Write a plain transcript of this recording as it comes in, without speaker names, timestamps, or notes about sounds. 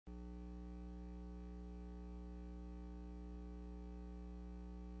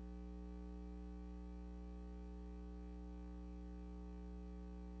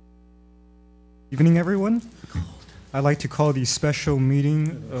Evening, everyone. I'd like to call the special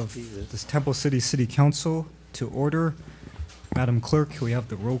meeting of this Temple City City Council to order. Madam Clerk, can we have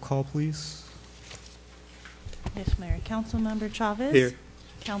the roll call, please? Yes, Mayor. Councilmember Chavez? Here.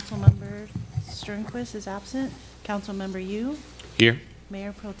 Councilmember Sternquist is absent. Councilmember Yu? Here.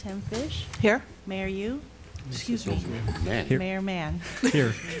 Mayor Pro Tem Fish? Here. Mayor Yu? Excuse me. Man. Here. Mayor Mann.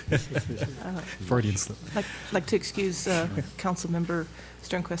 Here. Freudian slip. Like to excuse Councilmember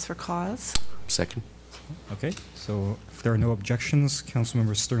Sternquist for cause. Second. Okay, so if there are no objections,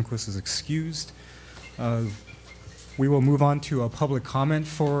 Councilmember Sternquist is excused. We will move on to a public comment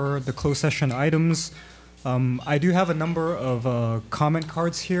for the closed session items. I do have a number of comment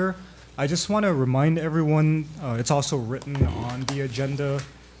cards here. I just want to remind everyone, it's also written on the agenda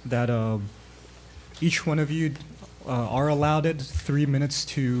that each one of you are allowed 3 minutes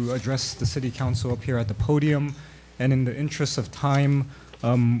to address the City Council up here at the podium. And in the interest of time,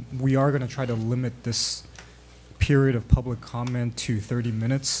 we are going to try to limit this period of public comment to 30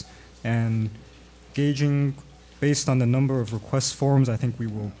 minutes. And gauging based on the number of request forms, I think we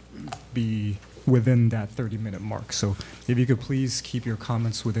will be within that 30-minute mark. So if you could please keep your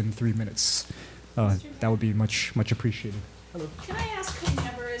comments within 3 minutes, that would be much appreciated. Hello. Can I ask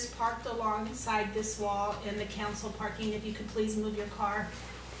whomever is parked alongside this wall in the council parking, if you could please move your car?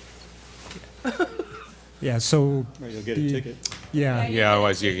 Yeah, so... Or you'll get a ticket. Yeah. Yeah,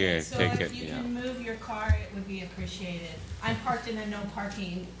 otherwise you get a So ticket, if you can move your car, it would be appreciated. I'm parked in a no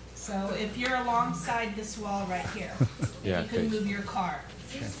parking, so if you're alongside this wall right here, Yeah, if you can face. move your car.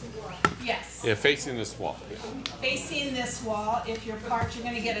 Yes. Yeah, facing this wall. Facing this wall, if you're parked, you're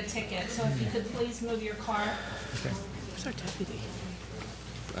gonna get a ticket. So if you could please move your car. Where's our deputy?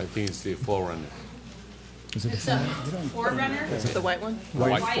 I think it's the Forerunner. Is it It's a Forerunner. The white one?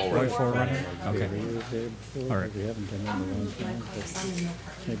 White White Forerunner. Forerunner? Okay. All right. Okay,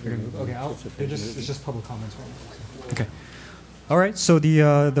 it's just public comments, right? Okay. All right. So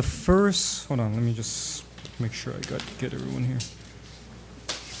the first, hold on. Let me just make sure I get everyone here.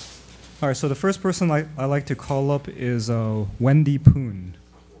 All right. So the first person I like to call up is Wendy Poon.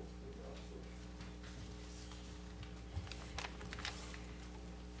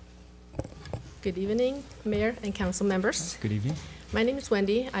 Good evening, Mayor and Council members. Good evening. My name is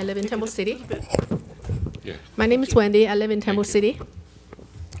Wendy. I live in Temple City. Yeah. My name is Wendy. I live in Temple City.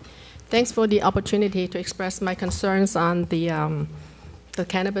 Thanks for the opportunity to express my concerns on the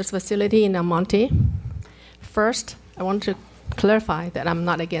cannabis facility in El Monte. First, I want to clarify that I'm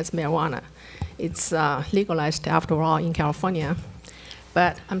not against marijuana. It's legalized after all in California.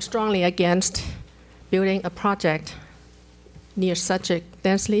 But I'm strongly against building a project near such a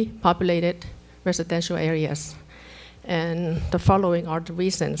densely populated residential areas. And the following are the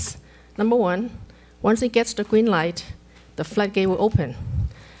reasons. Number one, once it gets the green light, the floodgate will open.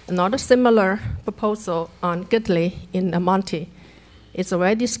 Another similar proposal on Goodley in El Monte is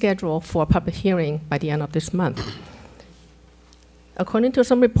already scheduled for a public hearing by the end of this month. According to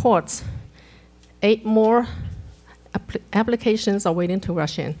some reports, 8 more applications are waiting to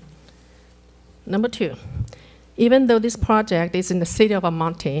rush in. Number two, even though this project is in the city of El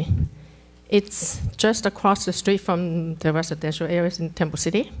Monte, it's just across the street from the residential areas in Temple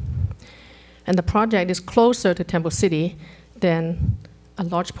City. And the project is closer to Temple City than a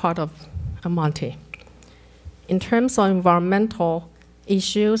large part of El Monte. In terms of environmental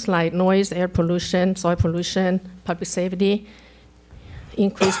issues like noise, air pollution, soil pollution, public safety,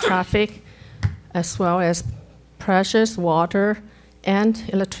 increased traffic, as well as precious water and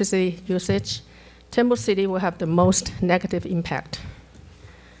electricity usage, Temple City will have the most negative impact.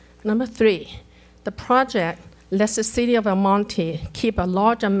 Number three, the project lets the city of El Monte keep a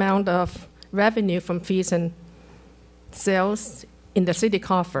large amount of revenue from fees and sales in the city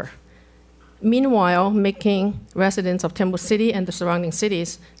coffer, meanwhile making residents of Temple City and the surrounding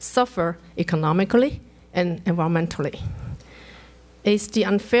cities suffer economically and environmentally. It's the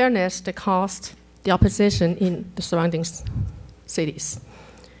unfairness that caused the opposition in the surrounding cities.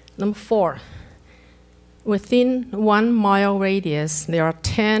 Number four, within 1 mile radius, there are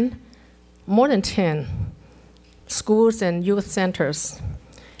more than 10 schools and youth centers.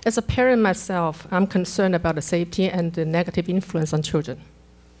 As a parent myself, I'm concerned about the safety and the negative influence on children.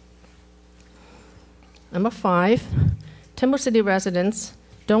 Number five, Temple City residents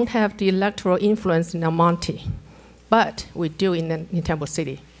don't have the electoral influence in El Monte, but we do in Temple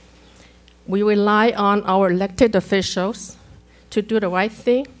City. We rely on our elected officials to do the right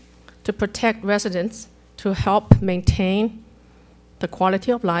thing, to protect residents, to help maintain the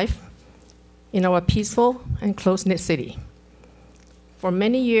quality of life in our peaceful and close-knit city. For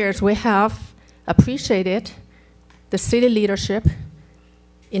many years, we have appreciated the city leadership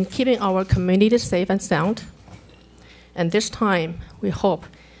in keeping our community safe and sound. And this time, we hope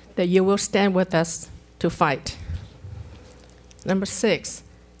that you will stand with us to fight. Number 6,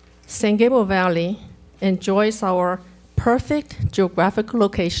 San Gabriel Valley enjoys our perfect geographic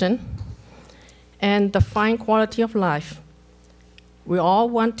location and the fine quality of life. We all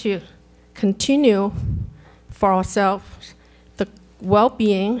want to continue for ourselves the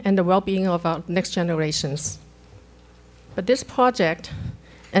well-being and the well-being of our next generations. But this project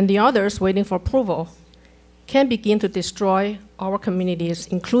and the others waiting for approval can begin to destroy our communities,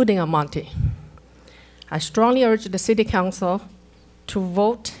 including Almonte. I strongly urge the City Council to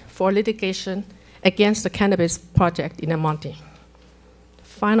vote for litigation against the cannabis project in Almonte.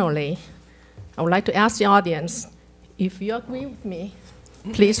 Finally, I would like to ask the audience, if you agree with me,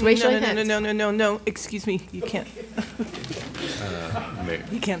 please raise your hand. No, excuse me, you can't. Mayor.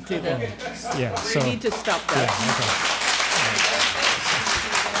 You can't do that. Yeah, so, You need to stop that.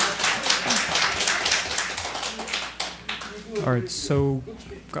 all right, so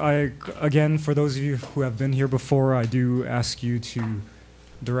again, for those of you who have been here before, I do ask you to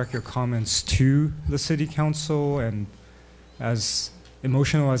direct your comments to the City Council, and as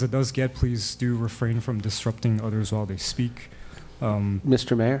emotional as it does get, please do refrain from disrupting others while they speak.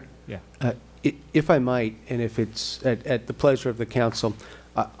 Mr. Mayor? Yeah. If I might, and if it's at the pleasure of the council,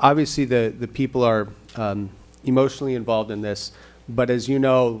 obviously the people are emotionally involved in this, but as you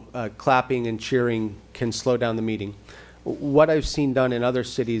know, clapping and cheering can slow down the meeting. What I've seen done in other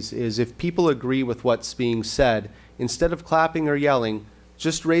cities is if people agree with what's being said, instead of clapping or yelling,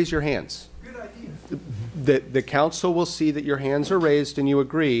 just raise your hands. Good idea. The council will see that your hands are raised and you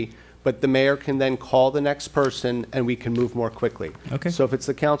agree, but the mayor can then call the next person and we can move more quickly. Okay. So if it's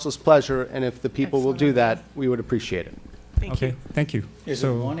the council's pleasure and if the people will do that, we would appreciate it. Thank Okay, you. thank you. Is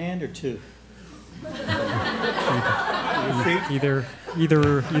So it one hand or two?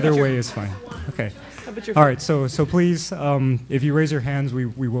 either way is fine. Okay. How about your All right, so please, if you raise your hands, we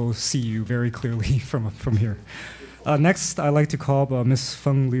will see you very clearly from here. Next, I'd like to call Ms.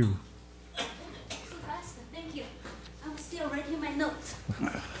 Feng Liu. Thank you. I'm still writing my notes.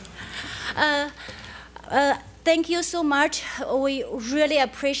 Thank you so much. We really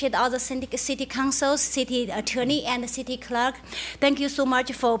appreciate all the city councils, city attorney, and the city clerk. Thank you so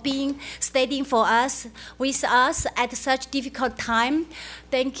much for being standing for us, with us at such difficult time.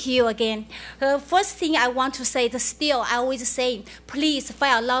 Thank you again. First thing I want to say is still I always say, please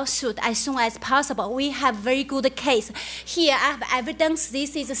file a lawsuit as soon as possible. We have very good case. Here I have evidence.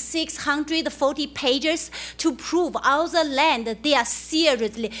 This is 640 pages to prove all the land they are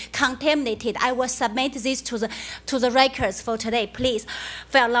seriously contaminated. I will submit this to the records for today. Please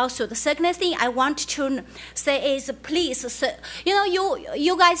file a lawsuit. The second thing I want to say is please,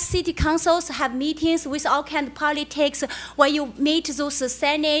 you guys city councils have meetings with all kind of politics where you meet those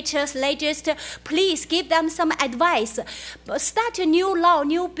senators, legislators, please give them some advice. Start a new law,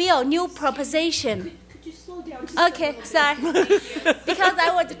 new bill, new proposition. Could you slow down? Okay, sorry. Because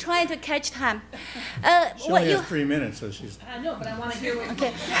I was trying to catch time. She only has 3 minutes, so she's... I know, but I want to hear what you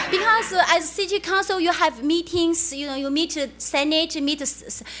Okay, because as city council, you have meetings. You meet the senate, meet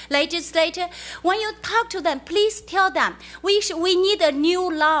the legislature. When you talk to them, please tell them we need a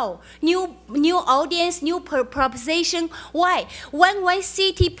new law, new audience, new proposition. Why? When one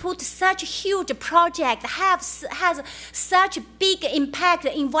city put such huge project has such big impact,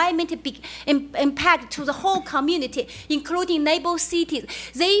 environmental big impact to the whole community, including neighbor cities,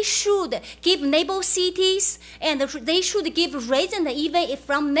 they should give neighbor cities and they should give residents even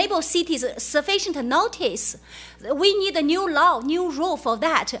from neighbor cities sufficient notice. We need a new law, new rule for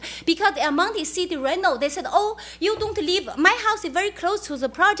that. Because the Almonte City right now, they said, oh, you don't live, my house is very close to the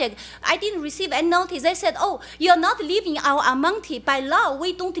project. I didn't receive any notice. They said, oh, you're not living in our Almonte. By law,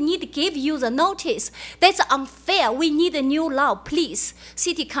 we don't need to give you the notice. That's unfair. We need a new law, please.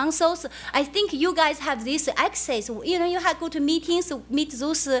 City councils, I think you guys have this access. You have to go to meetings, meet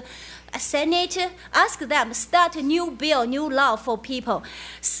those Senate, ask them, start a new bill, new law for people.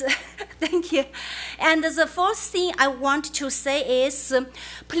 So, thank you. And the fourth thing I want to say is,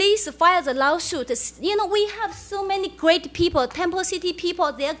 please file the lawsuit. We have so many great people, Temple City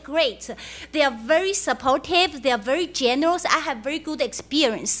people, they're great. They are very supportive, they are very generous. I have very good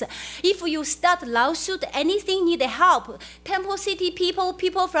experience. If you start a lawsuit, anything need help, Temple City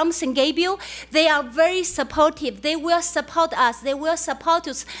people from San Gabriel, they are very supportive. They will support us. They will support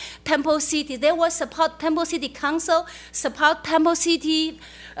us. Temple City. They will support Temple City Council, support Temple City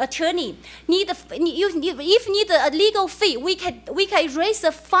attorney. If need a legal fee, we can raise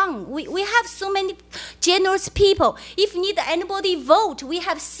a fund. We have so many generous people. If need anybody vote, we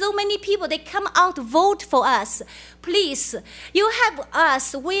have so many people. They come out vote for us. Please, you have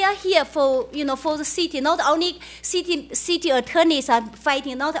us. We are here for for the city. Not only city attorneys are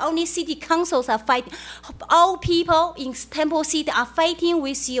fighting. Not only city councils are fighting. All people in Temple City are fighting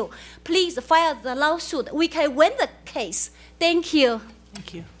with you. Please file the lawsuit. We can win the case. Thank you.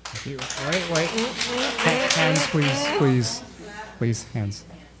 Thank you. Thank you. Wait. Hands, please, hands.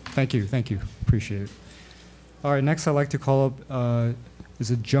 Thank you. Appreciate it. All right, next I'd like to call up,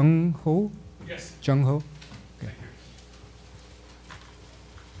 is it Jung Ho? Yes. Jung Ho? Okay.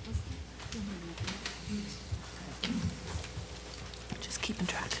 Just keeping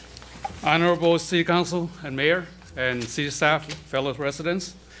track. Honorable City Council and Mayor and City staff, fellow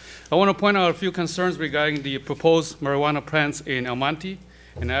residents, I want to point out a few concerns regarding the proposed marijuana plants in El Monte,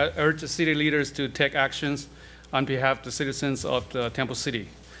 and I urge the city leaders to take actions on behalf of the citizens of the Temple City.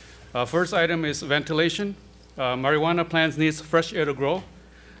 First item is ventilation. Marijuana plants need fresh air to grow.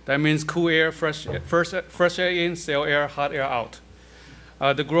 That means cool air, fresh air in, stale air, hot air out.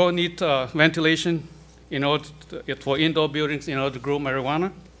 The grow need ventilation in order for indoor buildings in order to grow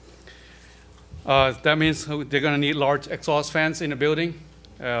marijuana. That means they're going to need large exhaust fans in the building.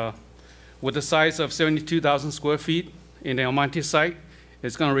 With the size of 72,000 square feet in the El Monte site,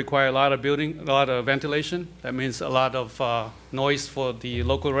 it's going to require a lot of ventilation. That means a lot of noise for the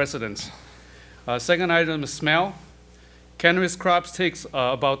local residents. Second item is smell. Cannabis crops takes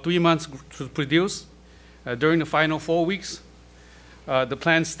about 3 months to produce. During the final 4 weeks, the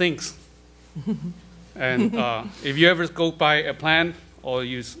plant stinks. And if you ever go by a plant or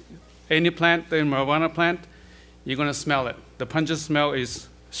use any plant, the marijuana plant, you're going to smell it. The pungent smell is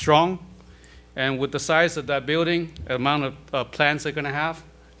strong. And with the size of that building, the amount of plants they're going to have,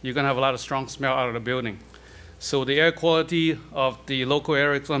 you're going to have a lot of strong smell out of the building. So the air quality of the local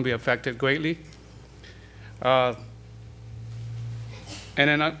area is going to be affected greatly. And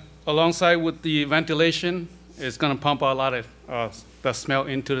then alongside with the ventilation, it's going to pump out a lot of the smell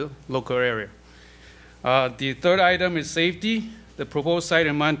into the local area. The third item is safety. The proposed site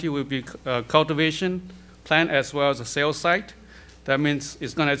in Monte will be a cultivation plant as well as a sales site. That means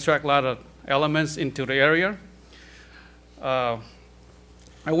it's going to attract a lot of elements into the area. I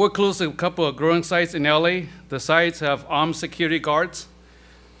work closely with a couple of growing sites in LA. The sites have armed security guards.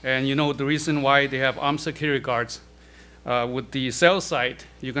 And you know the reason why they have armed security guards. With the sales site,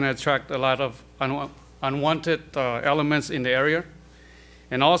 you're going to attract a lot of unwanted elements in the area.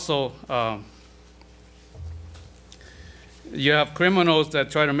 And also, you have criminals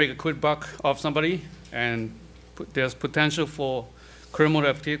that try to make a quick buck off somebody, and there's potential for criminal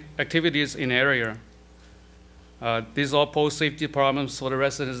activities in the area. These all pose safety problems for the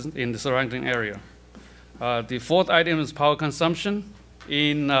residents in the surrounding area. The fourth item is power consumption.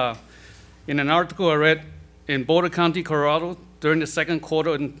 In an article I read in Boulder County, Colorado, during the second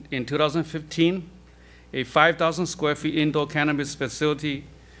quarter in 2015, a 5,000 square feet indoor cannabis facility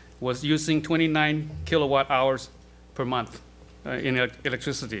was using 29 kilowatt hours per month in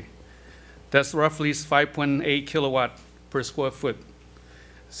electricity. That's roughly 5.8 kilowatt per square foot.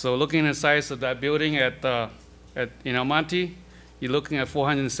 So looking at the size of that building in El Monte, you're looking at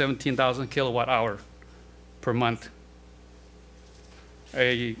 417,000 kilowatt hour per month.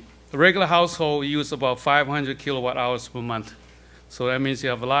 A regular household uses about 500 kilowatt hours per month. So that means you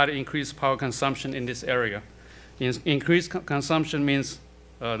have a lot of increased power consumption in this area. Increased consumption means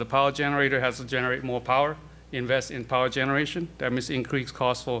the power generator has to generate more power, invest in power generation. That means increased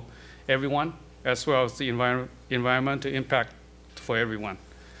cost for everyone, as well as the environmental impact for everyone.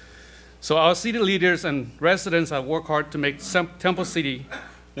 So our city leaders and residents have worked hard to make Temple City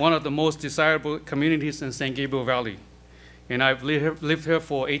one of the most desirable communities in San Gabriel Valley. And I've lived here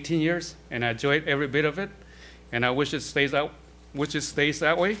for 18 years, and I enjoyed every bit of it, and I wish it stays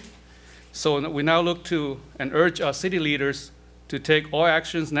that way. So we now look to and urge our city leaders to take all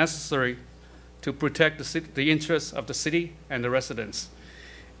actions necessary to protect the interests of the city and the residents.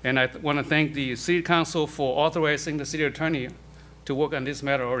 And I want to thank the City Council for authorizing the City Attorney to work on this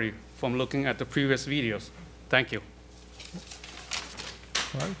matter already from looking at the previous videos. Thank you.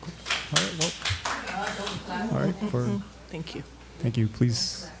 All right, cool. All right, Thank you. Thank you.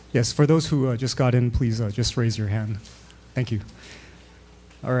 Please, yes, for those who just got in, please just raise your hand. Thank you.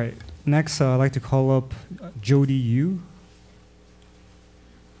 All right, next I'd like to call up Jody Yu.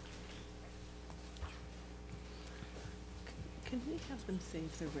 Can we have them say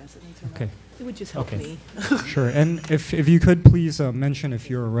if they're residents or not. Okay. It would just help Okay. me. Sure. And if you could please mention if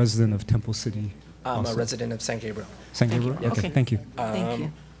you're a resident of Temple City. I'm also. a resident of San Gabriel. San Gabriel? you. Okay, Okay. thank you. Thank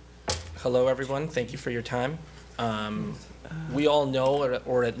you. Hello, everyone. Thank you for your time. We all know,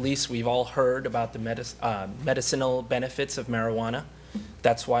 or at least we've all heard about the medicinal benefits of marijuana.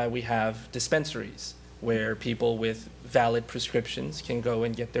 That's why we have dispensaries where people with valid prescriptions can go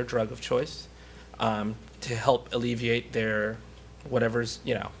and get their drug of choice to help alleviate their whatever's,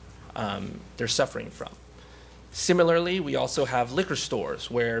 they're suffering from. Similarly, we also have liquor stores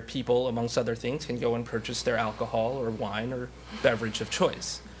where people, amongst other things, can go and purchase their alcohol or wine or beverage of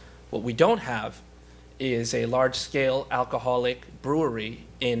choice. What we don't have is a large-scale alcoholic brewery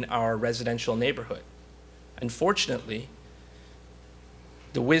in our residential neighborhood. Unfortunately,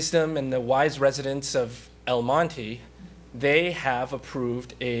 the wisdom and the wise residents of El Monte, they have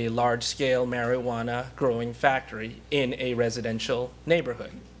approved a large-scale marijuana growing factory in a residential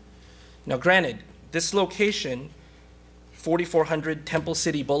neighborhood. Now, granted, this location, 4400 Temple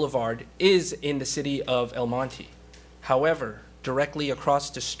City Boulevard, is in the city of El Monte. However, directly across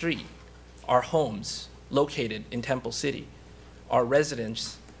the street are homes located in Temple City, are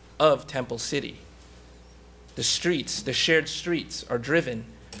residents of Temple City. The streets, the shared streets, are driven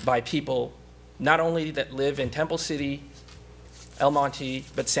by people not only that live in Temple City, El Monte,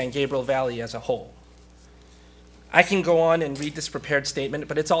 but San Gabriel Valley as a whole. I can go on and read this prepared statement,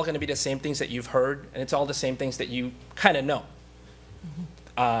 but it's all going to be the same things that you've heard, and it's all the same things that you kind of know.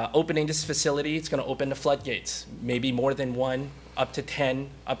 Opening this facility, it's going to open the floodgates, maybe more than one, up to 10,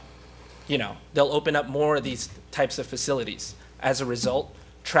 they'll open up more of these types of facilities. As a result,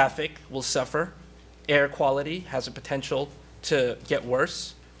 traffic will suffer, air quality has a potential to get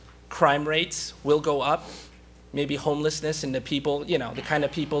worse, crime rates will go up, maybe homelessness and the people, the kind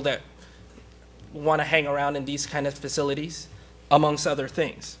of people that want to hang around in these kind of facilities, amongst other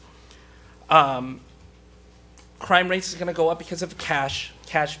things. Crime rates are going to go up because of cash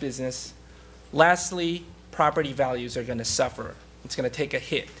business. Lastly, property values are going to suffer. It's going to take a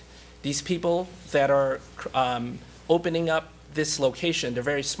hit. These people that are opening up this location, they're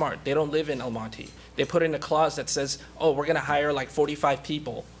very smart. They don't live in El Monte. They put in a clause that says, oh, we're going to hire like 45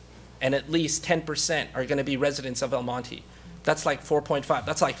 people, and at least 10% are going to be residents of El Monte. That's like 4.5.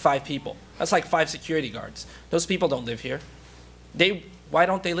 That's like 5 people. That's like 5 security guards. Those people don't live here. Why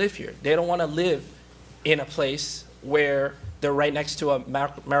don't they live here? They don't want to live in a place where they're right next to a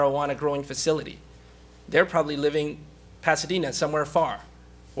marijuana growing facility. They're probably living Pasadena, somewhere far,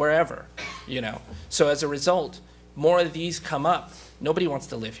 wherever, So as a result, more of these come up. Nobody wants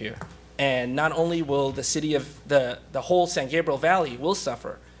to live here. And not only will the city of the whole San Gabriel Valley will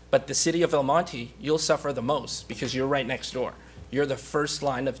suffer, but the city of El Monte, you'll suffer the most because you're right next door. You're the first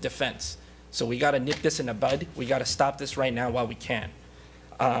line of defense. So we got to nip this in the bud. We got to stop this right now while we can.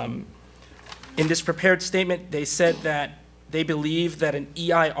 In this prepared statement, they said that they believe that an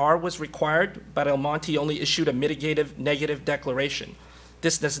EIR was required, but El Monte only issued a mitigative negative declaration.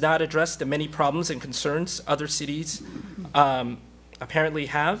 This does not address the many problems and concerns other cities apparently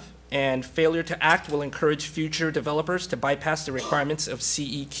have, and failure to act will encourage future developers to bypass the requirements of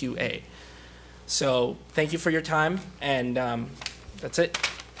CEQA. So thank you for your time, and that's it.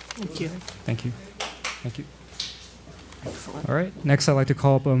 Thank you. Thank you. Thank you. All right. Next, I'd like to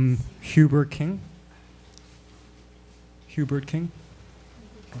call up Hubert King. Hubert King.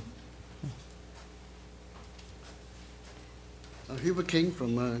 Hubert King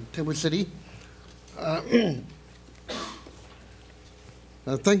from Temple City.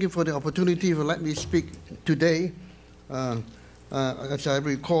 Thank you for the opportunity to let me speak today. As I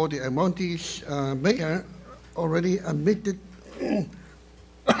recall, the El Monte's mayor already admitted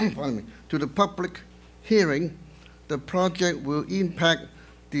pardon me, to the public hearing the project will impact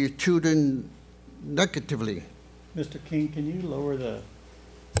the children negatively. Mr. King, can you lower the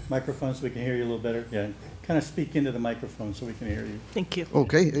microphone so we can hear you a little better? Yeah, kind of speak into the microphone so we can hear you. Thank you.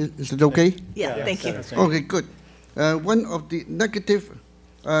 Okay, is it okay? Yeah, thank you. Okay, good. One of the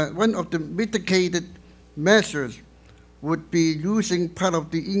mitigated measures would be using part of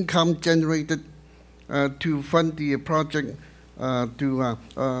the income generated to fund the project of the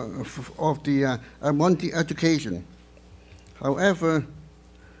El Monte education. However,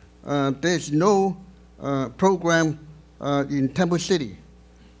 there's no program in Temple City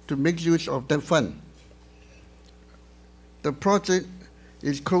to make use of that fund. The project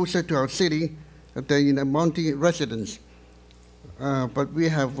is closer to our city than in El Monte residents, but we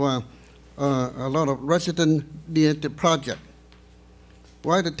have a lot of residents near the project.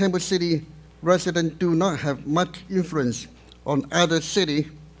 While the Temple City residents do not have much influence on other city,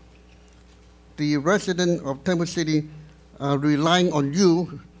 the residents of Temple City relying on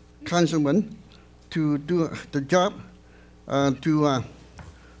you, Councilman, to do the job, to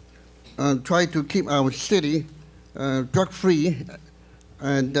try to keep our city drug-free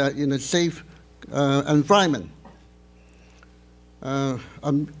and in a safe environment.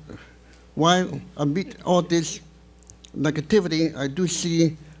 While amid all this negativity, I do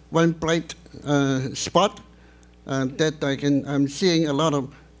see one bright spot that I'm seeing a lot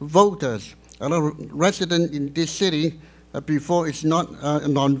of voters, a lot of residents in this city. Before it's not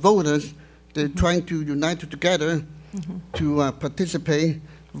non-voters, they're trying to unite together to participate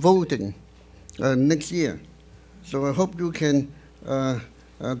voting next year. So I hope you can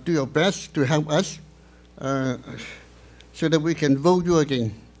do your best to help us so that we can vote you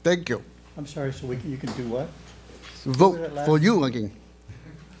again. Thank you. I'm sorry, so you can do what? Vote for you again.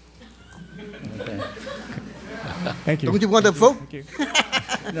 Okay. Thank you. Don't you want to vote? Thank you.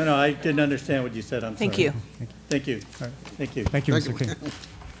 No, I didn't understand what you said. I'm sorry. Thank you. Thank you. All right. Thank you. Thank you, Thank Mr.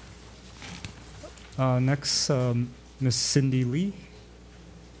 King. Next, Ms. Cindy Lee.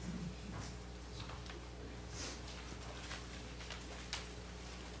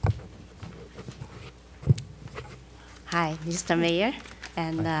 Hi, Mr. Mayor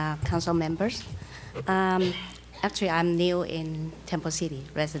and council members. Actually, I'm new in Temple City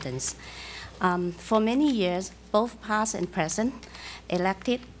residence. For many years, both past and present,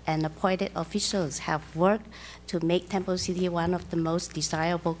 elected and appointed officials have worked to make Temple City one of the most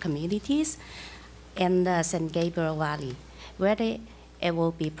desirable communities in the San Gabriel Valley, whether it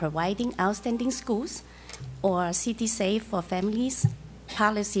will be providing outstanding schools or city safe for families.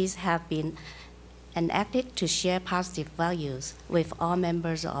 Policies have been enacted to share positive values with all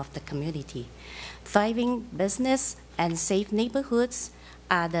members of the community. Thriving business and safe neighborhoods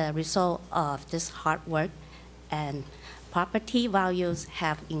are the result of this hard work, and property values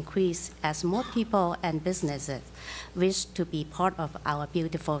have increased as more people and businesses wish to be part of our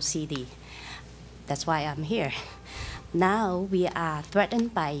beautiful city. That's why I'm here. Now we are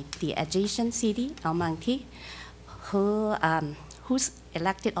threatened by the adjacent city, Almonte, whose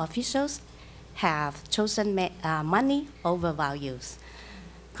elected officials have chosen money over values.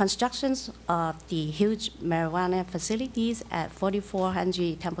 Constructions of the huge marijuana facilities at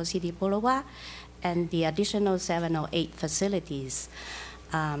 4400 Temple City Boulevard and the additional 708 facilities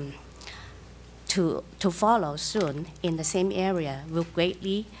to follow soon in the same area will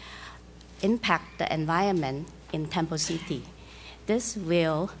greatly impact the environment in Temple City. This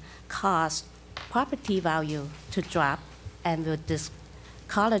will cause property value to drop and will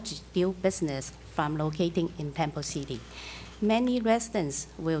discourage new business from locating in Temple City. Many residents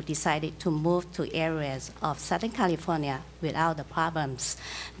will decide to move to areas of Southern California without the problems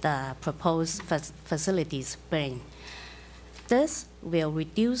the proposed facilities bring. This will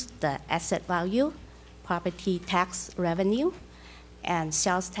reduce the asset value, property tax revenue, and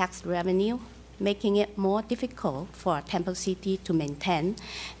sales tax revenue, making it more difficult for Temple City to maintain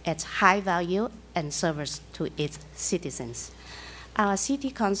its high value and service to its citizens. Our City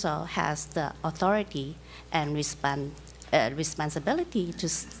Council has the authority and responsibility to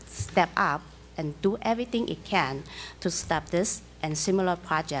step up and do everything it can to stop this and similar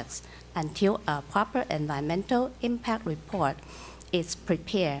projects until a proper environmental impact report is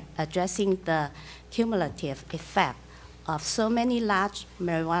prepared addressing the cumulative effect of so many large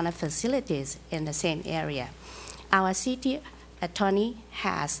marijuana facilities in the same area. Our city attorney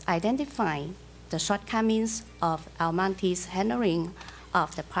has identified the shortcomings of Almonte's handling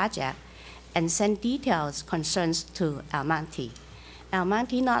of the project and sent detailed concerns to Almonte.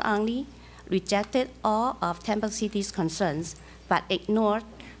 Almonte not only rejected all of Temple City's concerns, but ignored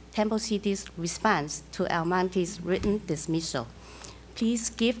Temple City's response to Almonte's written dismissal. Please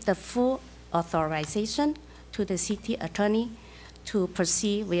give the full authorization to the city attorney to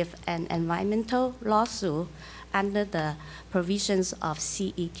proceed with an environmental lawsuit under the provisions of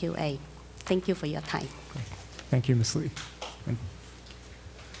CEQA. Thank you for your time. Thank you, Ms. Lee.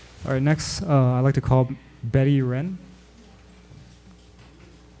 All right, next, I'd like to call Betty Ren.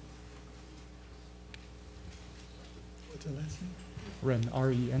 What's her last name? Ren,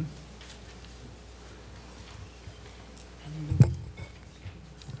 R-E-N.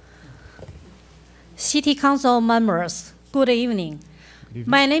 City Council members, good evening.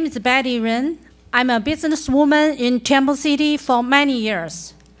 My name is Betty Ren. I'm a businesswoman in Temple City for many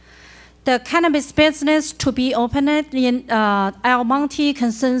years. The cannabis business to be opened in Almonte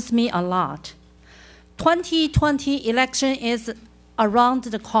concerns me a lot. 2020 election is around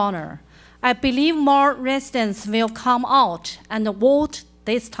the corner. I believe more residents will come out and vote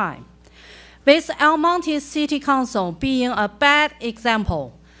this time. With Almonte City Council being a bad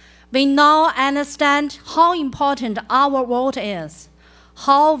example, We now understand how important our vote is.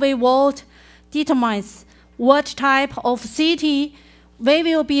 How we vote determines what type of city we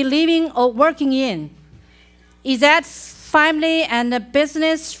will be living or working in. Is that family and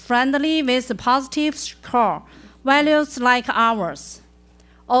business friendly with positive core values like ours,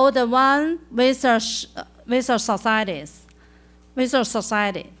 or the one with our society?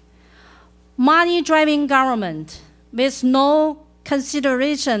 Money-driving government with no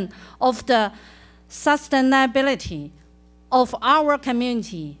consideration of the sustainability of our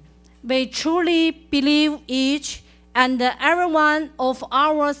community. We truly believe each and every one of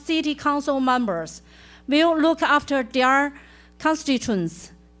our city council members will look after their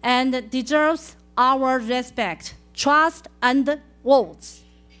constituents and deserves our respect, trust, and votes.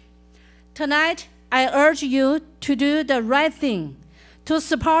 Tonight, I urge you to do the right thing, to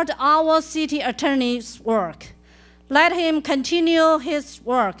support our city attorney's work. Let him continue his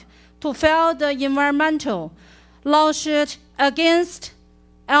work to file the environmental lawsuit against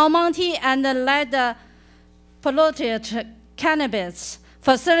El Monte and let the polluted cannabis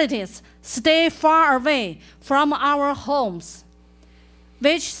facilities stay far away from our homes,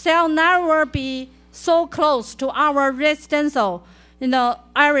 which shall never be so close to our residential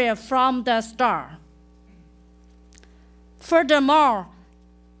area from the start. Furthermore,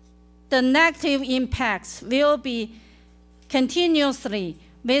 the negative impacts will be continuously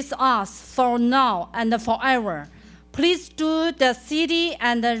with us for now and forever. Please do the city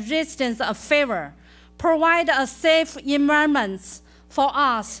and the residents a favor. Provide a safe environment for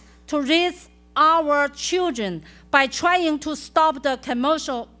us to raise our children by trying to stop the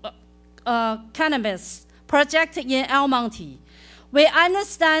commercial cannabis project in El Monte. We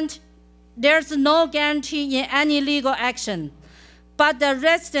understand there's no guarantee in any legal action, but the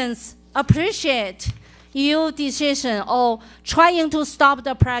residents appreciate your decision of trying to stop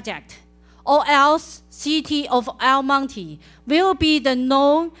the project, or else city of El Monte will be the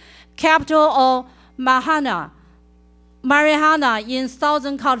known capital of marijuana in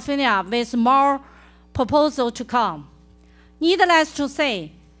Southern California, with more proposals to come. Needless to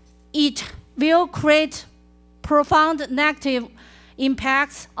say, it will create profound negative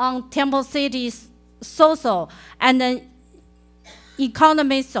impacts on Temple City's social and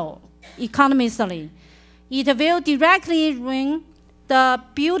economically. It will directly ruin the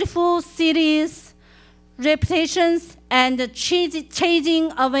beautiful city's reputations and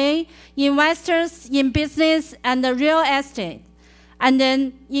chasing away investors in business and real estate, and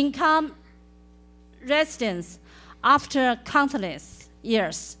then income residents after countless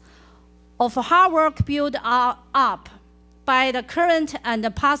years of hard work built up by the current and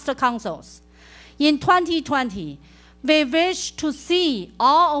the past councils. In 2020, we wish to see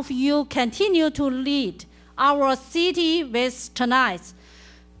all of you continue to lead our city with tonight's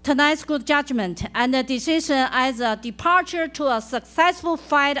good judgment and a decision as a departure to a successful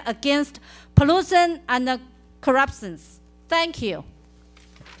fight against pollution and corruption. Thank you.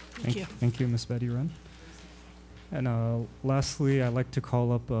 Thank you, Ms. Betty Ren. And lastly, I'd like to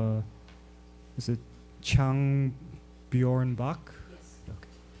call up, is it Chang Bjorn Bach? Yes. Okay.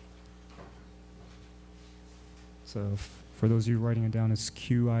 So for those of you writing it down, it's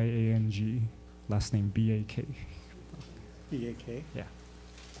Qiang, last name B-A-K. B-A-K? Yeah.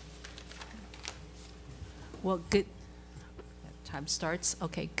 Well, good. Time starts.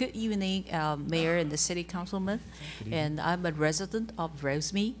 Okay. Good evening, Mayor and the City Councilman. And I'm a resident of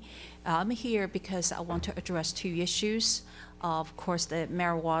Rosemead. I'm here because I want to address two issues. Of course, the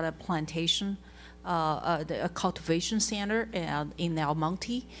marijuana plantation, the cultivation center in El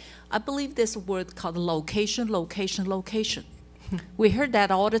Monte. I believe this word called location. We heard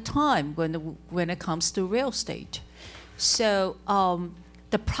that all the time when it comes to real estate. So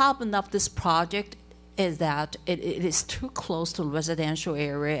the problem of this project is that it is too close to the residential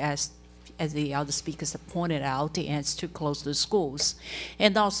area, as the other speakers have pointed out, and it's too close to the schools.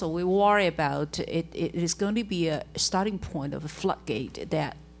 And also, we worry about it is going to be a starting point of a floodgate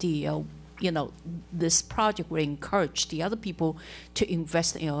that this project will encourage the other people to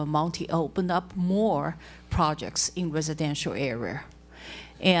invest in El Monte, open up more projects in residential area.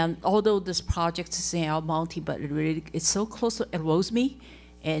 And although this project is in El Monte, but it's so close to Rosemead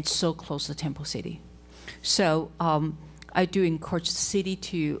and it's so close to Temple City. So I do encourage the city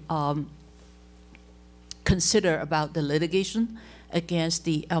to consider about the litigation against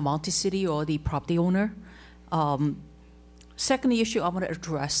the El Monte City or the property owner. Second issue I want to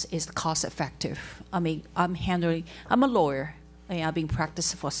address is cost effective. I mean, I'm a lawyer, and I've been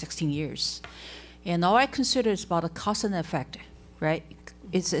practicing for 16 years. And all I consider is about the cost and effect, right?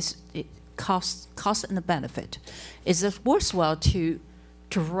 It's cost and the benefit. Is it worthwhile to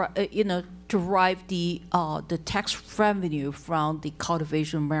derive the tax revenue from the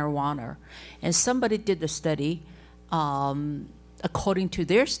cultivation of marijuana. And somebody did the study. According to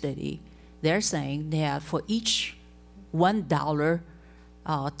their study, they're saying that for each $1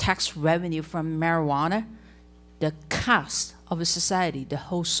 tax revenue from marijuana, the cost of a society, the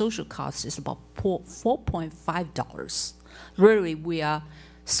whole social cost, is about $4.5. Literally, we are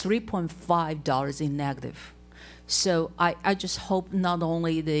 $3.5 in negative. So I just hope not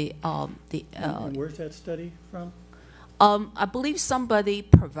only the And where's that study from? I believe somebody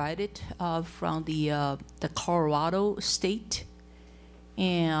provided from the Colorado state,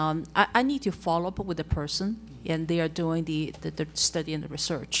 and I need to follow up with the person, and they are doing the study and the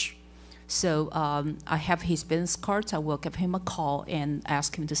research. So I have his business cards. I will give him a call and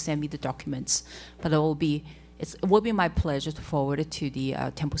ask him to send me the documents. But it will be my pleasure to forward it to the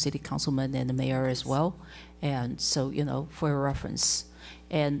Temple City Councilman and the mayor as well. And so, for your reference.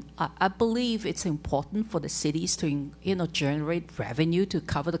 And I believe it's important for the cities to, generate revenue to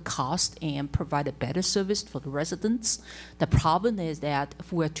cover the cost and provide a better service for the residents. The problem is that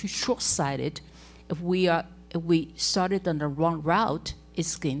if we're too short-sighted, if we started on the wrong route,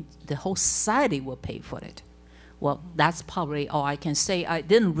 the whole society will pay for it. Well, that's probably all I can say. I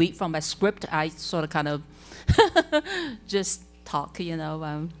didn't read from my script. I sort of kind of just talk,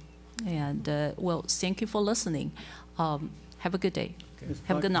 well, thank you for listening. Have a good day. Ms.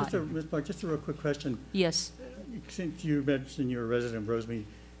 Have a good night. Ms. Park, just a real quick question. Yes. Since you mentioned you're a resident of Rosemead,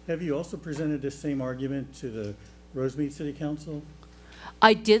 have you also presented this same argument to the Rosemead City Council?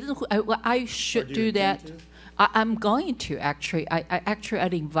 I didn't. I should do that. To? I'm going to actually.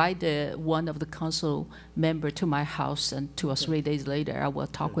 I'd invite one of the council member to my house, and 2 or 3 days later, I will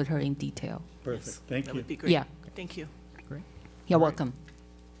talk with her in detail. Perfect. Yes, Thank that you. would be great. Yeah. Thank you. Great. You're All right. welcome.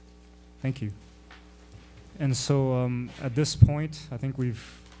 Thank you. And so at this point, I think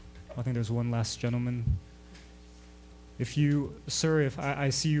there's one last gentleman. Sir, if I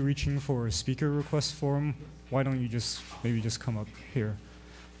see you reaching for a speaker request form, why don't you maybe just come up here?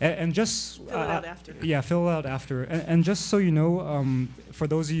 And just Fill it out after. Yeah, fill it out after. And just so you know, for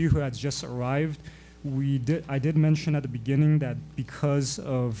those of you who had just arrived, I did mention at the beginning that because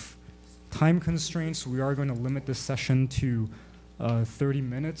of time constraints, we are going to limit this session to 30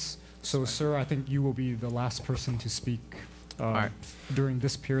 minutes. So, sir, I think you will be the last person to speak during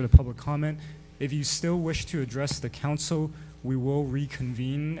this period of public comment. If you still wish to address the council, we will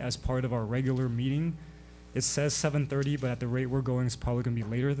reconvene as part of our regular meeting. It says 7:30, but at the rate we're going, it's probably going to be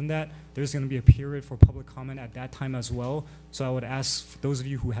later than that. There's going to be a period for public comment at that time as well. So I would ask those of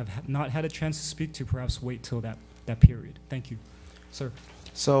you who have not had a chance to speak to perhaps wait till that period. Thank you. Sir.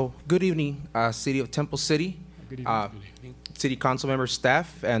 So, good evening, City of Temple City. Good evening. City council members,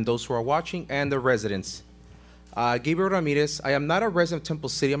 staff, and those who are watching, and the residents. Gabriel Ramirez. I am not a resident of Temple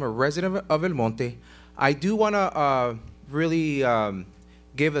City. I'm a resident of El Monte. I do want to really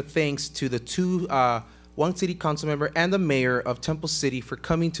give a thanks to the one city council member and the mayor of Temple City for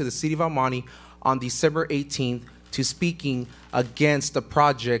coming to the city of Almonte on December 18th to speaking against the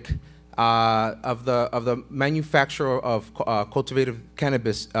project of the manufacturer of cultivated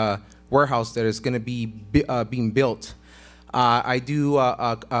cannabis warehouse that is going to be being built. I do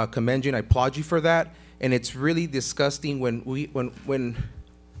commend you and I applaud you for that. And it's really disgusting when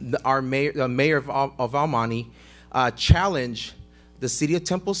the mayor of Almonte challenged the city of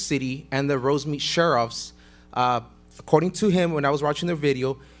Temple City and the Rosemead sheriffs. According to him, when I was watching the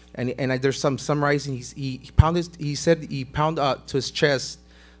video, and there's some summarizing, he said he pounded to his chest,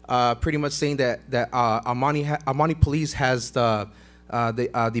 pretty much saying that Almonte Police has the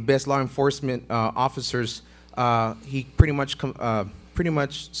best law enforcement officers. He pretty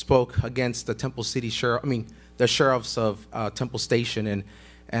much spoke against the Temple City sheriff. I mean, the sheriffs of Temple Station,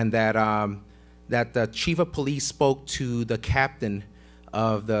 and that the chief of police spoke to the captain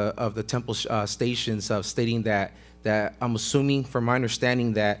of the Temple stations, stating that I'm assuming, from my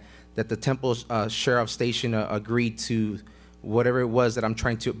understanding, that the Temple sheriff station agreed to whatever it was that I'm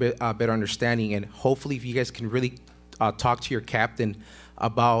trying to better understanding. And hopefully, if you guys can really talk to your captain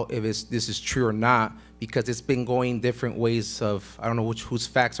about if this is true or not, because it's been going different ways of, I don't know whose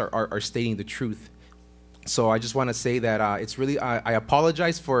facts are stating the truth. So I just want to say that it's really, I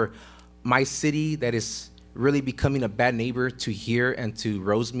apologize for my city that is really becoming a bad neighbor to here and to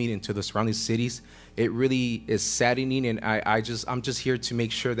Rosemead and to the surrounding cities. It really is saddening, and I'm just here to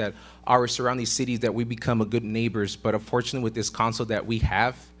make sure that our surrounding cities, that we become a good neighbors. But unfortunately, with this council that we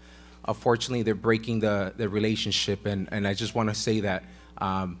have, unfortunately, they're breaking the relationship, and I just want to say that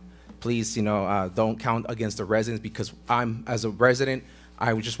please, don't count against the residents, because as a resident,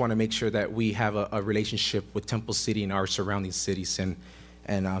 I just want to make sure that we have a relationship with Temple City and our surrounding cities.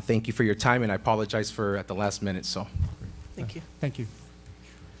 And thank you for your time, and I apologize for at the last minute. So, Thank you. Thank you.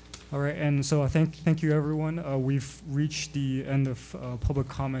 All right, and so thank you, everyone. We've reached the end of public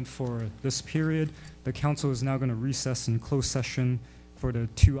comment for this period. The council is now going to recess in closed session for the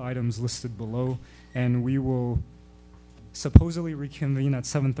 2 items listed below, and we will supposedly reconvene at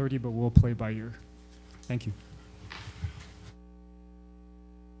 7:30, but we'll play by ear. Thank you.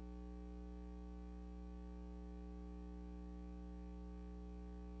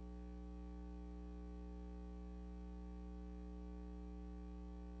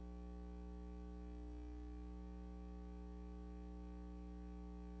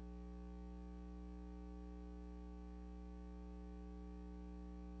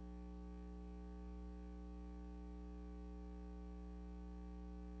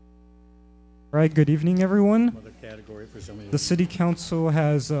 All right, good evening, everyone. Another category for some of you. The City Council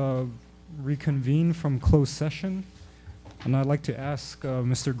has reconvened from closed session, and I'd like to ask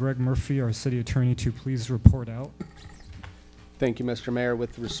Mr. Greg Murphy, our City Attorney, to please report out. Thank you, Mr. Mayor.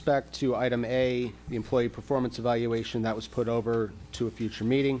 With respect to item A, the employee performance evaluation, that was put over to a future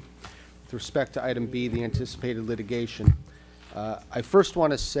meeting. With respect to item B, the anticipated litigation, I first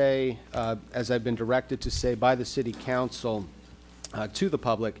want to say, as I've been directed to say by the City Council to the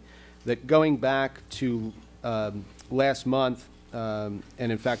public, that going back to last month, and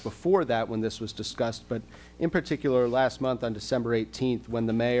in fact before that when this was discussed, but in particular last month on December 18th when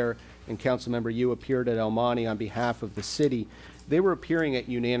the mayor and Councilmember Yu appeared at El Monte on behalf of the city, they were appearing at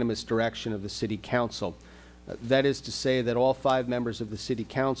unanimous direction of the City Council. That is to say that all 5 members of the City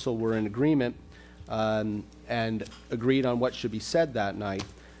Council were in agreement and agreed on what should be said that night.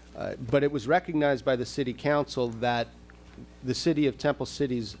 But it was recognized by the City Council that the City of Temple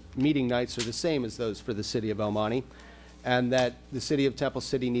City's meeting nights are the same as those for the City of El Monte, and that the City of Temple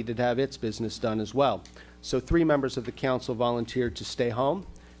City needed to have its business done as well. So 3 members of the council volunteered to stay home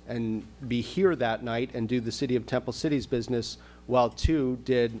and be here that night and do the City of Temple City's business, while 2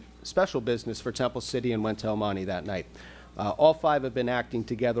 did special business for Temple City and went to El Monte that night. All 5 have been acting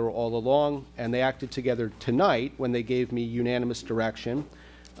together all along, and they acted together tonight when they gave me unanimous direction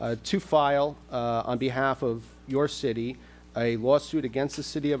to file on behalf of your city a lawsuit against the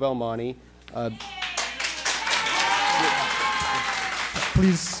City of El Monte.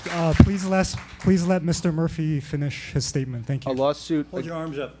 Please let Mr. Murphy finish his statement. Thank you. A lawsuit. Hold your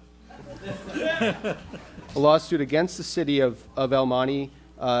arms up. A lawsuit against the City of El Monte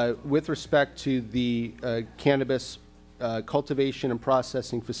with respect to the cannabis cultivation and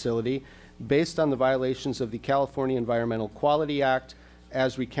processing facility based on the violations of the California Environmental Quality Act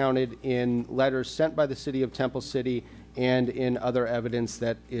as recounted in letters sent by the City of Temple City and in other evidence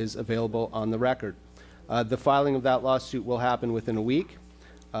that is available on the record. The filing of that lawsuit will happen within a week.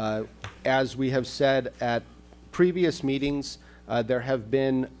 As we have said at previous meetings, there have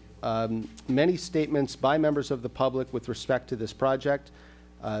been many statements by members of the public with respect to this project.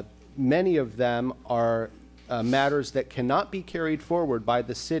 Many of them are matters that cannot be carried forward by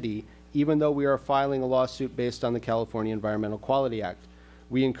the city, even though we are filing a lawsuit based on the California Environmental Quality Act.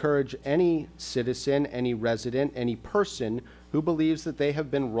 We encourage any citizen, any resident, any person who believes that they have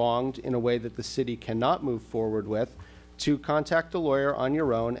been wronged in a way that the city cannot move forward with to contact a lawyer on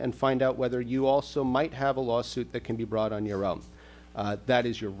your own and find out whether you also might have a lawsuit that can be brought on your own. That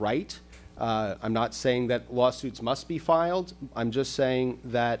is your right. I'm not saying that lawsuits must be filed. I'm just saying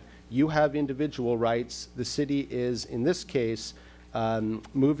that you have individual rights. The city is, in this case,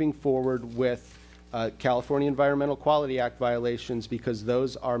 moving forward with California Environmental Quality Act violations because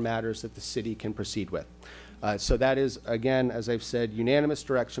those are matters that the city can proceed with. So that is, again, as I've said, unanimous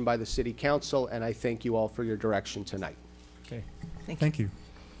direction by the City Council, and I thank you all for your direction tonight. Okay. Thank you.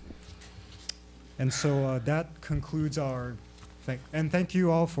 And so that concludes our thank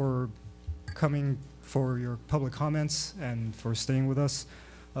you all for coming for your public comments and for staying with us.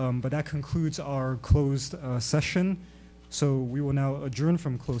 But that concludes our closed session. So we will now adjourn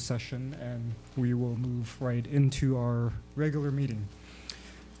from closed session and we will move right into our regular meeting.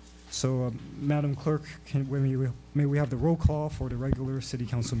 So, Madam Clerk, may we have the roll call for the regular City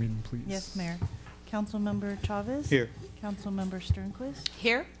Council meeting, please? Yes, Mayor. Councilmember Chavez? Here. Councilmember Sternquist?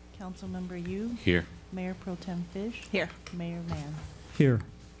 Here. Councilmember Yu? Here. Mayor Pro Tem Fish? Here. Mayor Mann? Here.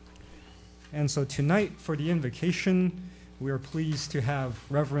 And so tonight, for the invocation, we are pleased to have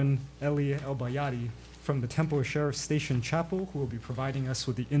Reverend Eli El-Bayadi from the Temple Sheriff Station Chapel, who will be providing us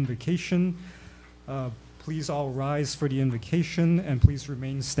with the invocation. Please all rise for the invocation, and please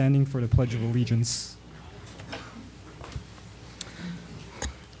remain standing for the Pledge of Allegiance.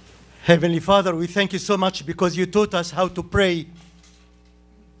 Heavenly Father, we thank you so much because you taught us how to pray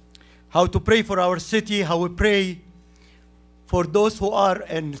for our city, how we pray for those who are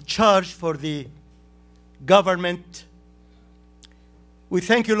in charge for the government. We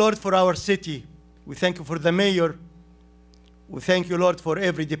thank you, Lord, for our city. We thank you for the mayor. We thank you, Lord, for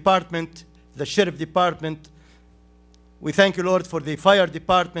every department, the sheriff department. We thank you, Lord, for the fire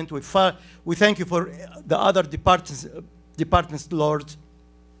department. We thank you for the other departments, Lord.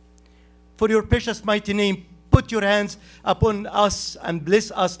 For your precious mighty name, put your hands upon us and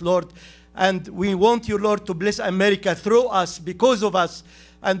bless us, Lord. And we want you, Lord, to bless America through us, because of us,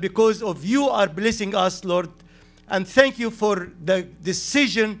 and because of you are blessing us, Lord. And thank you for the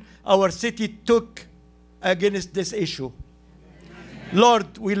decision our city took against this issue.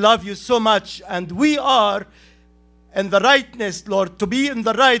 Lord, we love you so much, and we are in the rightness, Lord, to be in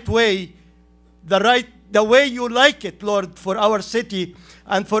the right way, the way you like it, Lord, for our city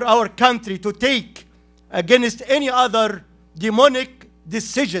and for our country to take against any other demonic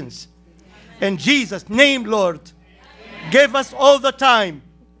decisions. In Jesus' name, Lord, give us all the time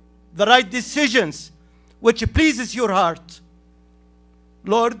the right decisions which pleases your heart.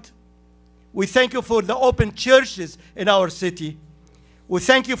 Lord, we thank you for the open churches in our city. We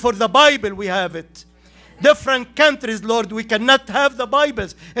thank you for the Bible, we have it. Different countries, Lord, we cannot have the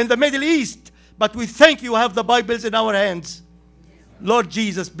Bibles in the Middle East, but we thank you have the Bibles in our hands. Lord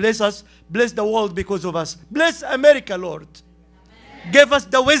Jesus, bless us, bless the world because of us. Bless America, Lord. Give us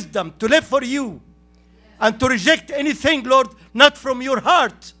the wisdom to live for you and to reject anything, Lord, not from your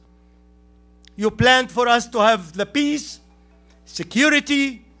heart. You planned for us to have the peace,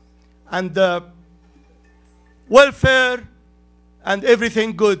 security, and the welfare, and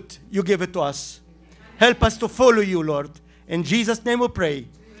everything good. You give it to us. Help us to follow you, Lord. In Jesus' name we pray.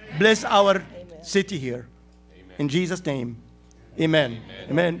 Bless our city here. In Jesus' name. Amen.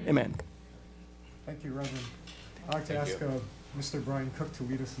 Amen. Amen. Thank you, Reverend. I'd like to ask Mr. Brian Cook to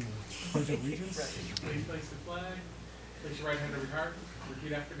lead us in the Pledge of Allegiance. Please place the flag. Place your right hand over your heart.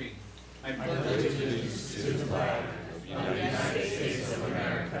 Repeat after me. I pledge allegiance to the flag of the United States of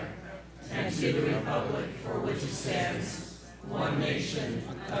America and to the republic for which it stands, one nation,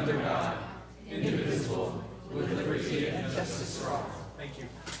 under God, indivisible, with liberty and justice for all. Thank you.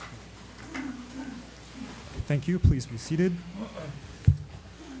 Thank you. Please be seated.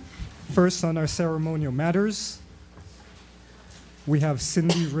 First on our ceremonial matters, we have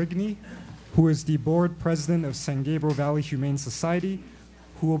Cindy Rigney, who is the board president of San Gabriel Valley Humane Society,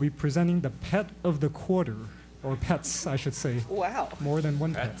 who will be presenting the pet of the quarter, or pets, I should say. Wow. More than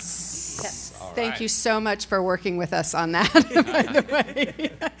one pet. Yes. Thank you so much for working with us on that, by the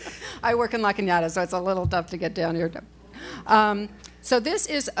way. I work in La Cañada, so it's a little tough to get down here. So this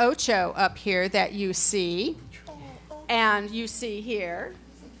is Ocho up here that you see, and you see here.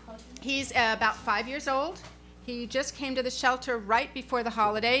 He's about 5 years old. He just came to the shelter right before the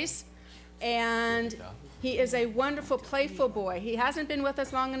holidays, and he is a wonderful, playful boy. He hasn't been with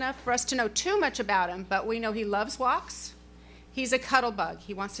us long enough for us to know too much about him, but we know he loves walks. He's a cuddle bug.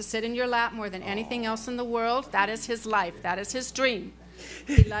 He wants to sit in your lap more than anything else in the world. That is his life. That is his dream.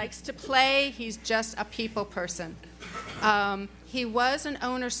 He likes to play. He's just a people person. He was an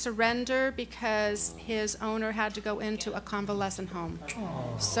owner surrender because his owner had to go into a convalescent home.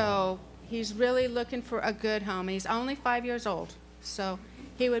 So he's really looking for a good home. He's only 5 years old, so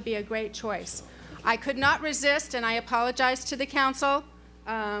he would be a great choice. I could not resist, and I apologize to the council,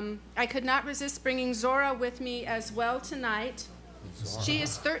 I could not resist bringing Zora with me as well tonight. She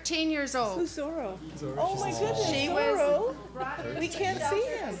is 13 years old. Who's Zorro? Oh my goodness, She Zorro. was We can't see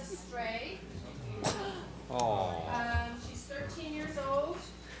him. She's 13 years old.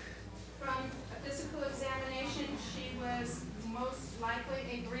 From a physical examination, she was most likely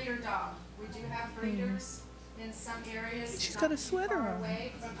a breeder dog. We do have breeders in some areas. She's not got a too sweater far on.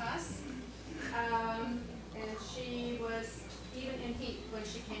 away from us. And she was even in heat when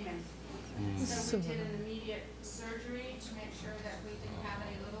she came in. So we did an immediate surgery to make sure that we didn't have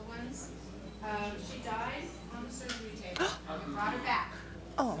any little ones. She died on the surgery table. We brought her back.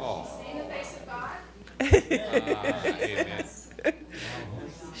 Oh. She's seen the face of God. Amen.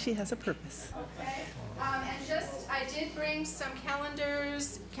 She has a purpose. Okay. And just, I did bring some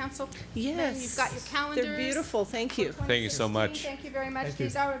calendars. Council, Yes. you've got your calendars. They're beautiful. Thank you. Thank you so much. Thank you very much. Thank you.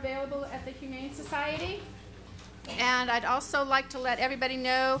 These are available at the Humane Society. And I'd also like to let everybody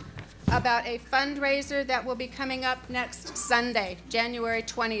know about a fundraiser that will be coming up next Sunday, January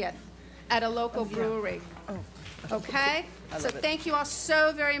 20th, at a local brewery. Okay? I So love it. thank you all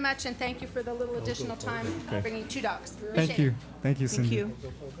so very much, and thank you for the little additional time Okay. bringing 2 dogs. Thank you. Thank you, Cindy.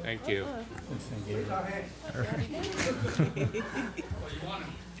 Thank you.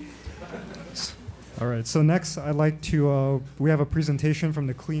 All right, so next I'd like to, we have a presentation from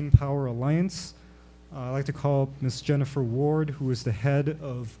the Clean Power Alliance. I'd like to call Ms. Jennifer Ward, who is the head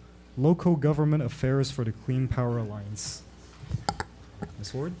of Local Government Affairs for the Clean Power Alliance.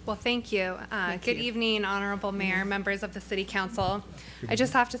 Ms. Ward? Well, thank you. Good evening, Honorable Mayor, members of the City Council. I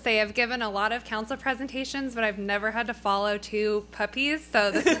just have to say I've given a lot of council presentations, but I've never had to follow 2 puppies,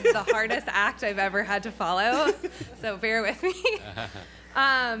 so this is the hardest act I've ever had to follow, so bear with me.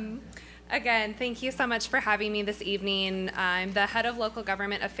 Again, thank you so much for having me this evening. I'm the head of Local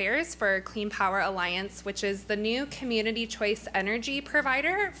Government Affairs for Clean Power Alliance, which is the new community choice energy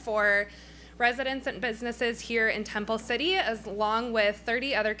provider for residents and businesses here in Temple City, along with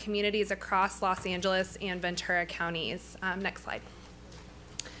 30 other communities across Los Angeles and Ventura counties. Next slide.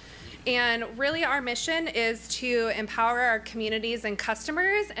 And really our mission is to empower our communities and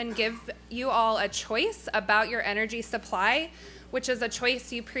customers and give you all a choice about your energy supply, which is a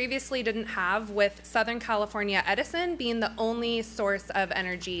choice you previously didn't have, with Southern California Edison being the only source of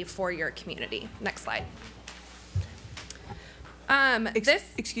energy for your community. Next slide.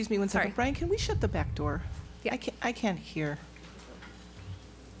 Excuse me one second. Sorry. Brian, can we shut the back door? Yeah. I can't hear.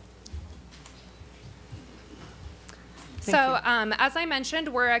 So as I mentioned,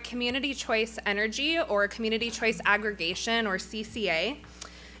 we're a community choice energy or community choice aggregation, or CCA.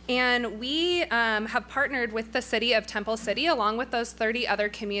 And we have partnered with the city of Temple City along with those 30 other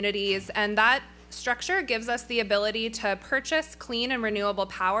communities, and that structure gives us the ability to purchase clean and renewable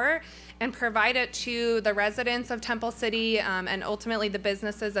power and provide it to the residents of Temple City and ultimately the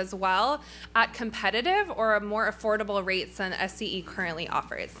businesses as well at competitive or more affordable rates than SCE currently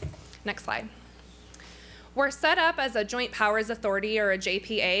offers. Next slide. We're set up as a joint powers authority, or a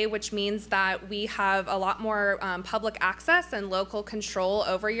JPA, which means that we have a lot more public access and local control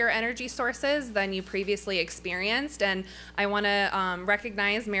over your energy sources than you previously experienced. And I want to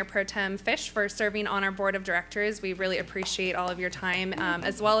recognize Mayor Pro Tem Fish for serving on our board of directors. We really appreciate all of your time,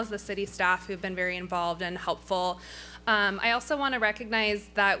 as well as the city staff who've been very involved and helpful. I also want to recognize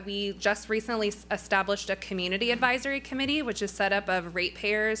that we just recently established a community advisory committee, which is set up of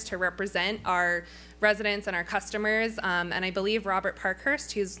ratepayers to represent our residents and our customers. And I believe Robert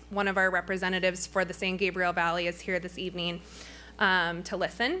Parkhurst, who's one of our representatives for the San Gabriel Valley, is here this evening to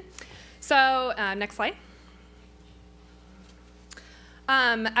listen. So next slide.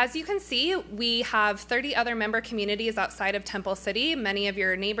 As you can see, we have 30 other member communities outside of Temple City. Many of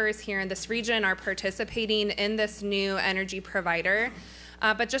your neighbors here in this region are participating in this new energy provider.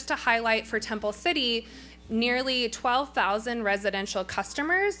 But just to highlight for Temple City, nearly 12,000 residential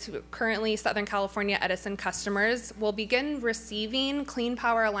customers, currently Southern California Edison customers, will begin receiving Clean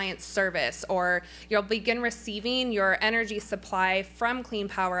Power Alliance service, or you'll begin receiving your energy supply from Clean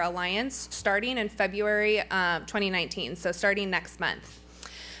Power Alliance starting in February 2019, so starting next month.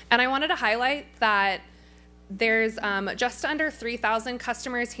 And I wanted to highlight that there's just under 3,000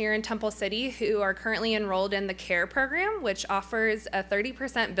 customers here in Temple City who are currently enrolled in the CARE program, which offers a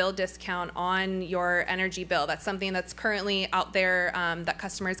 30% bill discount on your energy bill. That's something that's currently out there that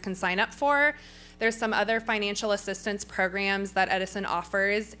customers can sign up for. There's some other financial assistance programs that Edison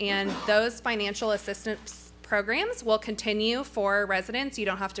offers, and those financial assistance programs will continue for residents. You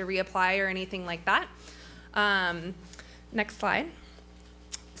don't have to reapply or anything like that. Next slide.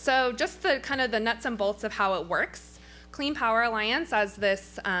 So just the kind of the nuts and bolts of how it works. Clean Power Alliance, as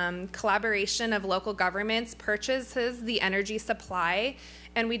this collaboration of local governments, purchases the energy supply,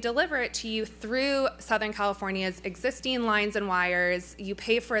 and we deliver it to you through Southern California's existing lines and wires. You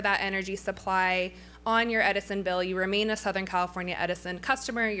pay for that energy supply on your Edison bill. You remain a Southern California Edison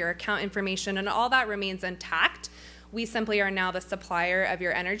customer. Your account information and all that remains intact. We simply are now the supplier of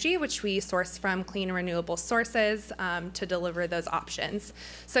your energy, which we source from clean and renewable sources to deliver those options.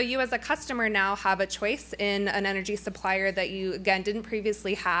 So you as a customer now have a choice in an energy supplier that you, again, didn't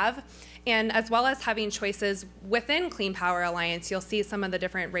previously have. And as well as having choices within Clean Power Alliance, you'll see some of the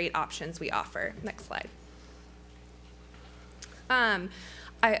different rate options we offer. Next slide.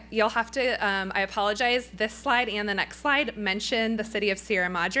 You'll have to, I apologize, this slide and the next slide mention the city of Sierra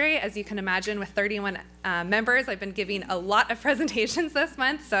Madre. As you can imagine, with 31 members, I've been giving a lot of presentations this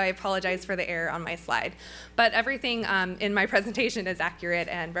month, so I apologize for the error on my slide. But everything in my presentation is accurate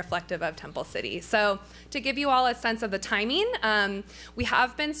and reflective of Temple City. So to give you all a sense of the timing, we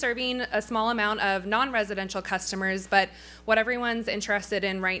have been serving a small amount of non-residential customers, but what everyone's interested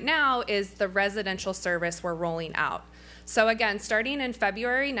in right now is the residential service we're rolling out. So again, starting in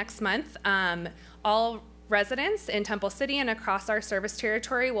February next month, all residents in Temple City and across our service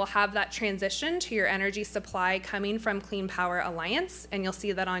territory will have that transition to your energy supply coming from Clean Power Alliance, and you'll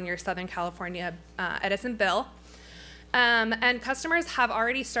see that on your Southern California Edison bill. And customers have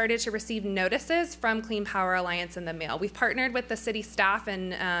already started to receive notices from Clean Power Alliance in the mail. We've partnered with the city staff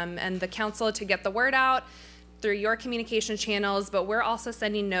and the council to get the word out through your communication channels, but we're also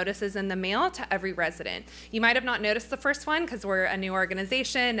sending notices in the mail to every resident. You might have not noticed the first one because we're a new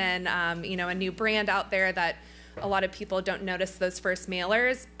organization and a new brand out there that a lot of people don't notice those first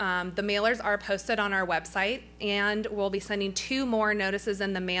mailers. The mailers are posted on our website, and we'll be sending 2 more notices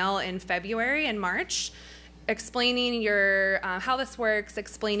in the mail in February and March, explaining how this works,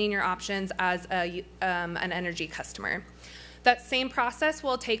 explaining your options as an energy customer. That same process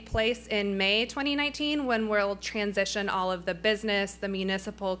will take place in May 2019 when we'll transition all of the business, the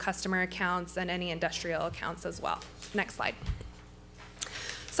municipal customer accounts, and any industrial accounts as well. Next slide.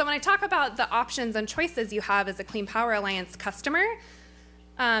 So when I talk about the options and choices you have as a Clean Power Alliance customer,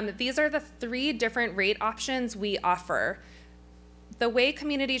 these are the 3 different rate options we offer. The way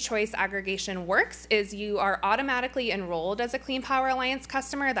community choice aggregation works is you are automatically enrolled as a Clean Power Alliance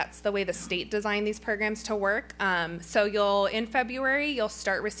customer. That's the way the state designed these programs to work. So in February, you'll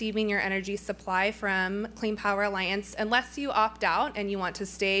start receiving your energy supply from Clean Power Alliance unless you opt out and you want to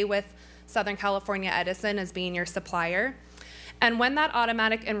stay with Southern California Edison as being your supplier. And when that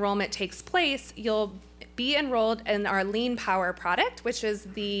automatic enrollment takes place, you'll be enrolled in our Lean Power product, which is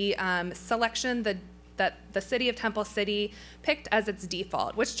the selection that the city of Temple City picked as its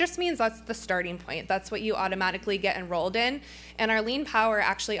default, which just means that's the starting point. That's what you automatically get enrolled in. And our Lean Power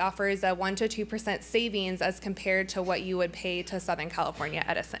actually offers a 1 to 2% savings as compared to what you would pay to Southern California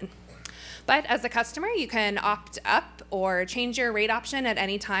Edison. But as a customer, you can opt up or change your rate option at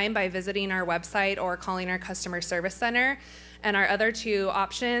any time by visiting our website or calling our customer service center. And our other 2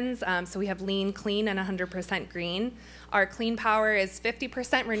 options, so we have Lean Clean and 100% Green. Our Clean Power is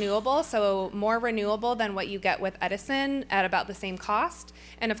 50% renewable, so more renewable than what you get with Edison at about the same cost.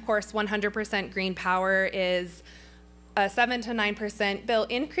 And of course, 100% Green Power is a 7 to 9% bill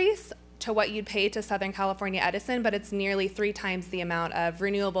increase to what you'd pay to Southern California Edison, but it's nearly 3 times the amount of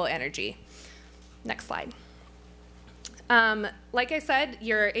renewable energy. Next slide. Like I said,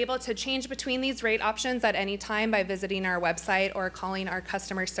 you're able to change between these rate options at any time by visiting our website or calling our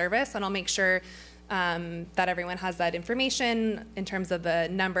customer service, and I'll make sure that everyone has that information in terms of the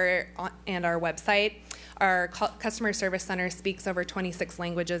number and our website. Our customer service center speaks over 26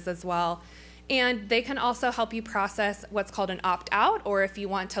 languages as well. And they can also help you process what's called an opt-out, or if you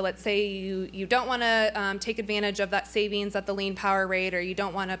want to, let's say you don't want to take advantage of that savings at the Lean Power rate, or you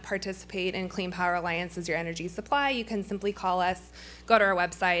don't want to participate in Clean Power Alliance as your energy supply, you can simply call us, go to our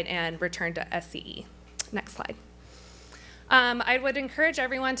website, and return to SCE. Next slide. I would encourage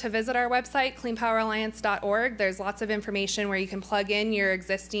everyone to visit our website, cleanpoweralliance.org. There's lots of information where you can plug in your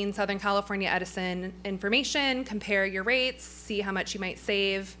existing Southern California Edison information, compare your rates, see how much you might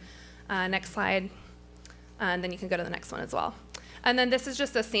save. Next slide. And then you can go to the next one as well. And then this is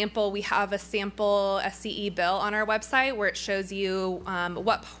just a sample. We have a sample SCE bill on our website where it shows you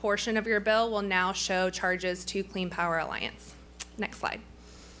what portion of your bill will now show charges to Clean Power Alliance. Next slide.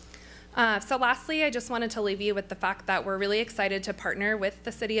 So lastly, I just wanted to leave you with the fact that we're really excited to partner with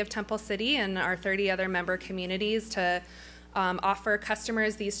the City of Temple City and our 30 other member communities to offer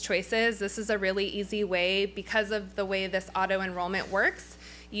customers these choices. This is a really easy way, because of the way this auto enrollment works.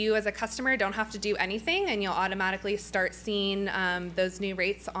 You as a customer don't have to do anything, and you'll automatically start seeing those new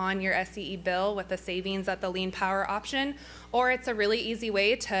rates on your SCE bill with the savings at the Lean Power option. Or it's a really easy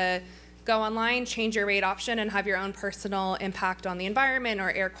way to go online, change your rate option, and have your own personal impact on the environment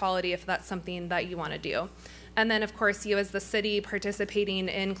or air quality if that's something that you want to do. And then, of course, you as the city participating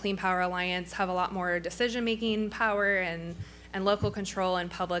in Clean Power Alliance have a lot more decision-making power and local control and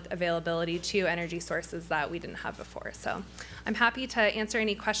public availability to energy sources that we didn't have before. So I'm happy to answer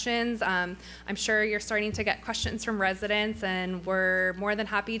any questions. I'm sure you're starting to get questions from residents, and we're more than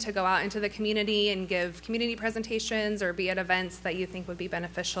happy to go out into the community and give community presentations or be at events that you think would be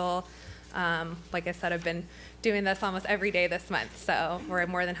beneficial. Like I said, I've been doing this almost every day this month, so we're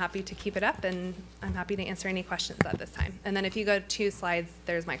more than happy to keep it up, and I'm happy to answer any questions at this time. And then if you go to 2 slides,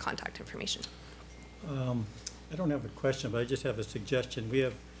 there's my contact information. I don't have a question, but I just have a suggestion. We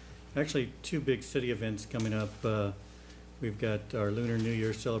have actually 2 big city events coming up. We've got our Lunar New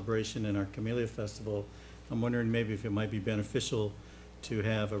Year celebration and our Camellia Festival. I'm wondering maybe if it might be beneficial to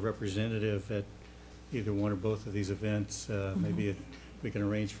have a representative at either one or both of these events. Maybe we can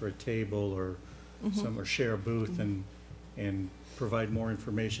arrange for a table or or share a booth and provide more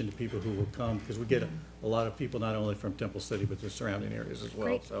information to people who will come, because we get a lot of people not only from Temple City but the surrounding areas as well.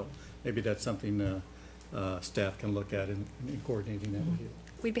 Great. So maybe that's something staff can look at in coordinating that with you.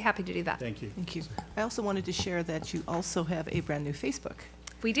 We'd be happy to do that. Thank you. Thank you. I also wanted to share that you also have a brand new Facebook.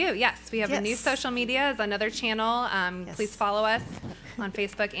 We do, yes. We have a new Yes. social media as another channel. Yes. Please follow us on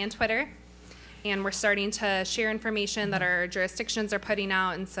Facebook and Twitter. And we're starting to share information that our jurisdictions are putting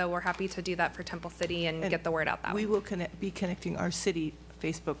out, and so we're happy to do that for Temple City and get the word out that way. We will be connecting our city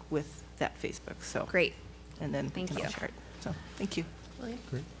Facebook with that Facebook, so. Great. And then we Thank can all you. share it. So, thank you.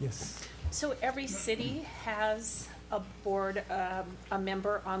 Great, yes. So every city has a board, a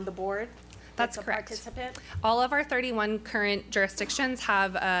member on the board? That's a correct. participant? All of our 31 current jurisdictions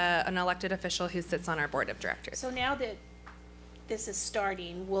have an elected official who sits on our board of directors. So now that this is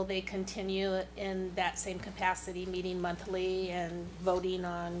starting, will they continue in that same capacity, meeting monthly and voting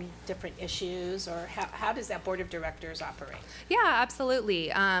on different issues? Or how does that board of directors operate? Yeah,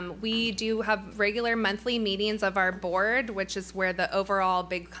 absolutely. We do have regular monthly meetings of our board, which is where the overall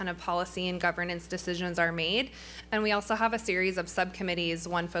big kind of policy and governance decisions are made. And we also have a series of subcommittees,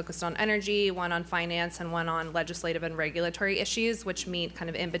 one focused on energy, one on finance, and one on legislative and regulatory issues, which meet kind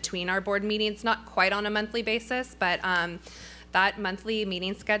of in between our board meetings, not quite on a monthly basis, but that monthly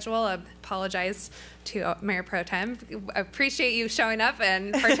meeting schedule, I apologize to Mayor Pro Tem, I appreciate you showing up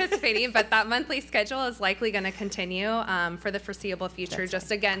and participating, but that monthly schedule is likely going to continue for the foreseeable future,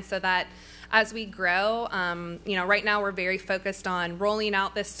 just again, so that as we grow, you know, right now we're very focused on rolling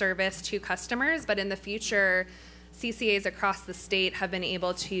out this service to customers, but in the future, CCAs across the state have been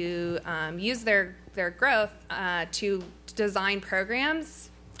able to use their growth to design programs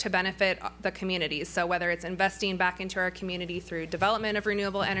to benefit the communities. So whether it's investing back into our community through development of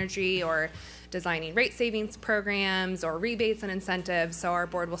renewable energy or designing rate savings programs or rebates and incentives, so our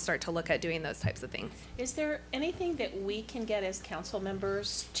board will start to look at doing those types of things. Is there anything that we can get as council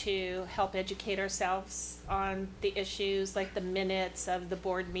members to help educate ourselves on the issues, like the minutes of the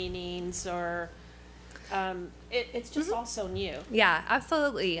board meetings, or it's just all so new? Yeah,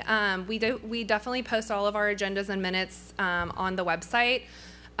 absolutely. We definitely post all of our agendas and minutes on the website.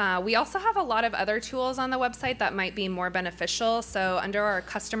 We also have a lot of other tools on the website that might be more beneficial. So under our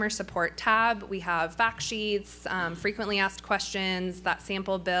customer support tab, we have fact sheets, frequently asked questions, that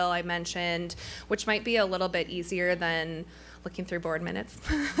sample bill I mentioned, which might be a little bit easier than looking through board minutes.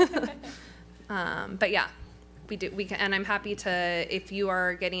 But yeah, we can, and I'm happy to, if you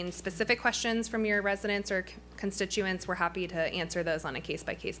are getting specific questions from your residents or constituents, we're happy to answer those on a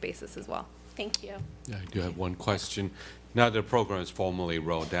case-by-case basis as well. Thank you. Yeah, I do have one question. Now the program is formally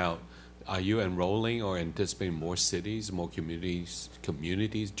rolled out, are you enrolling or anticipating more cities, more communities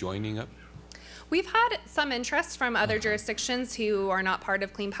joining up? We've had some interest from other jurisdictions who are not part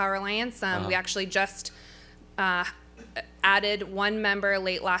of Clean Power Alliance. We actually just added one member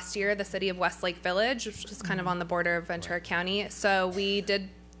late last year, the city of Westlake Village, which is kind of on the border of Ventura County. So we did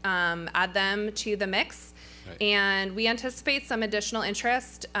add them to the mix. And we anticipate some additional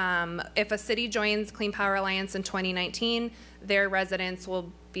interest. If a city joins Clean Power Alliance in 2019, their residents will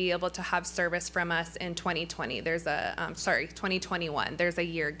be able to have service from us in 2020. There's a, 2021. There's a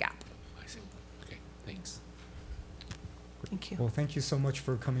year gap. I see. Okay, thanks. Thank you. Well, thank you so much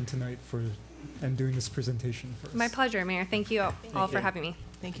for coming tonight and doing this presentation for us. My pleasure, Mayor. Thank you all for having me.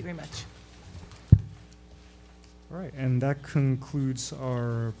 Thank you very much. All right, and that concludes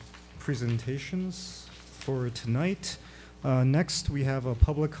our presentations for tonight. Next, we have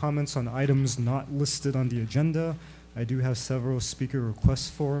public comments on items not listed on the agenda. I do have several speaker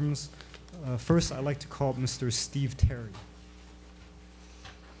request forms. First, I'd like to call Mr. Steve Terry.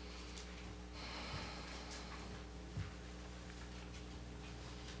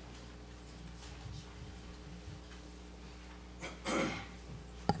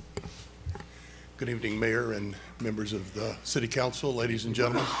 Good evening, Mayor and members of the City Council, ladies and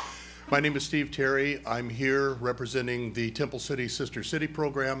gentlemen. My name is Steve Terry. I'm here representing the Temple City Sister City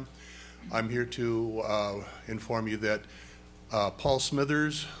program. I'm here to inform you that Paul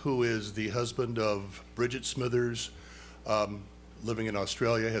Smithers, who is the husband of Bridget Smithers, living in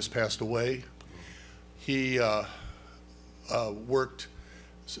Australia, has passed away. He worked,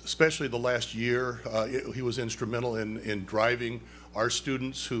 especially the last year, he was instrumental in driving our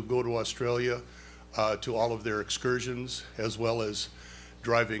students who go to Australia to all of their excursions, as well as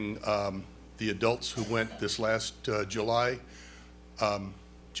driving the adults who went this last June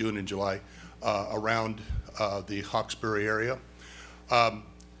and July, around the Hawkesbury area.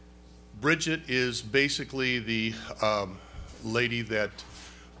 Bridget is basically the lady that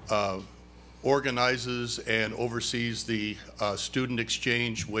organizes and oversees the student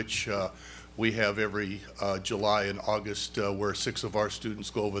exchange, which we have every July and August, where 6 of our students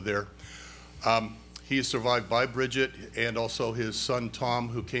go over there. He is survived by Bridget and also his son Tom,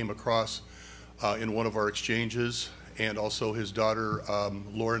 who came across in one of our exchanges, and also his daughter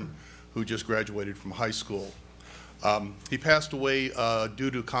Lauren, who just graduated from high school. He passed away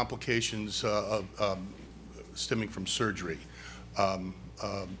due to complications stemming from surgery,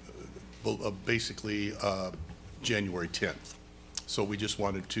 basically January 10th. So we just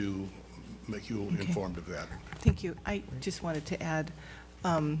wanted to make you informed of that. Thank you. I just wanted to add,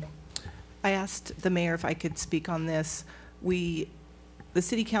 I asked the mayor if I could speak on this. The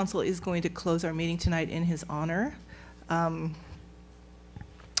city council is going to close our meeting tonight in his honor. I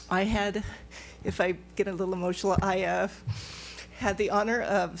had, if I get a little emotional, I had the honor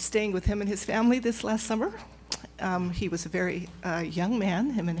of staying with him and his family this last summer. He was a very young man,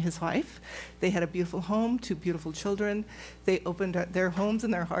 him and his wife. They had a beautiful home, 2 beautiful children. They opened their homes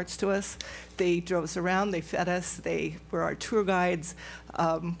and their hearts to us. They drove us around, they fed us, they were our tour guides.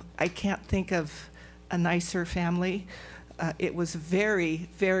 I can't think of a nicer family. It was very,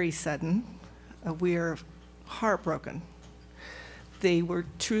 very sudden. We're heartbroken. They were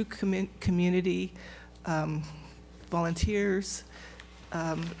true community volunteers.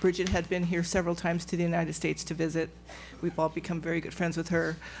 Bridget had been here several times to the United States to visit. We've all become very good friends with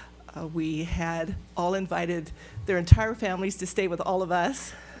her. We had all invited their entire families to stay with all of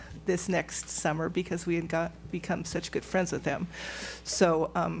us this next summer because we had become such good friends with them.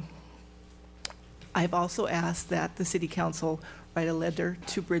 So I've also asked that the City Council write a letter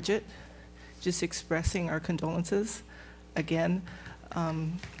to Bridget just expressing our condolences. Again,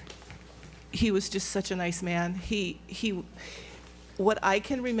 he was just such a nice man. What I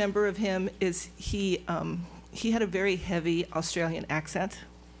can remember of him is he had a very heavy Australian accent.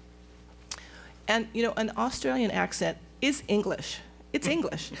 And, you know, an Australian accent is English. It's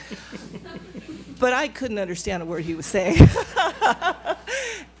English. But I couldn't understand a word he was saying.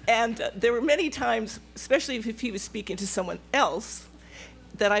 And there were many times, especially if he was speaking to someone else,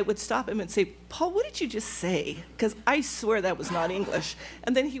 that I would stop him and say, Paul, what did you just say? Because I swear that was not English.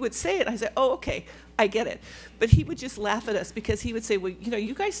 And then he would say it, and I said, oh, okay, I get it. But he would just laugh at us because he would say, well, you know,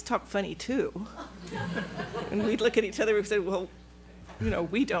 you guys talk funny too. And we'd look at each other and say, well, you know,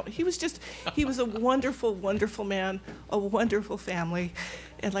 we don't. He was a wonderful, wonderful man, a wonderful family.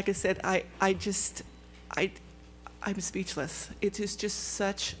 And like I said, I'm speechless. It is just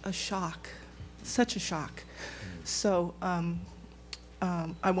such a shock, such a shock. So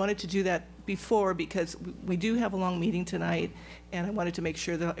I wanted to do that before because we do have a long meeting tonight, and I wanted to make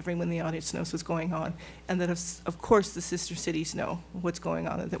sure that everyone in the audience knows what's going on, and that of course the sister cities know what's going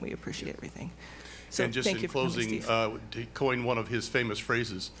on, and that we appreciate everything. So and just thank in you for coming, closing, Steve. to coin one of his famous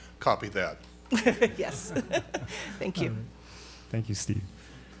phrases, copy that. Yes. Thank you. Thank you, Steve.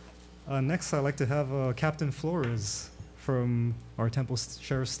 Next, I'd like to have Captain Flores from our Temple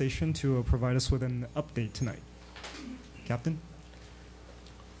Sheriff's Station to provide us with an update tonight. Captain?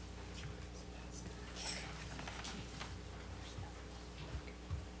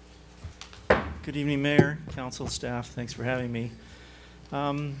 Good evening, Mayor, Council, staff. Thanks for having me.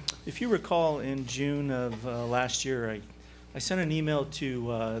 If you recall, in June of last year, I sent an email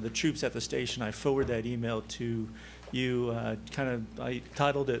to the troops at the station. I forwarded that email to you. I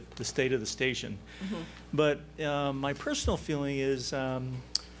titled it "The State of the Station." Mm-hmm. But my personal feeling is,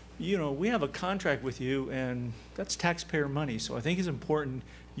 you know, we have a contract with you, and that's taxpayer money. So I think it's important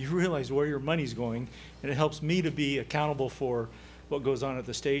you realize where your money's going, and it helps me to be accountable for what goes on at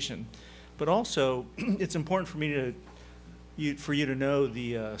the station. But also, it's important for me for you to know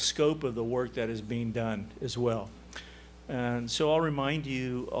the scope of the work that is being done as well. And so I'll remind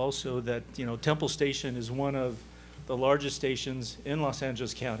you also that, you know, Temple Station is one of the largest stations in Los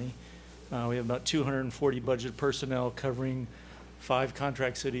Angeles County. We have about 240 budget personnel covering 5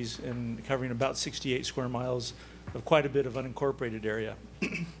 contract cities and covering about 68 square miles of quite a bit of unincorporated area.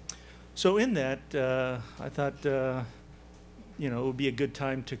 So in that, I thought, you know, it would be a good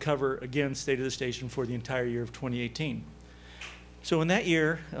time to cover, again, State of the Station for the entire year of 2018. So in that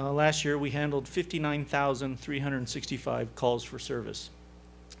year, last year, we handled 59,365 calls for service.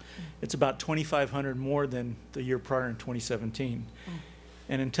 It's about 2,500 more than the year prior in 2017.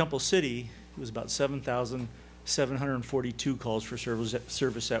 And in Temple City, it was about 7,742 calls for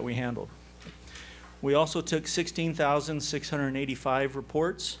service that we handled. We also took 16,685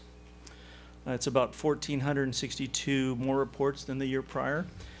 reports. It's about 1,462 more reports than the year prior.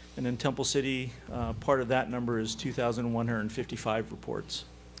 And in Temple City, part of that number is 2,155 reports.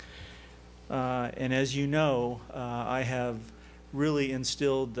 And as you know, I have really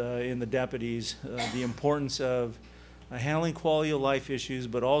instilled in the deputies the importance of handling quality of life issues,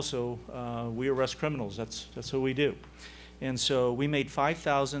 but also we arrest criminals. That's what we do. And so we made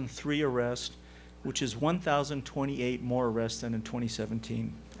 5,003 arrests, which is 1,028 more arrests than in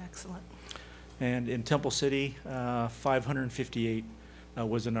 2017. Excellent. And in Temple City, 558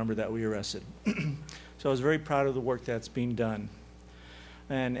 was the number that we arrested. So I was very proud of the work that's being done.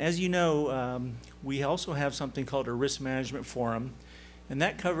 And as you know, we also have something called a risk management forum, and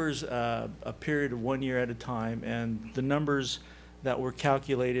that covers a period of 1 year at a time. And the numbers that were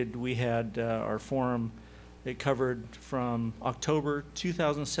calculated, we had our forum, it covered from October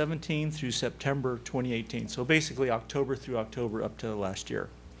 2017 through September 2018. So basically October through October up to last year.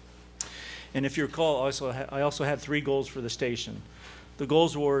 And if you recall, I also had 3 goals for the station. The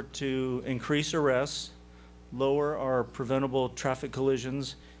goals were to increase arrests, lower our preventable traffic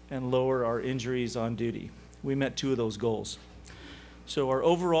collisions, and lower our injuries on duty. We met 2 of those goals. So our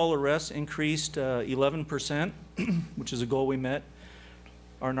overall arrests increased 11%, which is a goal we met.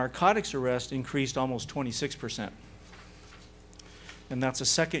 Our narcotics arrest increased almost 26%. And that's the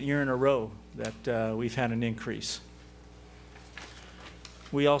 2nd year in a row that we've had an increase.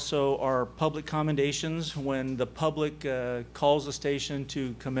 We also, our public commendations, when the public calls the station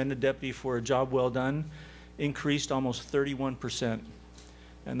to commend a deputy for a job well done, increased almost 31%.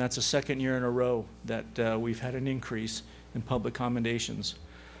 And that's the 2nd year in a row that we've had an increase in public commendations.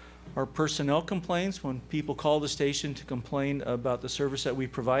 Our personnel complaints, when people call the station to complain about the service that we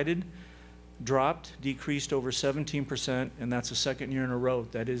provided, decreased over 17%, and that's the 2nd year in a row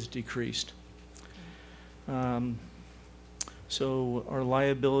that is decreased. So our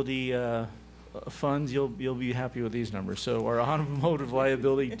liability funds, you'll be happy with these numbers. So our automotive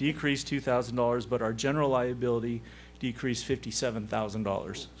liability decreased $2,000, but our general liability decreased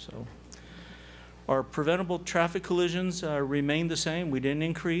 $57,000. So our preventable traffic collisions remained the same. We didn't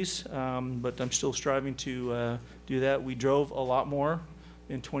increase, but I'm still striving to do that. We drove a lot more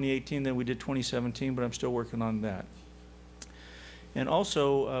in 2018 than we did 2017, but I'm still working on that. And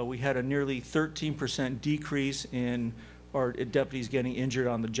also, we had a nearly 13% decrease in our deputies getting injured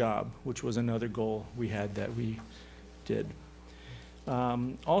on the job, which was another goal we had that we did.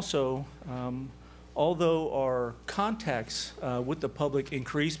 Although our contacts with the public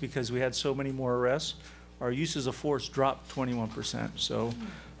increased because we had so many more arrests, our uses of force dropped 21%. So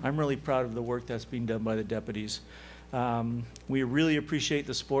I'm really proud of the work that's being done by the deputies. We really appreciate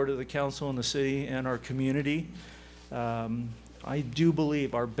the support of the council and the city and our community. I do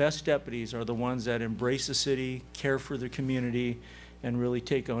believe our best deputies are the ones that embrace the city, care for the community, and really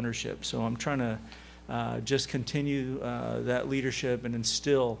take ownership. So I'm trying to just continue that leadership and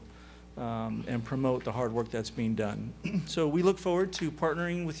instill and promote the hard work that's being done. So we look forward to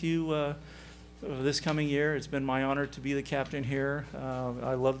partnering with you this coming year. It's been my honor to be the captain here.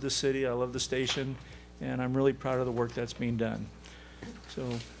 I love the city, I love the station, and I'm really proud of the work that's being done. So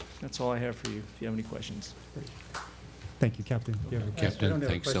that's all I have for you, if you have any questions. Thank you, Captain. Captain,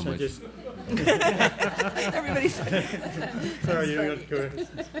 thanks so much. Everybody's sorry, you don't have to go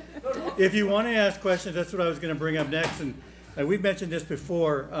ahead. If you want to ask questions, that's what I was going to bring up next. And we've mentioned this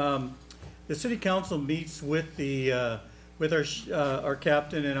before. The City Council meets with the with our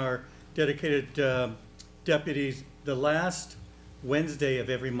captain and our dedicated deputies the last Wednesday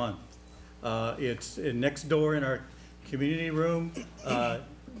of every month. It's next door in our community room.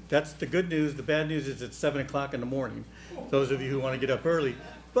 That's the good news. The bad news is it's 7 o'clock in the morning, those of you who want to get up early.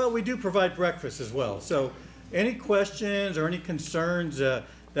 But we do provide breakfast as well. So any questions or any concerns, that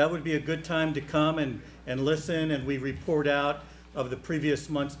would be a good time to come and listen, and we report out of the previous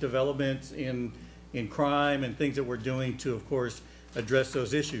month's developments in crime and things that we're doing to, of course, address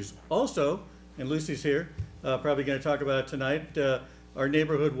those issues. Also, and Lucy's here, probably going to talk about it tonight, our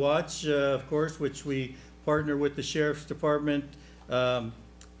Neighborhood Watch, of course, which we partner with the Sheriff's Department.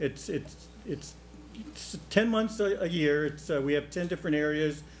 It's 10 months a year. We have 10 different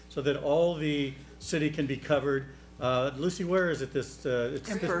areas so that all the city can be covered. Lucy, where is it? It's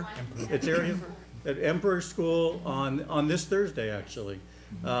Emperor. It's area at Emperor School on this Thursday, actually.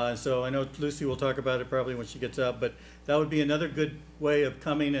 So I know Lucy will talk about it probably when she gets up, but that would be another good way of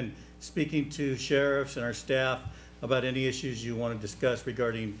coming and speaking to sheriffs and our staff about any issues you want to discuss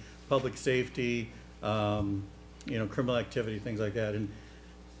regarding public safety, criminal activity, things like that.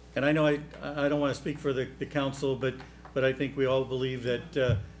 And I know I don't want to speak for the council, but I think we all believe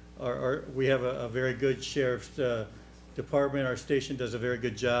that we have a very good sheriff's department. Our station does a very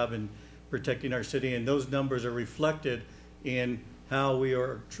good job in protecting our city, and those numbers are reflected in how we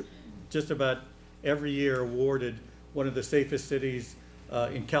are just about every year awarded one of the safest cities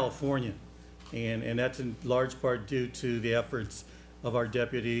in California. And that's in large part due to the efforts of our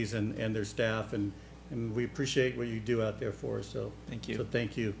deputies and their staff, and we appreciate what you do out there for us. So thank you. So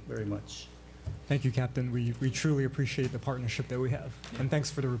thank you very much. Thank you, Captain. We truly appreciate the partnership that we have. And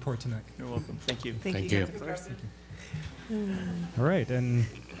thanks for the report tonight. You're welcome. Thank you. Thank you. All right. And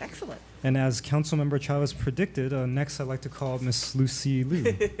excellent. And as Councilmember Chavez predicted, next I'd like to call Miss Lucy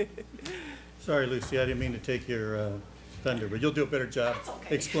Liu. Sorry, Lucy, I didn't mean to take your thunder, but you'll do a better job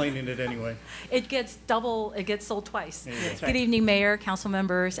explaining it anyway. It gets sold twice. Yeah. Good evening, Mayor, council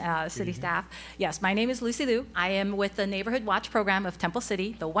members, city staff. Yes, my name is Lucy Liu. I am with the Neighborhood Watch Program of Temple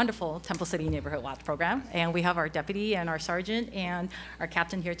City, the wonderful Temple City Neighborhood Watch Program. And we have our deputy and our sergeant and our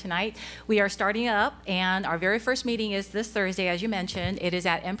captain here tonight. We are starting up, and our very first meeting is this Thursday, as you mentioned. It is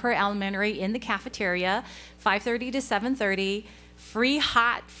at Emperor Elementary in the cafeteria, 5:30 to 7:30. Free,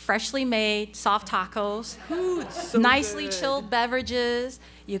 hot, freshly made, soft tacos, nicely chilled beverages.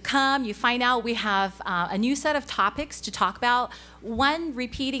 You come, you find out we have a new set of topics to talk about. One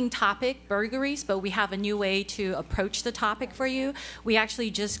repeating topic, burglaries, but we have a new way to approach the topic for you. We actually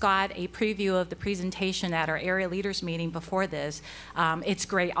just got a preview of the presentation at our area leaders meeting before this. It's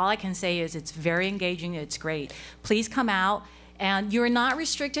great. All I can say is it's very engaging. It's great. Please come out. And you're not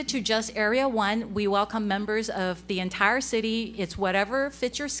restricted to just Area 1. We welcome members of the entire city. It's whatever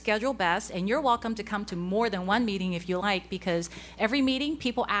fits your schedule best, and you're welcome to come to more than one meeting if you like, because every meeting,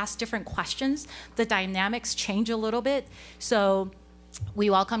 people ask different questions. The dynamics change a little bit. So we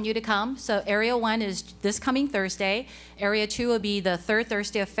welcome you to come. So Area 1 is this coming Thursday. Area 2 will be the third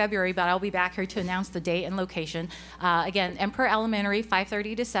Thursday of February, but I'll be back here to announce the date and location. Again, Emperor Elementary,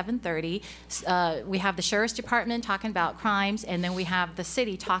 5:30 to 7:30. We have the Sheriff's Department talking about crimes, and then we have the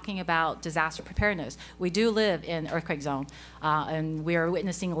city talking about disaster preparedness. We do live in earthquake zone, and we are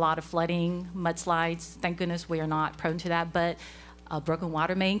witnessing a lot of flooding, mudslides. Thank goodness we are not prone to that, but a broken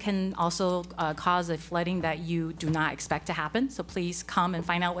water main can also cause a flooding that you do not expect to happen. So please come and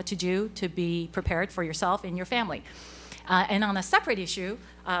find out what to do to be prepared for yourself and your family. And on a separate issue,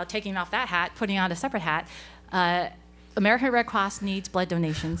 taking off that hat, putting on a separate hat, American Red Cross needs blood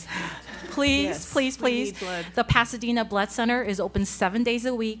donations. Please, Yes, please, we please. need blood. The Pasadena Blood Center is open 7 days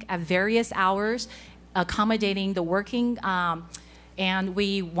a week at various hours, accommodating the working. And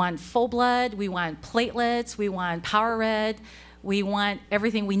we want full blood, we want platelets, we want power red. We want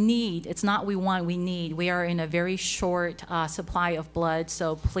everything we need. It's not we want, we need. We are in a very short supply of blood,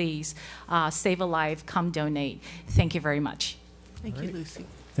 so please save a life, come donate. Thank you very much. Thank you, Lucy.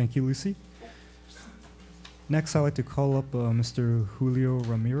 Thank you, Lucy. Next, I'd like to call up Mr. Julio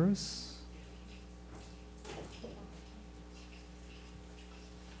Ramirez.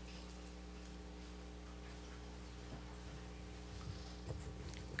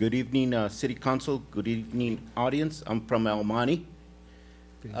 Good evening, City Council. Good evening, audience. I'm from El Monte.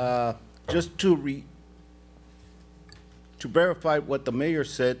 Just to verify what the mayor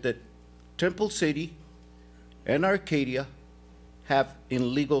said, that Temple City and Arcadia have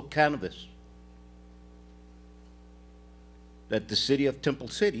illegal cannabis. That the city of Temple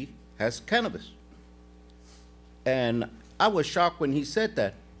City has cannabis. And I was shocked when he said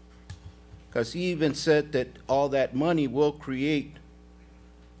that, because he even said that all that money will create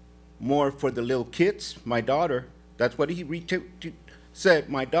more for the little kids. My daughter, that's what he said.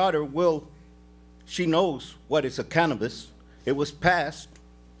 My daughter she knows what is a cannabis. It was passed,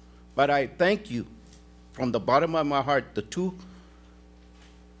 but I thank you from the bottom of my heart. The two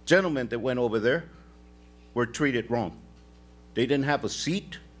gentlemen that went over there were treated wrong. They didn't have a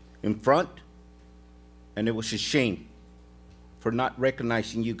seat in front, and it was a shame for not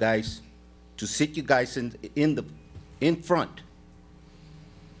recognizing you guys, to sit you guys in front.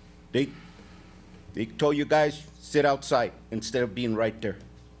 They told you guys, sit outside instead of being right there.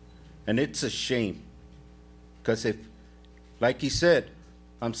 And it's a shame. Because like he said,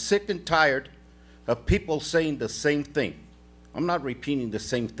 I'm sick and tired of people saying the same thing. I'm not repeating the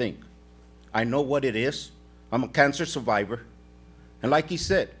same thing. I know what it is. I'm a cancer survivor. And like he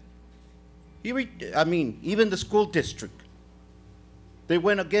said, even the school district, they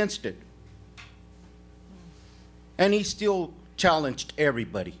went against it. And he still challenged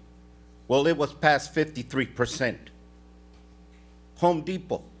everybody. Well, it was past 53%. Home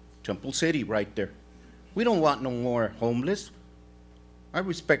Depot, Temple City right there. We don't want no more homeless. I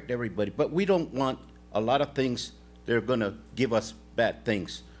respect everybody, but we don't want a lot of things that are gonna give us bad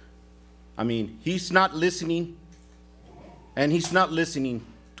things. I mean, he's not listening, and he's not listening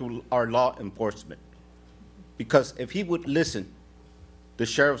to our law enforcement. Because if he would listen, the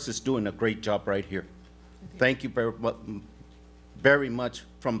sheriff's is doing a great job right here. Thank you very much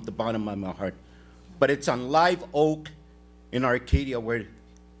from the bottom of my heart. But it's on Live Oak in Arcadia, where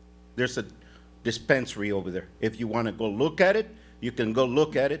there's a dispensary over there. If you want to go look at it, you can go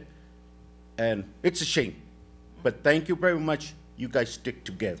look at it. And it's a shame. But thank you very much. You guys stick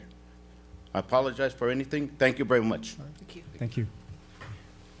together. I apologize for anything. Thank you very much. Thank you. Thank you.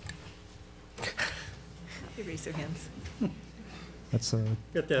 They raise their hands. That's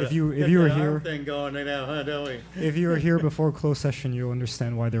Get that, if you get were that arm here, thing going now, huh, don't we? if you were here before closed session, you'll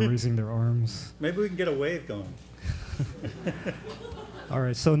understand why they're raising their arms. Maybe we can get a wave going. All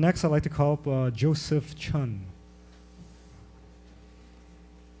right. So next, I'd like to call up Joseph Chun.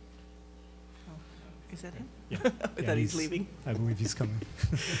 Is that him? Yeah. I thought he's leaving. I believe he's coming.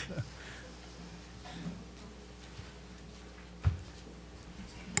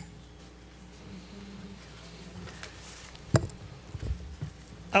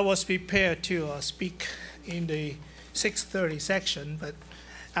 I was prepared to speak in the 6:30 section, but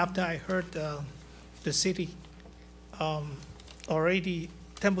after I heard the city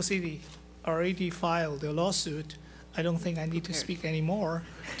Temple City already filed the lawsuit, I don't think I need to speak anymore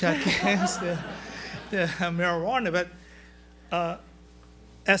against the marijuana. But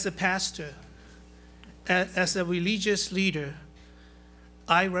as a pastor, as a religious leader,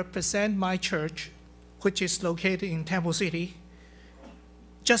 I represent my church, which is located in Temple City,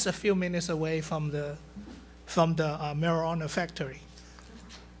 just a few minutes away from the marijuana factory.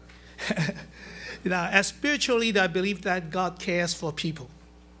 Now, as spiritual leader, I believe that God cares for people.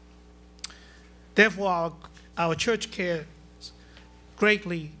 Therefore, our church cares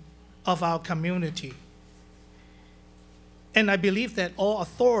greatly of our community. And I believe that all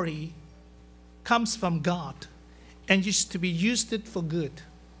authority comes from God and is to be used it for good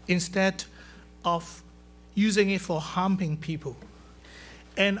instead of using it for harming people.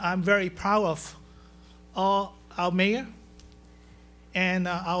 And I'm very proud of all our mayor and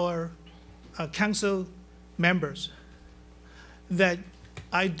our council members that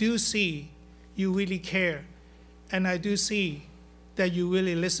I do see you really care, and I do see that you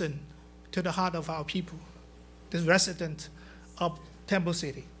really listen to the heart of our people, the residents of Temple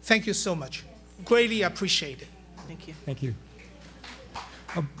City. Thank you so much. Greatly appreciate it. Thank you. Thank you.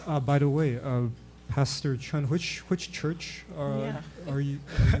 By the way, Pastor Chun, which church are you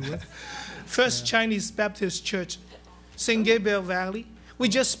with? First Chinese Baptist Church, St. Gabriel Valley. We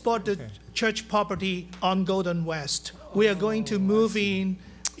just bought the church property on Golden West. We are going to move in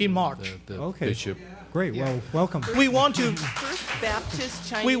March. Okay. Bishop. Great. Well, welcome. We want to. First Baptist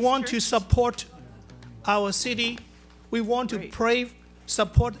Chinese We want to Church. support our city. We want to pray,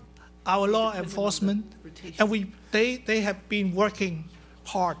 support our law enforcement, and they have been working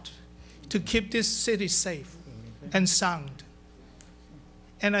hard to keep this city safe and sound.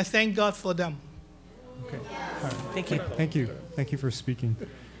 And I thank God for them. Okay. All right. Thank you. Thank you. Thank you for speaking.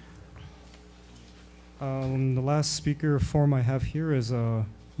 The last speaker form I have here is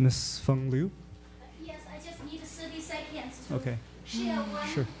Ms. Feng Liu. Yes, I just need 30 seconds to Okay. share one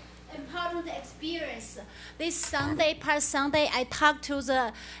Sure. important experience. This past Sunday, I talked to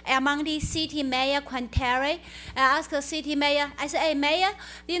the El Monte City Mayor, Quintero. I asked the city mayor, I said, hey, mayor,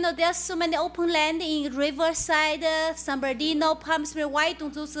 you know, there's so many open land in Riverside, San Bernardino, Palm Springs. Why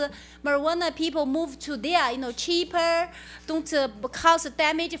don't those marijuana people move to there, you know, cheaper, don't cause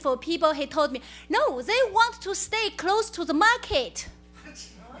damage for people? He told me, no, they want to stay close to the market.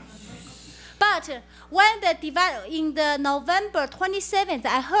 But when in the November 27th,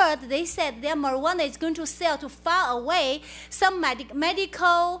 I heard they said their marijuana is going to sell to far away, some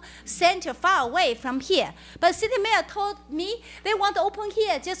medical center far away from here. But city mayor told me they want to open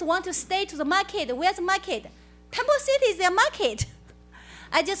here, just want to stay to the market. Where's the market? Temple City is their market.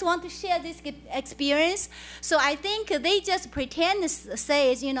 I just want to share this experience. So I think they just pretend to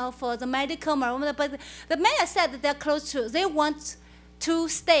say, you know, for the medical marijuana, but the mayor said that they're close to, they want to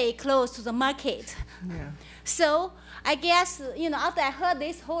stay close to the market. Yeah. So I guess, you know, after I heard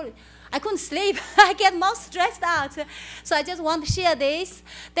this whole, I couldn't sleep. I get more stressed out. So I just want to share this.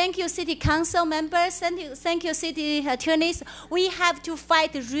 Thank you, city council members. Thank you, city attorneys. We have to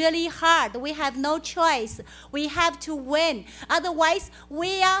fight really hard. We have no choice. We have to win. Otherwise,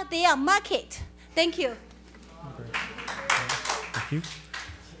 we are their market. Thank you. Thank you.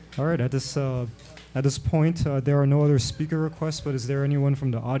 All right. At this point, there are no other speaker requests, but is there anyone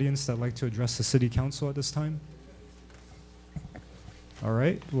from the audience that would like to address the City Council at this time? All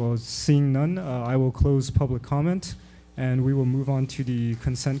right, well, seeing none, I will close public comment, and we will move on to the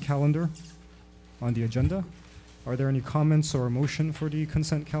consent calendar on the agenda. Are there any comments or a motion for the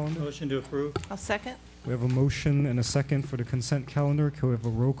consent calendar? Motion to approve. I'll second. We have a motion and a second for the consent calendar. Can we have a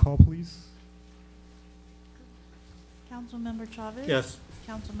roll call, please? Councilmember Chavez? Yes.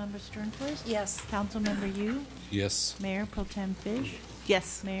 Councilmember Sternquist? Yes. Councilmember Yu? Yes. Mayor Pro Tem Fish?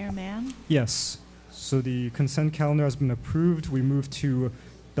 Yes. Mayor Mann? Yes. So the consent calendar has been approved. We move to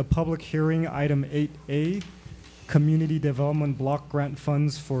the public hearing, item 8A, Community Development Block Grant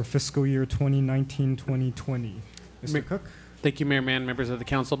Funds for fiscal year 2019-2020. Mr. Cook? Thank you, Mayor Mann, members of the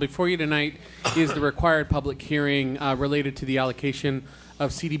council. Before you tonight is the required public hearing related to the allocation of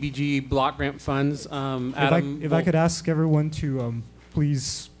CDBG block grant funds. Adam, If I could ask everyone to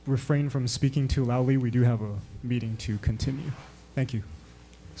please refrain from speaking too loudly. We do have a meeting to continue. Thank you.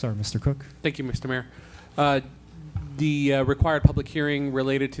 Sorry, Mr. Cook. Thank you, Mr. Mayor. The required public hearing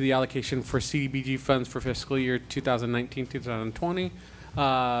related to the allocation for CDBG funds for fiscal year 2019-2020.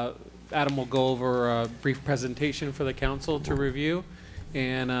 Adam will go over a brief presentation for the council to review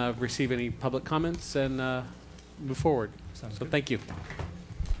and receive any public comments and move forward. So thank you.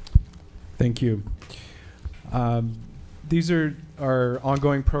 Thank you. These are our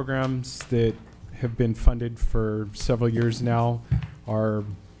ongoing programs that have been funded for several years now. Our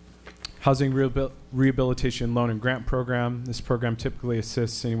Housing Rehabilitation Loan and Grant Program. This program typically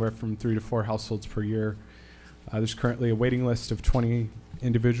assists anywhere from 3 to 4 households per year. There's currently a waiting list of 20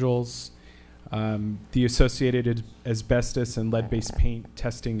 individuals. The associated asbestos and lead-based paint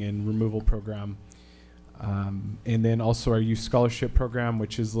testing and removal program. And then also our youth scholarship program,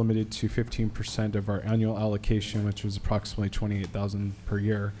 which is limited to 15% of our annual allocation, which is approximately $28,000 per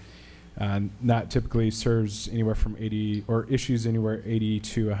year. And that typically serves anywhere from 80 or issues anywhere 80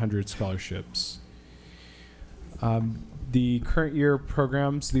 to 100 scholarships. The current year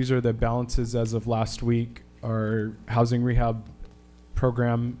programs, these are the balances as of last week. Our housing rehab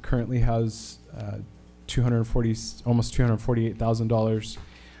program currently has almost $248,000.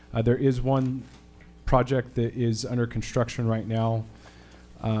 There is one project that is under construction right now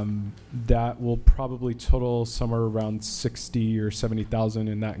that will probably total somewhere around 60 or 70,000,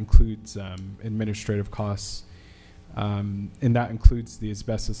 and that includes administrative costs, and that includes the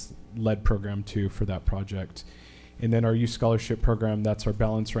asbestos lead program too for that project. And then our youth scholarship program, that's our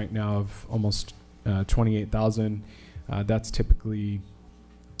balance right now of almost 28,000. That's typically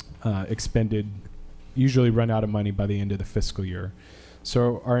expended, usually run out of money by the end of the fiscal year.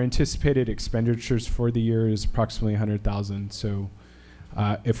 So our anticipated expenditures for the year is approximately 100,000. So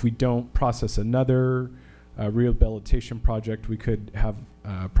if we don't process another rehabilitation project, we could have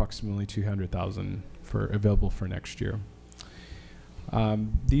approximately 200,000 available for next year.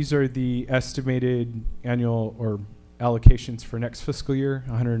 These are the estimated annual or allocations for next fiscal year,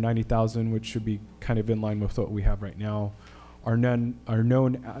 190,000, which should be kind of in line with what we have right now. Our known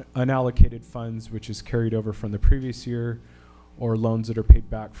unallocated funds, which is carried over from the previous year, or loans that are paid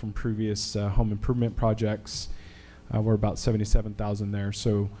back from previous home improvement projects, we're about 77,000 there.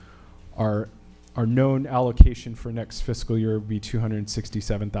 So our known allocation for next fiscal year would be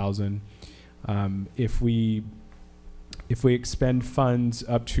 267,000. If we expend funds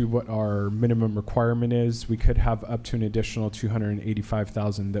up to what our minimum requirement is, we could have up to an additional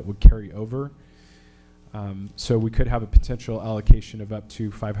 285,000 that would carry over. So we could have a potential allocation of up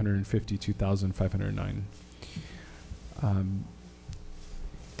to 552,509.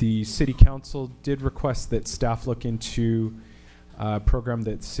 The City Council did request that staff look into a program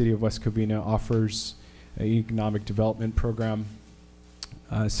that the City of West Covina offers, an economic development program.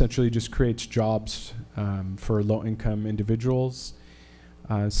 Essentially just creates jobs for low-income individuals.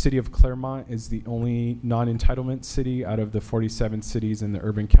 City of Claremont is the only non-entitlement city out of the 47 cities in the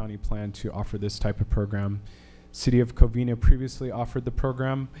urban county plan to offer this type of program. City of Covina previously offered the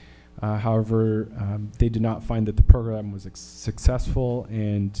program. However, they did not find that the program was successful,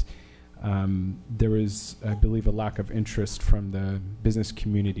 and there was, I believe, a lack of interest from the business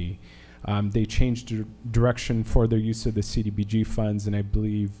community. They changed direction for their use of the CDBG funds, and I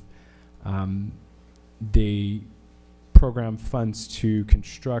believe they program funds to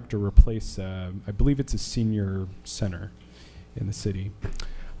construct or replace, I believe it's a senior center in the city.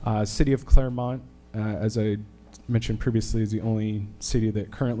 City of Claremont, as I mentioned previously, is the only city that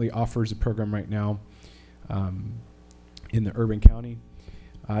currently offers a program right now in the urban county.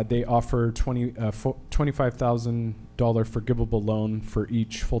 They offer $25,000 forgivable loan for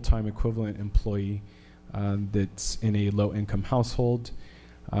each full-time equivalent employee that's in a low-income household.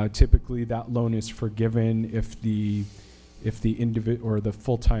 Typically, that loan is forgiven if the individual or the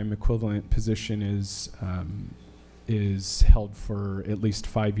full-time equivalent position is held for at least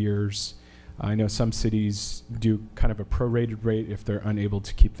 5 years. I know some cities do kind of a prorated rate if they're unable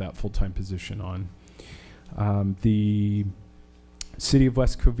to keep that full-time position on. The City of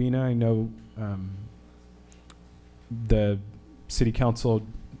West Covina, I know the City Council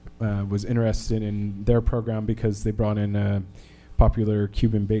was interested in their program because they brought in a popular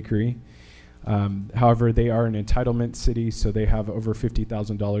Cuban bakery. However, they are an entitlement city, so they have over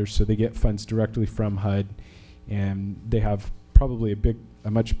 $50,000, so they get funds directly from HUD, and they have probably a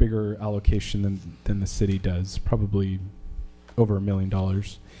much bigger allocation than the city does, probably over $1 million.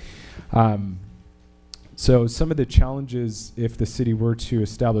 So some of the challenges, if the city were to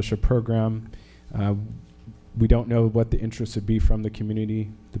establish a program, we don't know what the interest would be from the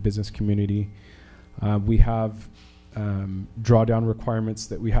community, the business community. We have drawdown requirements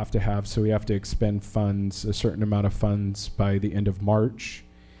that we have to have, so we have to expend funds, a certain amount of funds by the end of March.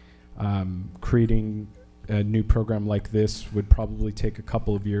 Creating a new program like this would probably take a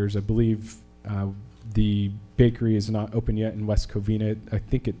couple of years. I believe the bakery is not open yet in West Covina. I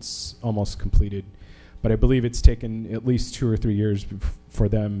think it's almost completed, but I believe it's taken at least 2 or 3 years for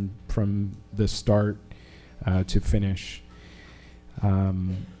them from the start to finish.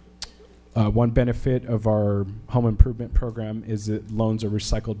 One benefit of our home improvement program is that loans are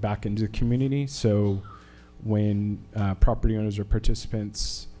recycled back into the community. So when property owners or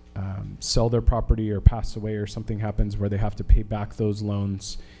participants sell their property or pass away or something happens where they have to pay back those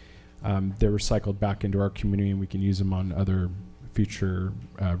loans, they're recycled back into our community and we can use them on other future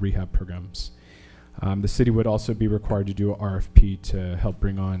rehab programs. The city would also be required to do an RFP to help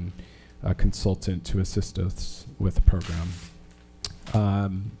bring on a consultant to assist us with the program.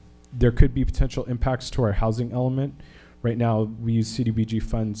 There could be potential impacts to our housing element. Right now, we use CDBG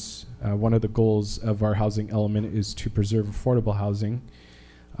funds. One of the goals of our housing element is to preserve affordable housing.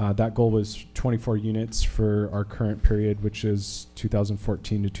 That goal was 24 units for our current period, which is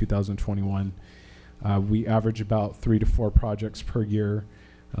 2014 to 2021. We average about 3 to 4 projects per year,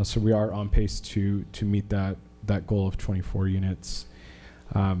 so we are on pace to meet that goal of 24 units.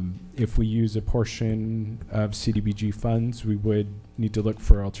 If we use a portion of CDBG funds, we would need to look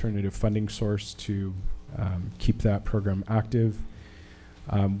for an alternative funding source to keep that program active.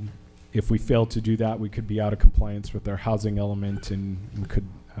 If we fail to do that, we could be out of compliance with our housing element and we could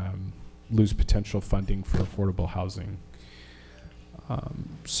lose potential funding for affordable housing.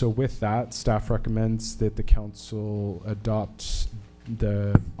 So with that, staff recommends that the council adopt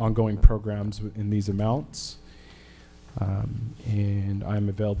the ongoing programs in these amounts. And I'm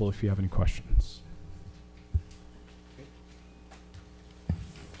available if you have any questions.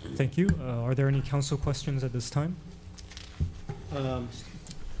 Thank you. Are there any council questions at this time?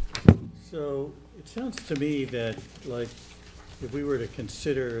 So it sounds to me that, like, if we were to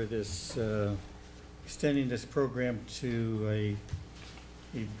consider this, extending this program to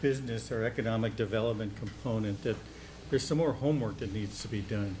a business or economic development component, that there's some more homework that needs to be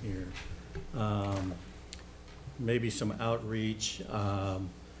done here. Maybe some outreach.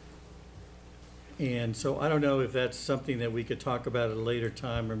 And so I don't know if that's something that we could talk about at a later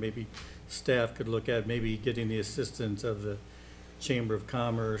time, or maybe staff could look at, maybe getting the assistance of the Chamber of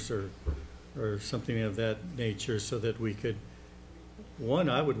Commerce or something of that nature, so that we could, one,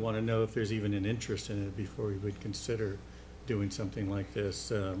 I would want to know if there's even an interest in it before we would consider doing something like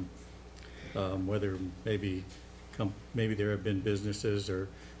this. Whether maybe there have been businesses or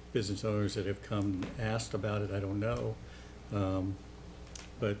business owners that have come asked about it, I don't know.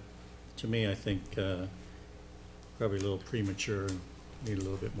 But to me, I think probably a little premature and need a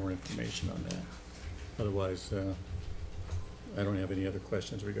little bit more information on that. Otherwise, I don't have any other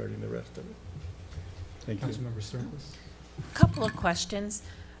questions regarding the rest of it. Thank you. Councilmember Sternquist. A couple of questions.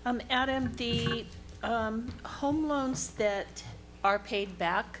 Adam, the home loans that are paid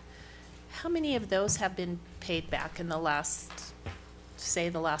back, how many of those have been paid back in the last, say,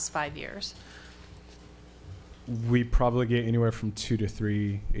 the last 5 years? We probably get anywhere from 2 to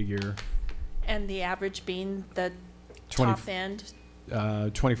 3 a year. And the average being the top end?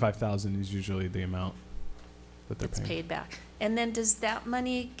 25,000 is usually the amount that they're paying. Paid back. And then does that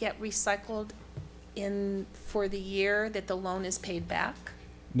money get recycled in for the year that the loan is paid back?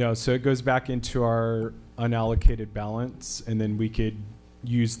 No, so it goes back into our unallocated balance, and then we could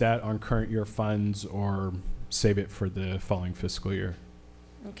use that on current year funds or save it for the following fiscal year.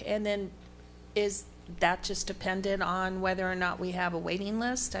 Okay, and then is that just dependent on whether or not we have a waiting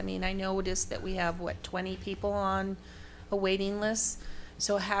list? I mean, I noticed that we have, what, 20 people on a waiting list.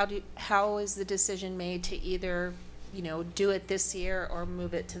 So how is the decision made to either, you know, do it this year or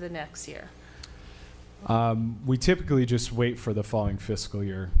move it to the next year? We typically just wait for the following fiscal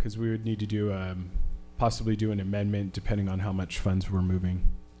year because we would need to do possibly do an amendment depending on how much funds we're moving.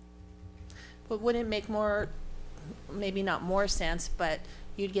 But wouldn't it make more, maybe not more sense, but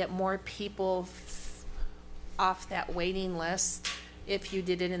you'd get more people off that waiting list if you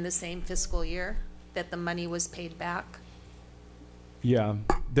did it in the same fiscal year that the money was paid back? Yeah,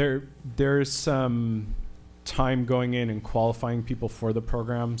 there's some time going in and qualifying people for the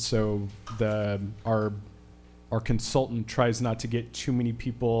program. So our consultant tries not to get too many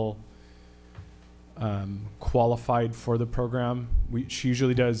people qualified for the program. She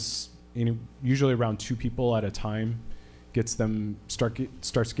usually does usually around 2 people at a time, gets them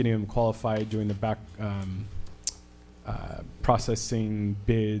starts getting them qualified, doing the back processing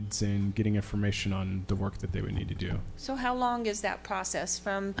bids and getting information on the work that they would need to do. So how long is that process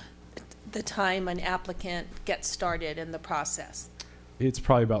from the time an applicant gets started in the process? It's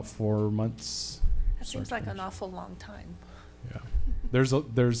probably about 4 months. That seems like an awful long time. Yeah, there's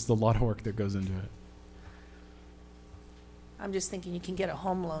a lot of work that goes into it. I'm just thinking you can get a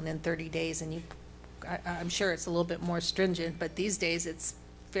home loan in 30 days, and I'm sure it's a little bit more stringent, but these days it's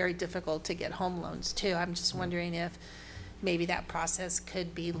very difficult to get home loans too. I'm just wondering if maybe that process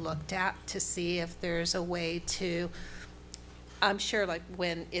could be looked at to see if there's a way to, I'm sure like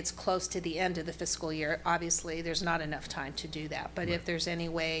when it's close to the end of the fiscal year, obviously there's not enough time to do that, but if there's any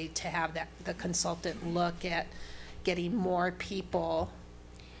way to have the consultant look at getting more people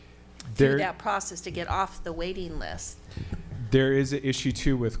through that process to get off the waiting list. There is an issue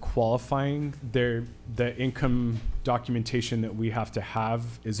too with qualifying. The income documentation that we have to have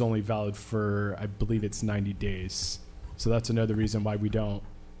is only valid for, I believe it's 90 days. So that's another reason why we don't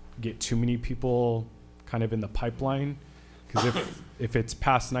get too many people kind of in the pipeline. Because if it's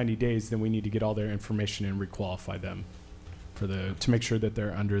past 90 days, then we need to get all their information and requalify them to make sure that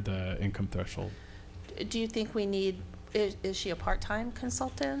they're under the income threshold. Do you think we need, is she a part-time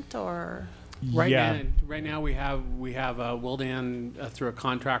consultant or? Right now we have Wildan through a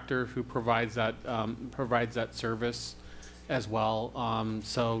contractor who provides that service as well.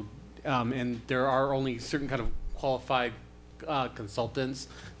 And there are only certain kind of qualified consultants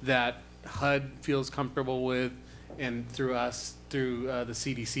that HUD feels comfortable with, and through us, through the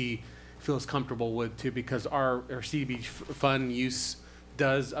CDC, feels comfortable with too, because our CDBG fund use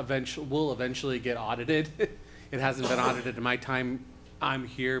will eventually get audited. It hasn't been audited in my time I'm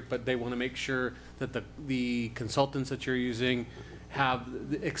here, but they want to make sure that the consultants that you're using have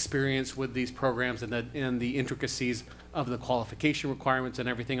the experience with these programs and the intricacies of the qualification requirements and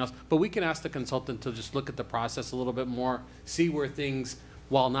everything else. But we can ask the consultant to just look at the process a little bit more, see where things,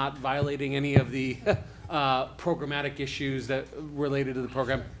 while not violating any of the programmatic issues that related to the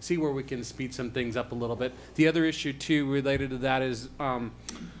program, see where we can speed some things up a little bit. The other issue too related to that is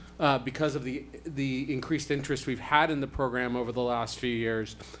because of the increased interest we've had in the program over the last few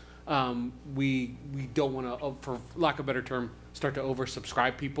years, we don't want to, for lack of a better term, start to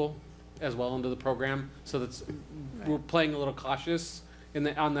oversubscribe people as well into the program. So that's we're playing a little cautious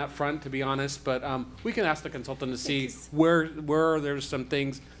on that front, to be honest. But we can ask the consultant to see where there's some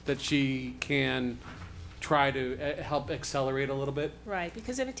things that she can try to help accelerate a little bit. Right,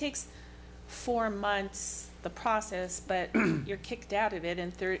 because if it takes 4 months, the process, but you're kicked out of it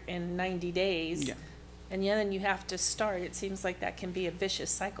in 90 days, and then you have to start, it seems like that can be a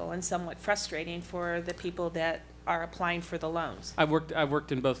vicious cycle and somewhat frustrating for the people that are applying for the loans. I've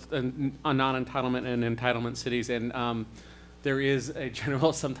worked in both non-entitlement and entitlement cities, and there is a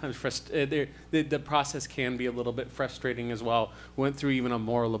general sometimes the process can be a little bit frustrating as well. Went through even a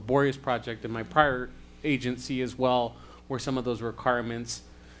more laborious project in my prior agency as well, where some of those requirements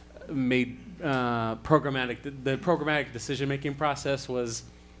made the programmatic decision-making process was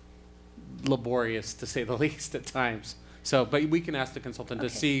laborious, to say the least, at times. So, but we can ask the consultant to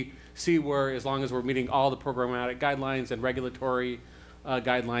see where, as long as we're meeting all the programmatic guidelines and regulatory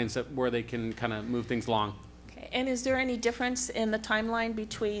guidelines, where they can kind of move things along. Okay. And is there any difference in the timeline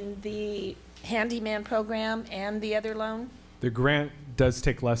between the handyman program and the other loan? The grant does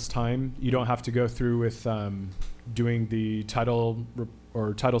take less time. You don't have to go through with doing the title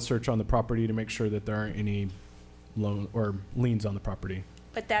search on the property to make sure that there aren't any loan or liens on the property.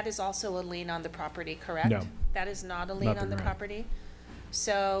 But that is also a lien on the property, correct? No. That is not a lien on the property?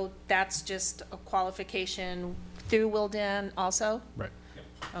 So that's just a qualification through Wildan also? Right.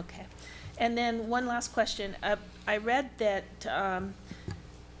 Okay. And then one last question. I read that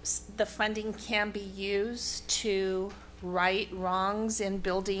the funding can be used to right wrongs in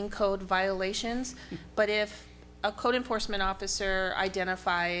building code violations, but if a code enforcement officer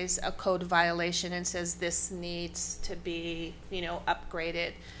identifies a code violation and says this needs to be,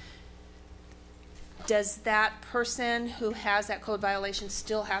 upgraded, does that person who has that code violation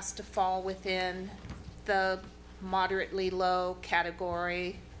still has to fall within the moderately low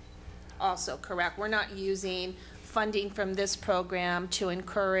category also, correct? We're not using funding from this program to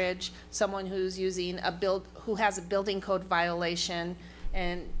encourage someone who's using who has a building code violation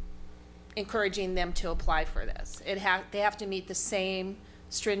and encouraging them to apply for this. They have to meet the same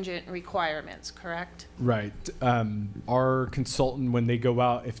stringent requirements, correct? Right. Our consultant, when they go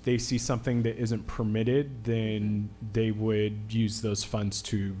out, if they see something that isn't permitted, then they would use those funds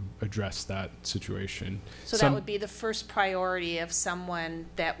to address that situation. So that would be the first priority of someone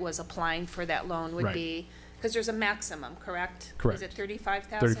that was applying for that loan would be because there's a maximum, correct? Correct. Is it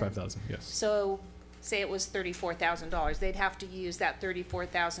 35,000? 35,000, yes. So say it was $34,000, they'd have to use that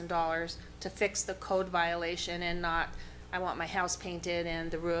 $34,000 to fix the code violation and not, I want my house painted and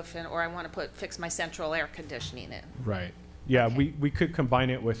the roof, and or I want to fix my central air conditioning in. Right. Yeah, we could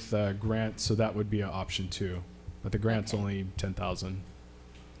combine it with grants, so that would be an option too. But the grant's only 10,000.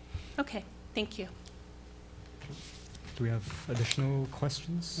 Okay, thank you. Do we have additional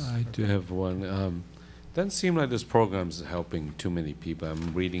questions? I do have one. Doesn't seem like this program is helping too many people.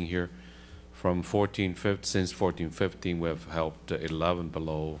 I'm reading here from since 1415, we've helped 11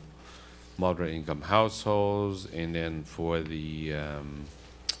 below moderate income households, and then for the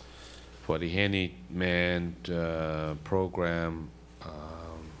handyman program,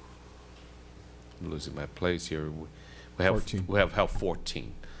 I'm losing my place here. We have helped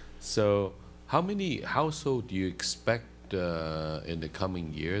 14. So how many households do you expect in the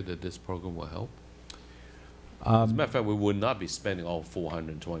coming year that this program will help? As a matter of fact, we would not be spending all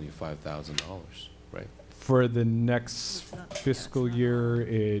 $425,000, right? For the next fiscal year,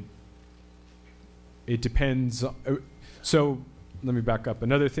 it depends. So let me back up.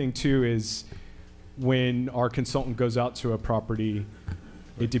 Another thing too is when our consultant goes out to a property,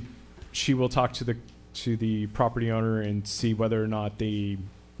 she will talk to the property owner and see whether or not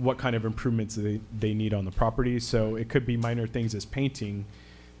what kind of improvements they need on the property. So it could be minor things as painting.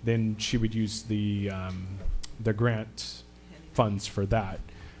 Then she would use the grant funds for that.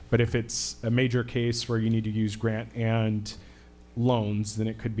 But if it's a major case where you need to use grant and loans, then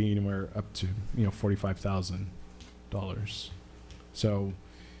it could be anywhere up to $45,000. So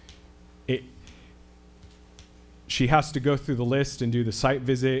she has to go through the list and do the site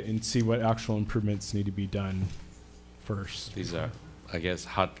visit and see what actual improvements need to be done first. These are, I guess,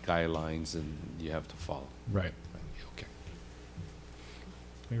 hot guidelines, and you have to follow. Right. Okay.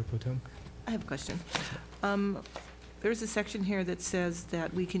 Mayor Potem? I have a question. There's a section here that says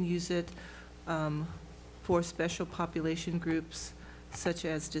that we can use it for special population groups such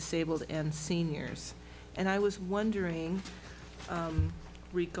as disabled and seniors. And I was wondering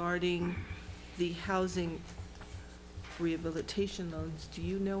regarding the housing rehabilitation loans, do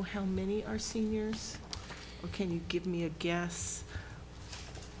you know how many are seniors? Or can you give me a guess?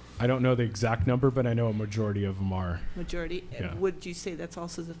 I don't know the exact number, but I know a majority of them are. Majority? Yeah. And would you say that's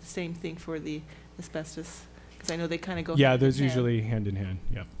also the same thing for the asbestos? Because I know they kind of go Yeah, hand in those hand. usually hand in hand,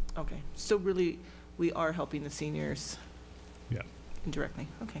 yeah. Okay, so really, we are helping the seniors Yeah. indirectly.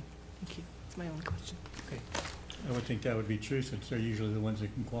 Okay, thank you. That's my only question. Okay. I would think that would be true since they're usually the ones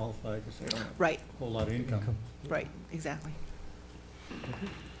that can qualify because they don't have Right. a whole lot of income. Right, exactly.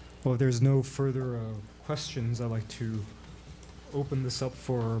 Well, if there's no further questions, I'd like to open this up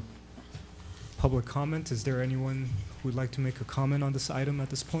for public comment. Is there anyone who would like to make a comment on this item at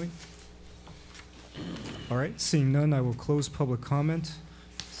this point? All right, seeing none, I will close public comment.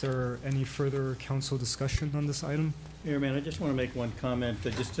 Is there any further council discussion on this item? Mayor, man, I just want to make one comment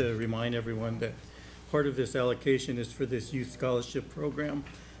just to remind everyone that part of this allocation is for this youth scholarship program.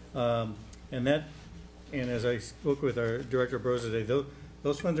 And as I spoke with our Director Bros today,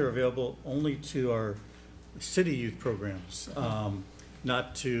 those funds are available only to our city youth programs,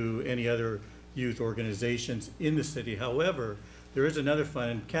 not to any other youth organizations in the city. However, there is another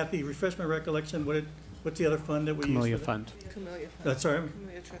fund. And Kathy, refresh my recollection. What's the other fund that we use? Camellia Fund. Camellia Fund. That's sorry.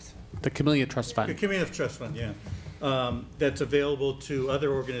 Camellia Trust Fund. The Camellia Trust Fund. The Camellia Trust Fund, yeah. That's available to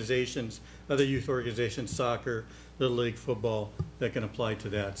other organizations, other youth organizations, soccer, Little League football, that can apply to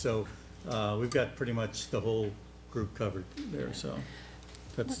that. So we've got pretty much the whole group covered there. So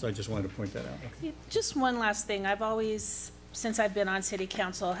I just wanted to point that out. Okay. Yeah, just one last thing. I've always, since I've been on city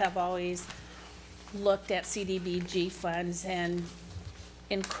council, have always looked at CDBG funds and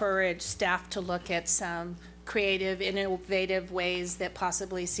encouraged staff to look at some creative, innovative ways that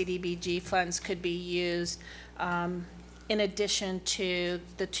possibly CDBG funds could be used in addition to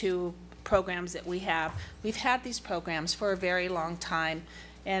the two programs that we have. We've had these programs for a very long time,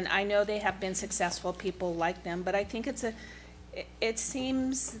 and I know they have been successful. People like them, but I think it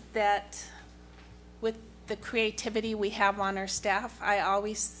seems that with the creativity we have on our staff, I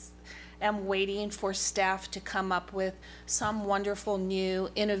always am waiting for staff to come up with some wonderful new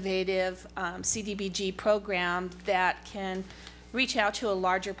innovative CDBG program that can reach out to a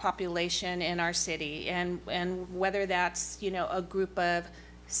larger population in our city, and whether that's a group of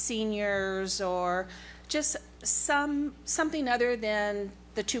seniors or just something other than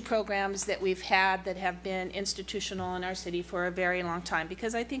the two programs that we've had that have been institutional in our city for a very long time,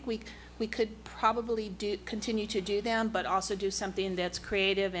 because I think we could probably continue to do them, but also do something that's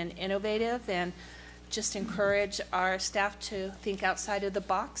creative and innovative, and just encourage our staff to think outside of the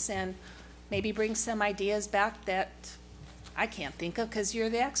box and maybe bring some ideas back that I can't think of because you're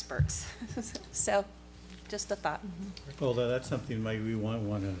the experts. So just a thought. Well, that's something maybe we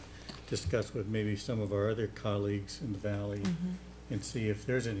want to discuss with maybe some of our other colleagues in the valley and see if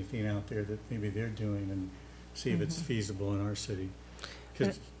there's anything out there that maybe they're doing and see if it's feasible in our city.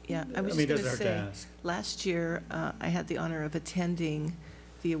 Yeah, I was mean, just it going to doesn't hurt to say, ask. last year, I had the honor of attending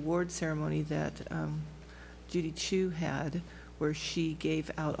the award ceremony that Judy Chu had, where she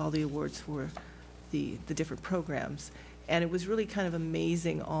gave out all the awards for the different programs. And it was really kind of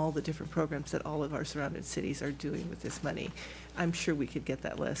amazing, all the different programs that all of our surrounding cities are doing with this money. I'm sure we could get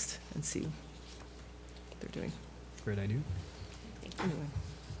that list and see what they're doing. Great idea. Anyway.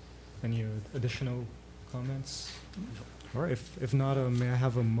 Any additional comments? All right, if not, may I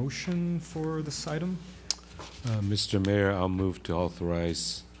have a motion for this item? Mr. Mayor, I'll move to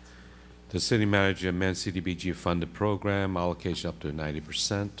authorize the city manager amend CDBG funded program allocation up to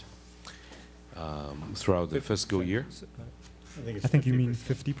 90% throughout the fiscal year. I think you mean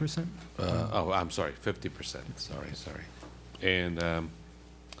 50%? Oh, I'm sorry, 50%. Sorry. And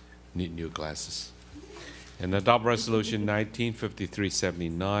need new glasses. And adopt resolution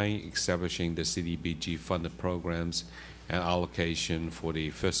 195379 establishing the CDBG funded programs and allocation for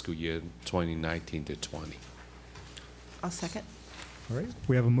the fiscal year 2019 to 20. I'll second. All right,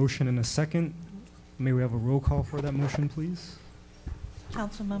 we have a motion and a second. May we have a roll call for that motion, please?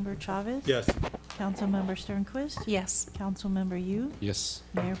 Councilmember Chavez? Yes. Councilmember Sternquist? Yes. Councilmember Yu? Yes.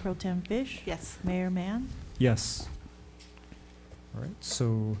 Mayor Pro Tem Fish? Yes. Mayor Mann? Yes. All right,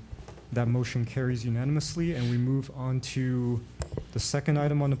 so that motion carries unanimously, and we move on to the second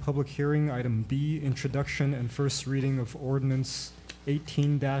item on the public hearing, item B, introduction and first reading of ordinance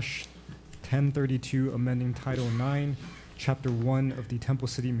 18-1032, amending Title 9, Chapter 1 of the Temple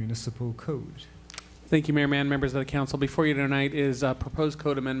City Municipal Code. Thank you, Mayor Mann, members of the council. Before you tonight is proposed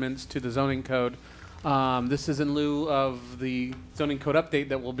code amendments to the zoning code. This is in lieu of the zoning code update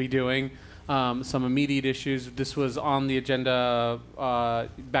that we'll be doing. Some immediate issues. This was on the agenda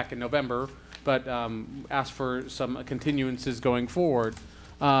back in November, but asked for some continuances going forward.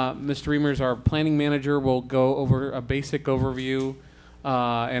 Mr. Reimers, our planning manager, will go over a basic overview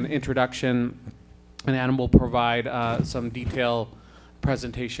and introduction, and Adam will provide some detailed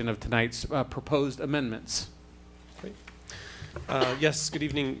presentation of tonight's proposed amendments. Great. Yes, good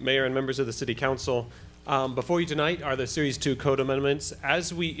evening, Mayor and members of the City Council. Before you tonight are the Series 2 code amendments.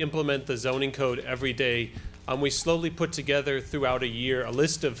 As we implement the zoning code every day, we slowly put together throughout a year a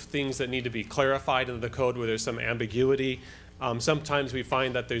list of things that need to be clarified in the code where there's some ambiguity. Sometimes we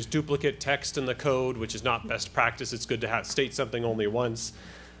find that there's duplicate text in the code, which is not best practice. It's good to state something only once.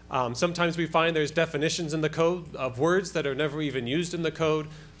 Sometimes we find there's definitions in the code of words that are never even used in the code.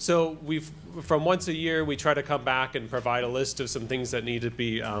 So from once a year, we try to come back and provide a list of some things that need to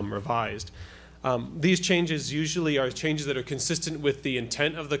be revised. These changes usually are changes that are consistent with the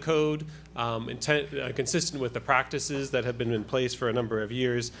intent of the code, consistent with the practices that have been in place for a number of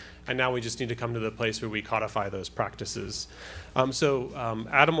years, and now we just need to come to the place where we codify those practices.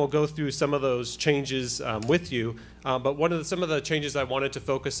 Adam will go through some of those changes with you, but some of the changes I wanted to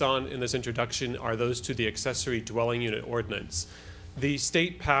focus on in this introduction are those to the accessory dwelling unit ordinance. The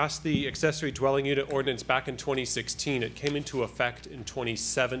state passed the accessory dwelling unit ordinance back in 2016. It came into effect in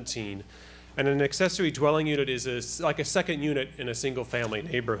 2017. And an accessory dwelling unit is like a second unit in a single-family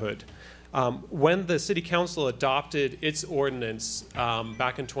neighborhood. When the City Council adopted its ordinance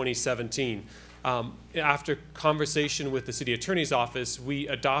back in 2017, after conversation with the City Attorney's Office, we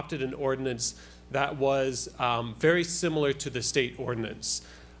adopted an ordinance that was very similar to the state ordinance.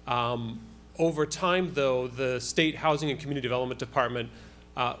 Over time, though, the State Housing and Community Development Department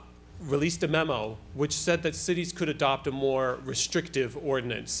released a memo which said that cities could adopt a more restrictive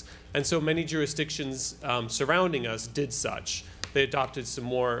ordinance. And so many jurisdictions surrounding us did such. They adopted some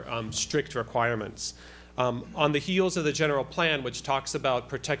more strict requirements. On the heels of the general plan, which talks about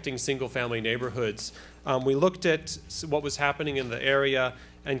protecting single-family neighborhoods, we looked at what was happening in the area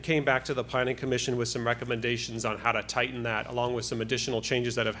and came back to the Planning Commission with some recommendations on how to tighten that, along with some additional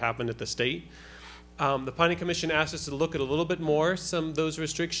changes that have happened at the state. The Planning Commission asked us to look at a little bit more some of those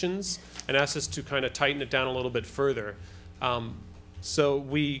restrictions and asked us to kind of tighten it down a little bit further. So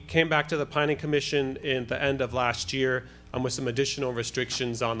we came back to the Planning Commission in the end of last year with some additional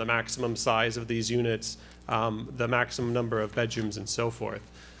restrictions on the maximum size of these units, the maximum number of bedrooms, and so forth.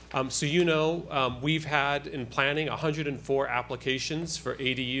 We've had in planning 104 applications for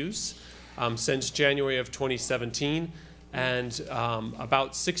ADUs since January of 2017. And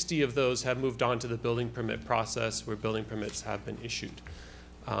about 60 of those have moved on to the building permit process where building permits have been issued.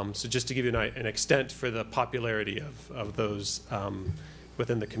 So just to give you an extent for the popularity of those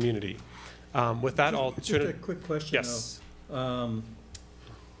within the community. With that, I'll Just turn a it. quick question. Yes. Though.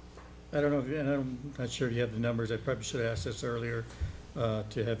 I don't know, and I'm not sure if you have the numbers. I probably should have asked this earlier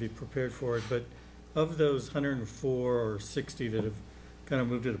to have you prepared for it. But of those 104 or 60 that have kind of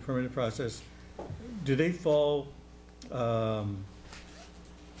moved to the permanent process, do they fall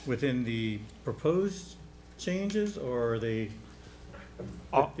within the proposed changes, or are they?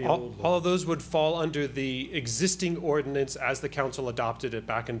 All of those would fall under the existing ordinance as the council adopted it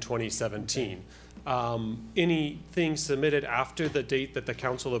back in 2017. Anything submitted after the date that the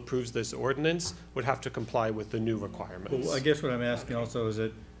council approves this ordinance would have to comply with the new requirements. Well, I guess what I'm asking also is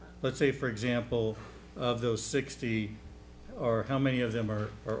that, let's say, for example, of those 60, or how many of them are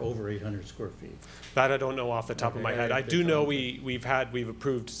over 800 square feet? That I don't know off the top of my head. I do know okay. we've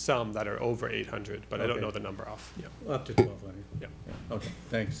approved some that are over 800, but I don't know the number off. Yeah. Up to 1,200. Yeah. Okay,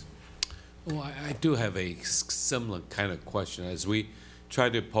 thanks. Well, I do have a similar kind of question. As we try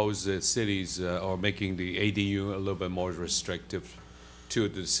to pose the cities or making the ADU a little bit more restrictive to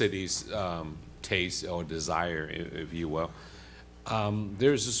the city's taste or desire, if you will.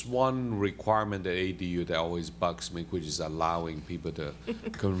 There's this one requirement at ADU that always bugs me, which is allowing people to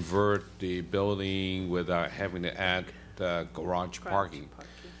convert the building without having to add garage parking.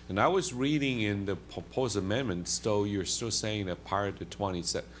 And I was reading in the proposed amendment, still you're still saying that prior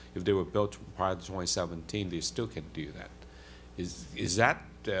to if they were built prior to 2017, they still can do that. Is that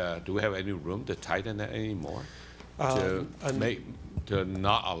do we have any room to tighten that anymore? To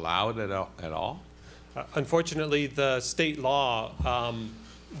not allow it at all? Unfortunately, the state law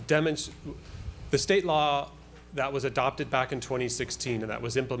the state law that was adopted back in 2016 and that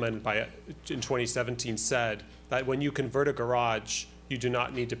was implemented in 2017 said that when you convert a garage, you do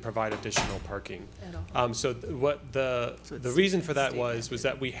not need to provide additional parking. So the reason for that was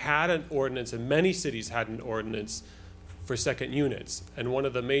that we had an ordinance, and many cities had an ordinance for second units. And one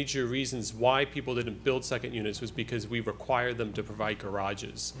of the major reasons why people didn't build second units was because we required them to provide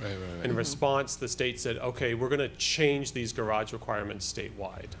garages. Right. In response, the state said, okay, we're going to change these garage requirements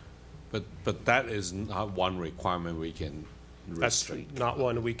statewide. But that is not one requirement we can restrict. That's not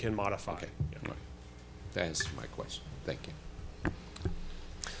one we can modify. Okay. Yeah. Right. That answers my question. Thank you.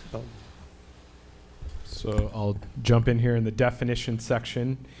 So I'll jump in here in the definition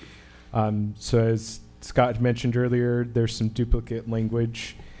section. So as Scott mentioned earlier, there's some duplicate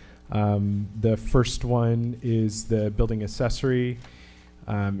language. The first one is the building accessory.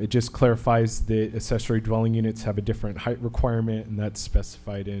 It just clarifies that accessory dwelling units have a different height requirement, and that's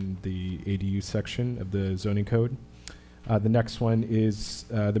specified in the ADU section of the zoning code. The next one is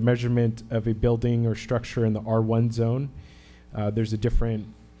the measurement of a building or structure in the R1 zone. There's a different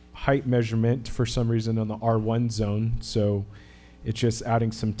height measurement for some reason on the R1 zone, so it's just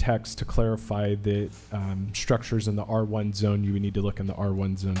adding some text to clarify that structures in the R1 zone, you would need to look in the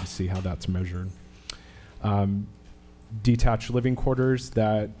R1 zone to see how that's measured. Detached living quarters,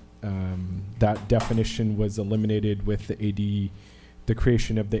 that definition was eliminated with the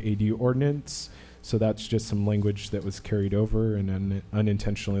creation of the ADU ordinance. So that's just some language that was carried over and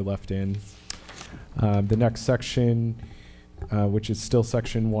unintentionally left in. The next section, which is still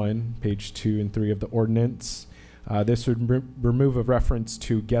section 1, page 2 and 3 of the ordinance. This would remove a reference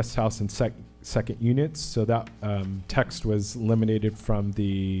to guest house and second units. So that text was eliminated from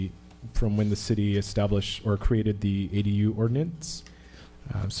when the city established or created the ADU ordinance.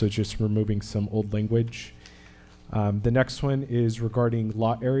 So just removing some old language. The next one is regarding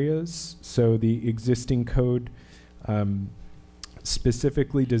lot areas. So the existing code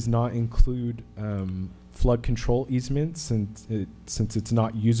specifically does not include flood control easements, and since it's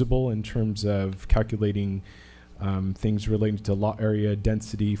not usable in terms of calculating things relating to lot area,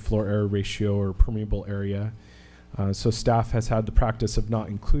 density, floor area ratio, or permeable area. So staff has had the practice of not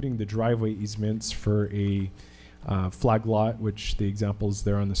including the driveway easements for a flag lot, which the example is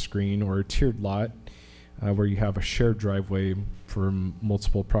there on the screen, or a tiered lot, where you have a shared driveway for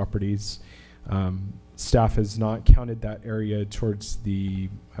multiple properties. Staff has not counted that area towards the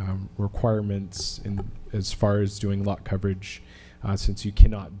requirements as far as doing lot coverage, since you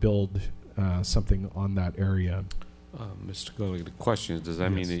cannot build something on that area. Mr. Gurley, the question is, does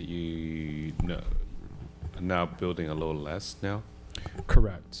that mean that you are now building a little less now?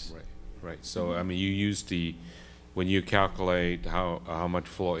 Correct. Right. So, I mean, you use when you calculate how much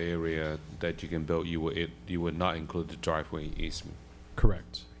floor area that you can build, you would not include the driveway easement.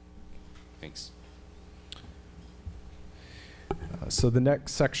 Correct. Thanks. So the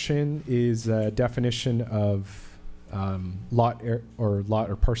next section is a definition of lot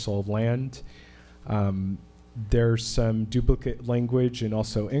or parcel of land. There's some duplicate language and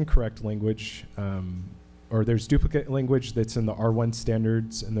also incorrect language or there's duplicate language that's in the R1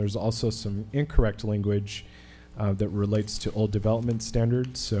 standards, and there's also some incorrect language that relates to old development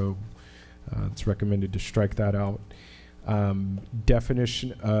standards. So it's recommended to strike that out.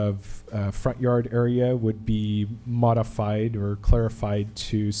 Definition of front yard area would be modified or clarified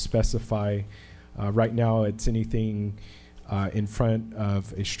to specify. Right now, it's anything in front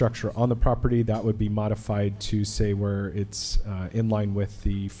of a structure on the property. That would be modified to say where it's in line with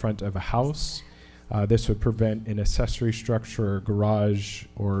the front of a house. This would prevent an accessory structure or garage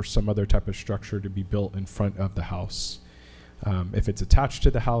or some other type of structure to be built in front of the house. If it's attached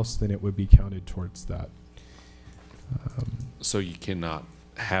to the house, then it would be counted towards that. So you cannot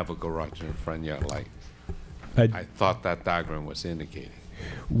have a garage in the front yard like I thought that diagram was indicating.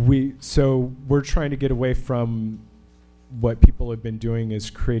 So we're trying to get away from what people have been doing is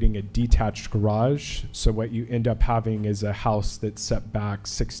creating a detached garage. So what you end up having is a house that's set back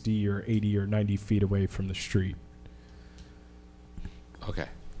 60 or 80 or 90 feet away from the street. Okay.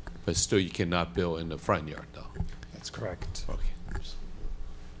 But still you cannot build in the front yard though. That's correct. Okay.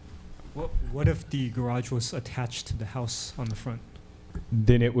 What if the garage was attached to the house on the front?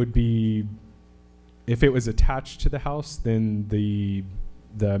 Then it would be, if it was attached to the house, then the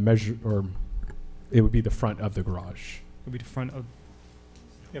measure, or it would be the front of the garage. It would be the front of.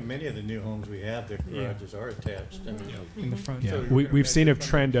 Yeah, many of the new homes we have, their garages are attached. I mean, in the front. Yeah, we've seen a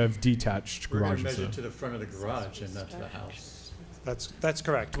trend of detached we're garages. We're going to measure to the front of the garage and not to the house. That's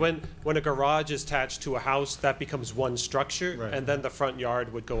correct. When a garage is attached to a house, that becomes one structure, Right. and then the front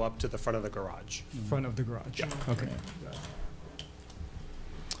yard would go up to the front of the garage. Front of the garage. Yeah. Okay.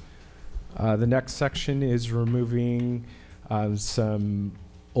 The next section is removing some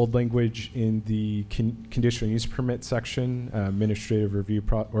old language in the conditional use permit section, administrative review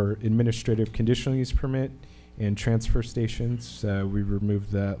or administrative conditional use permit and transfer stations. We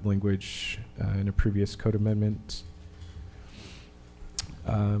removed that language in a previous code amendment.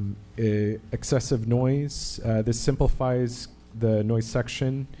 Excessive noise. This simplifies the noise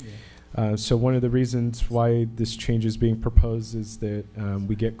section. So one of the reasons why this change is being proposed is that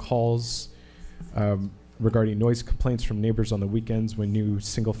we get calls regarding noise complaints from neighbors on the weekends when new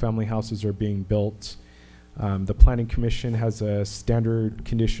single-family houses are being built. The Planning Commission has a standard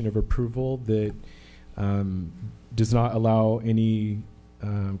condition of approval that does not allow any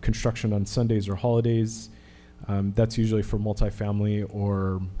construction on Sundays or holidays. That's usually for multifamily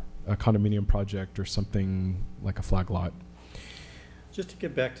or a condominium project or something like a flag lot. Just to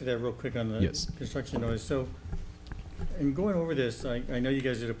get back to that real quick on the construction noise. So, in going over this, I know you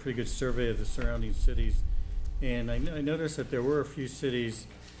guys did a pretty good survey of the surrounding cities, and I noticed that there were a few cities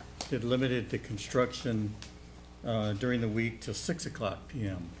that limited the construction during the week till 6 o'clock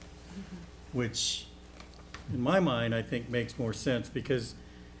p.m., which, in my mind, I think makes more sense because,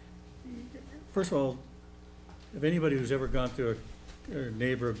 first of all, if anybody who's ever gone through a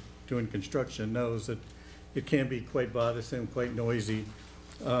neighbor doing construction knows that it can be quite bothersome, quite noisy.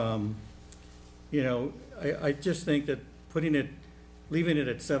 You know, I just think that leaving it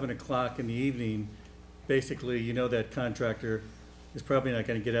at 7 o'clock in the evening, basically, you know that contractor is probably not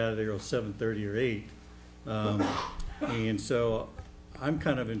going to get out of there till 7:30 or 8. And so I'm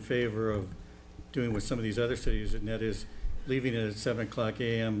kind of in favor of doing what some of these other cities, and that is leaving it at 7 o'clock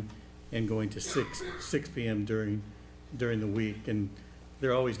a.m. and going to 6 p.m. during the week. And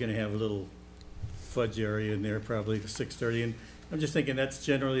they're always going to have a little fudge area in there, probably to 6:30. And I'm just thinking that's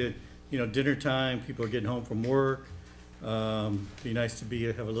generally, dinner time. People are getting home from work. Be nice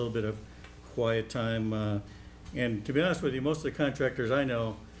to have a little bit of quiet time. And to be honest with you, most of the contractors I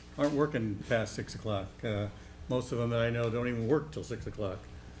know aren't working past 6 o'clock. Most of them that I know don't even work till 6 o'clock,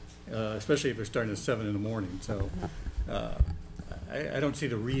 especially if they're starting at 7 in the morning. So I don't see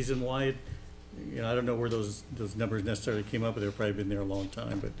the reason why I don't know where those numbers necessarily came up, but they've probably been there a long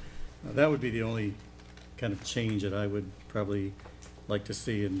time. But that would be the only kind of change that I would probably like to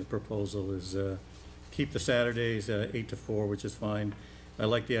see in the proposal is keep the Saturdays 8 to 4, which is fine. I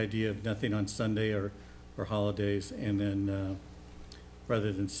like the idea of nothing on Sunday or holidays, and then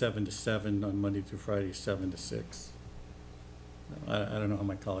rather than 7 to 7 on Monday through Friday, 7 to 6. I don't know how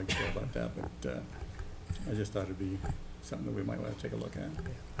my colleagues feel about that, but I just thought it'd be something that we might want to take a look at.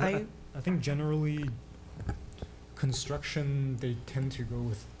 I think generally construction, they tend to go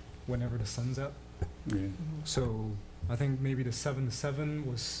with whenever the sun's up. Yeah. So I think maybe the 7 to 7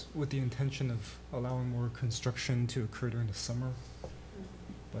 was with the intention of allowing more construction to occur during the summer.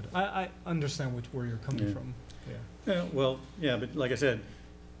 But I understand where you're coming from. Yeah. But like I said,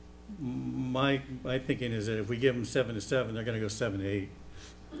 my thinking is that if we give them 7 to 7, they're going to go 7 to 8.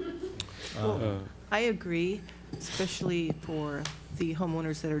 I agree, especially for the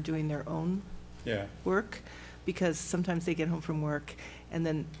homeowners that are doing their own work, because sometimes they get home from work and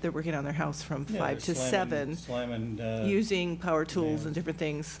then they're working on their house from 5 to 7, using power tools and different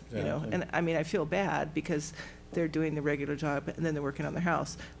things, you know. And I mean, I feel bad because they're doing the regular job and then they're working on their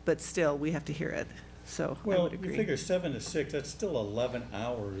house, but still, we have to hear it. So I would agree. You figure 7 to 6, that's still 11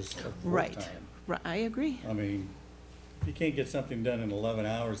 hours of work time. Right, I agree. I mean, if you can't get something done in 11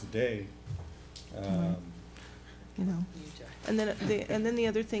 hours a day, you know, and then the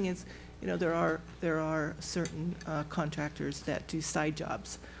other thing is, you know, there are certain contractors that do side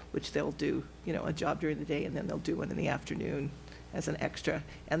jobs, which they'll do, you know, a job during the day and then they'll do one in the afternoon as an extra,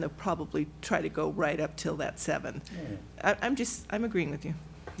 and they'll probably try to go right up till that 7. I'm agreeing with you.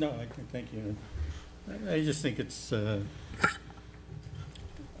 No, thank you. I just think it's, I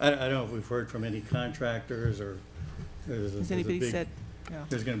don't know if we've heard from any contractors or has anybody said, no.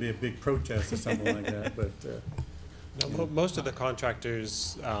 There's going to be a big protest or something like that, but. No, most of the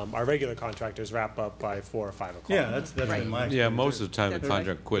contractors, our regular contractors, wrap up by 4 or 5 o'clock. Yeah, that's been my experience. Yeah, most of the time the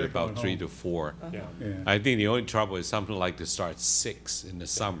contract quit about 3 to 4. I think the only trouble is something like to start 6 in the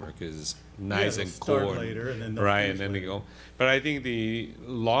summer because it's nice and cold, right? And then they go. But I think the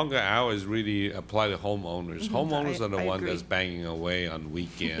longer hours really apply to homeowners. Homeowners are the ones that's banging away on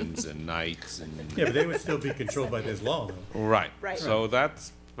weekends and nights. And yeah, but they would still be controlled by this law, though. Right. So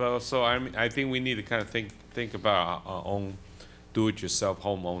that's so I think we need to kind of think about our own do-it-yourself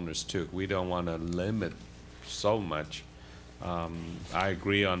homeowners too. We don't want to limit so much. I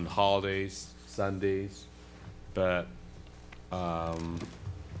agree on holidays, Sundays, but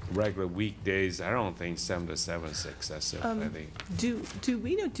regular weekdays, I don't think 7 to 7 is excessive. I think. Do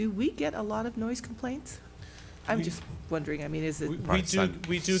we get a lot of noise complaints? I'm just wondering. I mean, is it?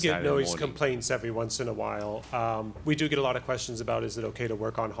 We do get noise complaints every once in a while. We do get a lot of questions about, is it okay to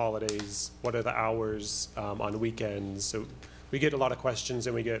work on holidays? What are the hours on weekends? So we get a lot of questions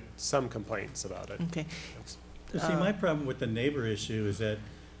and we get some complaints about it. Okay. See, my problem with the neighbor issue is that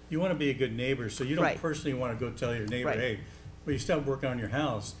you want to be a good neighbor, so you don't personally want to go tell your neighbor, hey, well, you start working on your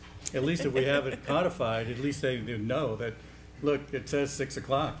house. At least if we have it codified, at least they know that, look, it says 6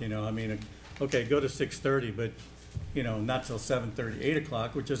 o'clock, you know, I mean, okay, go to 6:30, but, you know, not till 7:30, 8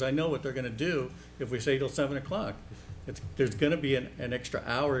 o'clock, which is, I know what they're going to do if we say till 7 o'clock. There's going to be an extra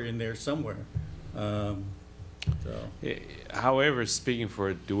hour in there somewhere. However, speaking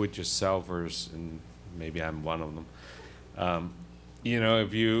for do-it-yourselfers, and maybe I'm one of them, you know,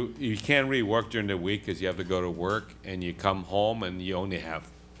 if you can't really work during the week because you have to go to work and you come home and you only have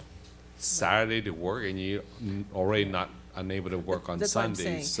Saturday to work and you're already not unable to work on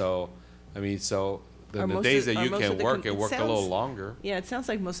Sundays. So, I mean, then the days that you can work, and work a little longer. Yeah, it sounds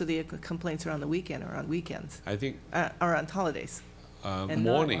like most of the complaints are on the weekend or on weekends. I think. Or on holidays.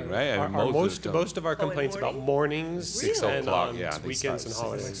 Morning, right? I mean, most of our complaints about mornings 6 and o'clock, weekends and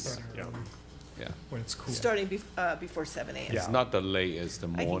holidays. Yeah. When it's cool. Starting before 7 a.m. It's not the late, it's the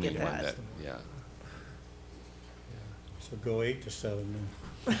morning one that, So go 8 to 7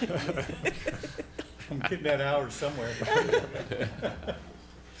 then. I'm getting that hour somewhere.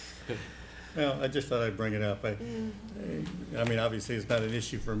 Well, I just thought I'd bring it up. I mean, obviously, it's not an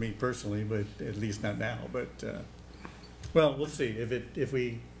issue for me personally, but at least not now. But well, we'll see. If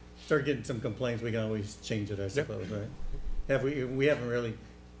we start getting some complaints, we can always change it, I suppose, right? We haven't really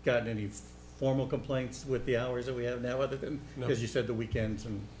gotten any formal complaints with the hours that we have now, other than because you said the weekends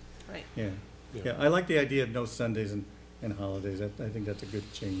and yeah. I like the idea of no Sundays and holidays. I think that's a good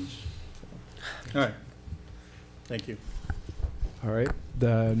change. So. All right. Thank you. All right.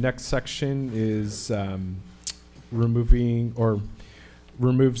 The next section is removes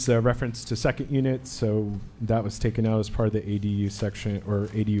the reference to second unit. So that was taken out as part of the ADU section or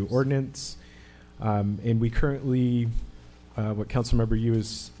ADU ordinance. And we currently, what Councilmember Yu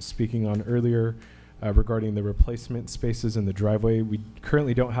was speaking on earlier regarding the replacement spaces in the driveway, we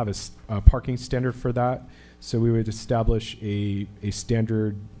currently don't have a parking standard for that. So we would establish a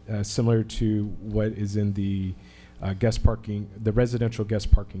standard similar to what is in the guest parking, the residential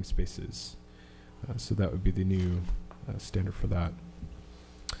guest parking spaces. So that would be the new standard for that.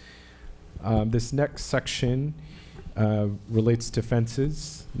 This next section relates to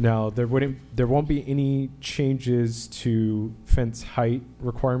fences. Now there won't be any changes to fence height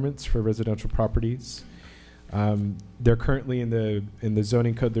requirements for residential properties. They're currently in the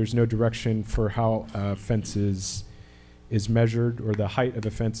zoning code. There's no direction for how fences is measured, or the height of a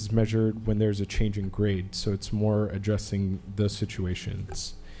fence is measured when there's a change in grade. So it's more addressing those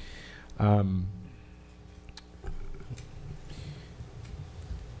situations.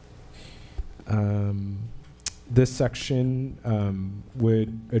 This section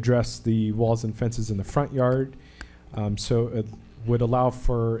would address the walls and fences in the front yard. So would allow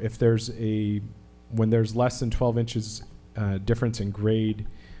for if there's when there's less than 12 inches difference in grade,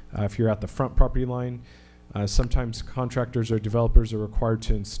 if you're at the front property line, sometimes contractors or developers are required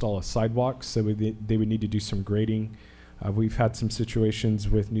to install a sidewalk, so they would need to do some grading. We've had some situations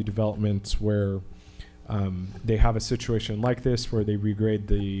with new developments where they have a situation like this where they regrade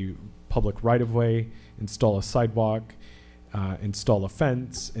the public right-of-way, install a sidewalk, install a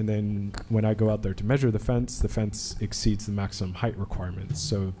fence, and then when I go out there to measure the fence exceeds the maximum height requirements.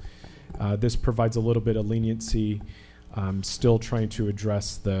 So this provides a little bit of leniency, still trying to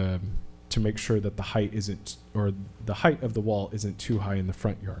address to make sure that the height isn't, or the height of the wall isn't too high in the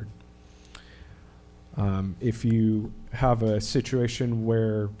front yard. If you have a situation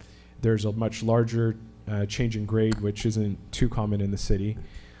where there's a much larger change in grade, which isn't too common in the city,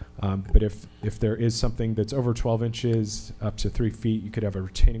 but if there is something that's over 12 inches up to 3 feet, you could have a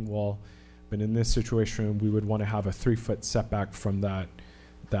retaining wall. But in this situation, we would want to have a 3-foot setback from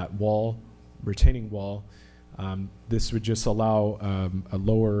that wall, retaining wall. This would just allow a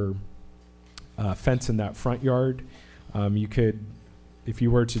lower fence in that front yard. You could, if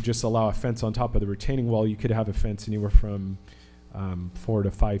you were to just allow a fence on top of the retaining wall, you could have a fence anywhere from 4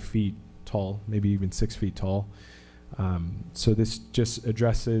 to 5 feet tall, maybe even 6 feet tall. So this just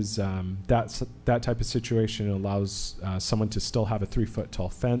addresses that type of situation. It allows someone to still have a 3-foot tall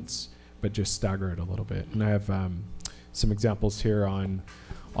fence, but just stagger it a little bit. And I have some examples here on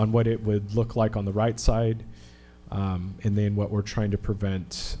what it would look like on the right side, and then what we're trying to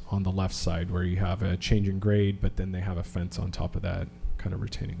prevent on the left side, where you have a change in grade, but then they have a fence on top of that kind of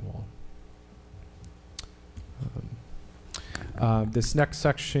retaining wall. This next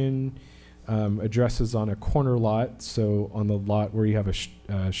section addresses on a corner lot, so on the lot where you have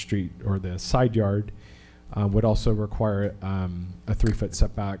a street or the side yard, would also require a 3-foot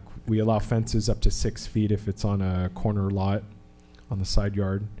setback. We allow fences up to 6 feet if it's on a corner lot on the side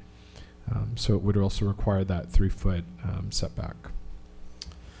yard. So it would also require that 3-foot setback.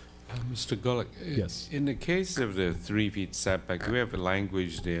 Mr. Golick, yes. In the case of the 3 feet setback, do we have a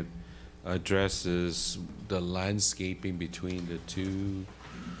language that addresses the landscaping between the two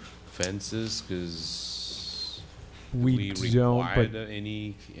fences? Because we don't, but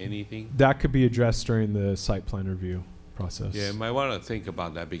anything? That could be addressed during the site plan review process. Yeah, you might want to think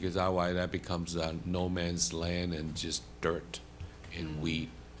about that, because otherwise that becomes no man's land and just dirt and weed.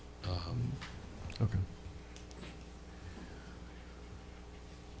 Okay.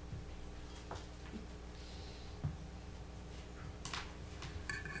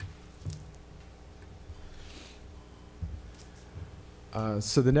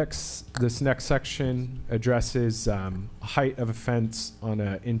 So this next section addresses height of a fence on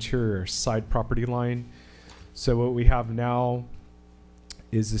an interior side property line. So what we have now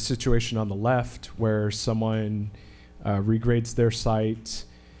is the situation on the left where someone regrades their site,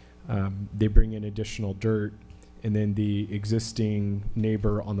 they bring in additional dirt, and then the existing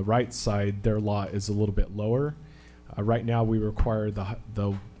neighbor on the right side, their lot is a little bit lower. Right now we require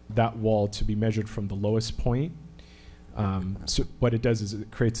that wall to be measured from the lowest point. So what it does is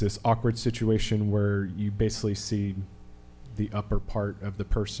it creates this awkward situation where you basically see the upper part of the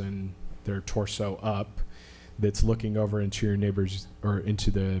person, their torso up, that's looking over into your neighbor's, or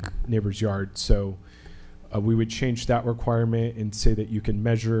into the neighbor's yard. So we would change that requirement and say that you can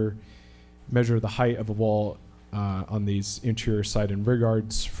measure the height of a wall on these interior side and rear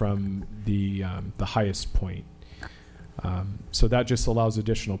yards from the highest point. So that just allows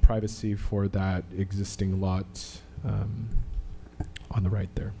additional privacy for that existing lot on the right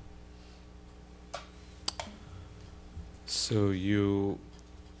there. So you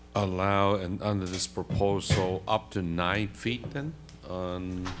allow, and under this proposal, up to 9 feet then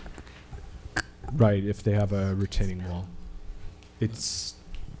on? Right, if they have a retaining wall. It's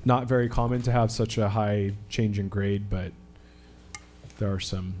not very common to have such a high change in grade, but there are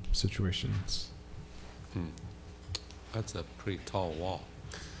some situations. That's a pretty tall wall.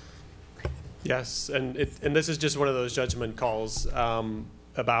 Yes, and this is just one of those judgment calls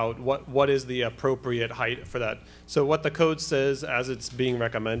about what is the appropriate height for that. So what the code says, as it's being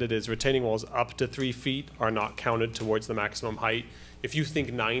recommended, is retaining walls up to 3 feet are not counted towards the maximum height. If you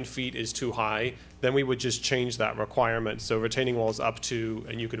think 9 feet is too high, then we would just change that requirement. So retaining walls up to,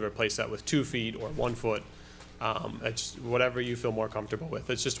 and you could replace that with 2 feet or 1 foot. It's whatever you feel more comfortable with.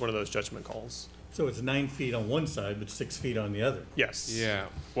 It's just one of those judgment calls. So it's 9 feet on one side, but 6 feet on the other? Yes. Yeah,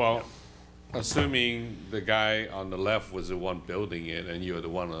 well, assuming the guy on the left was the one building it and you're the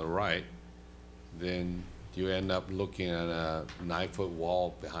one on the right, then you end up looking at a 9-foot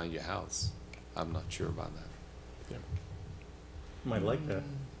wall behind your house. I'm not sure about that. Yeah. Might like that.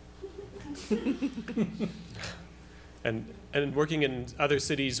 And working in other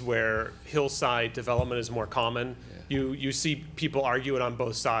cities where hillside development is more common, you see people arguing on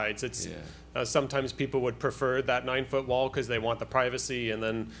both sides. It's sometimes people would prefer that 9-foot wall because they want the privacy, and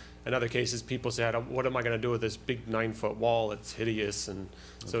then in other cases people say, what am I going to do with this big 9-foot wall? It's hideous, and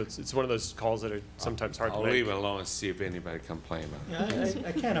so it's one of those calls that are sometimes hard to make. I'll leave it alone and see if anybody complains about it. Yeah,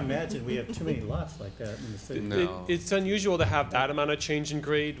 I can't imagine we have too many lots like that in the city. No. It's unusual to have that amount of change in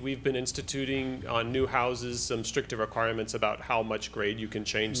grade. We've been instituting on new houses some stricter requirements about how much grade you can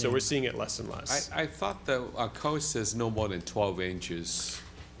change, so we're seeing it less and less. I thought the code says no more than 12 inches,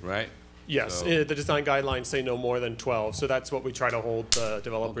 right? Yes, So- the design guidelines say no more than 12, so that's what we try to hold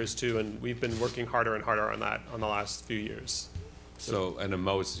developers to, and we've been working harder and harder on that on the last few years. So, and the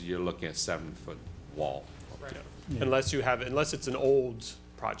most, you're looking at 7-foot wall. Yeah. Unless it's an old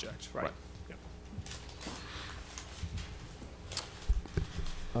project, right?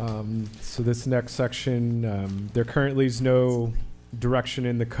 Yeah. So this next section, there currently is no direction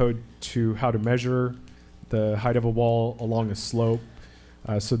in the code to how to measure the height of a wall along a slope.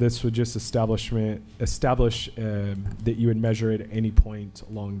 So this would just establish that you would measure at any point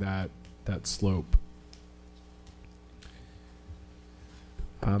along that slope.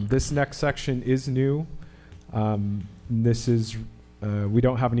 This next section is new. This is, we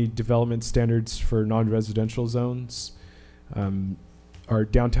don't have any development standards for non-residential zones. Our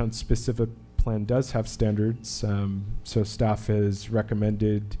downtown specific plan does have standards. So staff has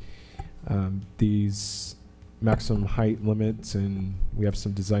recommended these maximum height limits, and we have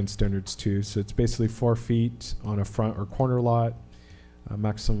some design standards too. So it's basically 4 feet on a front or corner lot,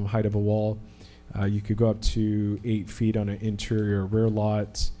 maximum height of a wall. You could go up to 8 feet on an interior or rear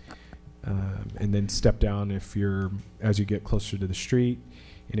lot, and then step down as you get closer to the street.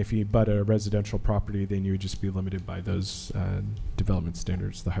 And if you butt a residential property, then you would just be limited by those development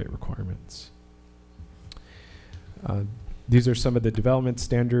standards, the height requirements. These are some of the development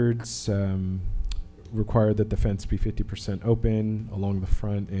standards. Require that the fence be 50% open along the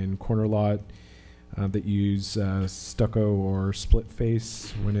front and corner lot, that use stucco or split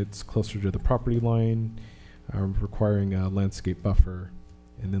face when it's closer to the property line, requiring a landscape buffer,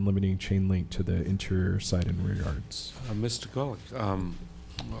 and then limiting chain link to the interior side and rear yards. Mr. Golick,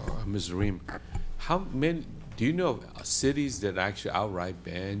 Ms. Ream, how many, do you know of cities that actually outright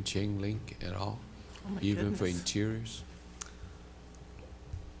ban chain link at all, even for interiors?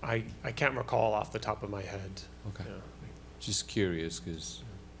 I can't recall off the top of my head. Okay. Yeah. Just curious, because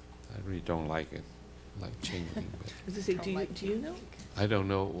I really don't like it, like chain link. Do you know? I don't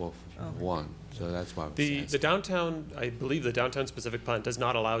know of one, so that's why I was The asking. downtown, I believe the downtown specific plan does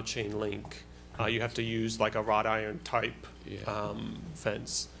not allow chain link. You have to use like a wrought iron type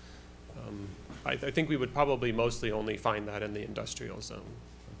fence. I think we would probably mostly only find that in the industrial zone.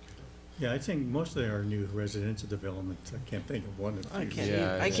 Yeah, I think most of our new residential developments, I can't think of one. I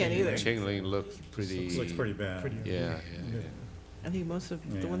can't either. Chain link looks pretty. Looks pretty bad. Yeah. I think most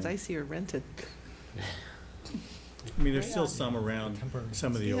of the ones I see are rented. I mean, there's still some around,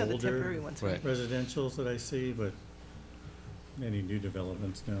 some of the older temporary ones, right. residentials that I see, but many new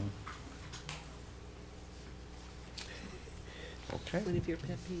developments now. Okay. What are your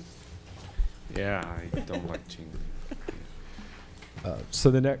pet peeves? Yeah, I don't like chain link. So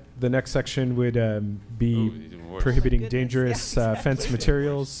the next section would be prohibiting dangerous fence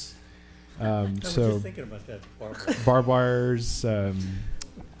materials. I was So just thinking about that barbed wires.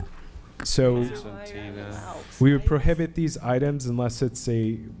 So we would prohibit these items unless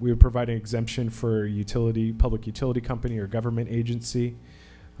we would provide an exemption for public utility company or government agency.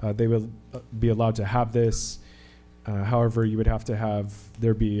 They will be allowed to have this. However, you would have to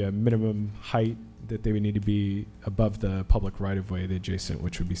there be a minimum height that they would need to be above the public right-of-way, the adjacent,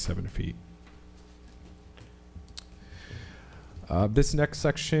 which would be 7 feet. This next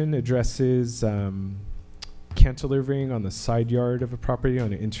section addresses cantilevering on the side yard of a property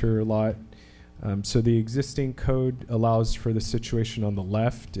on an interior lot. So the existing code allows for the situation on the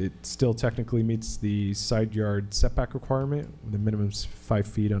left. It still technically meets the side yard setback requirement. The minimum is 5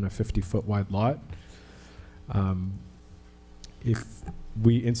 feet on a 50-foot wide lot. If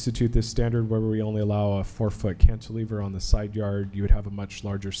we institute this standard where we only allow a 4-foot cantilever on the side yard, you would have a much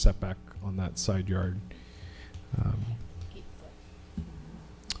larger setback on that side yard.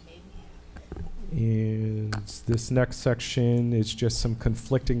 And this next section is just some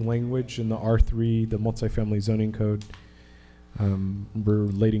conflicting language in the R3, the multifamily zoning code,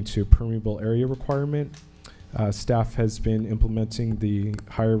 relating to permeable area requirement. Staff has been implementing the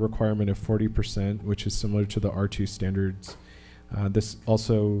higher requirement of 40%, which is similar to the R2 standards. This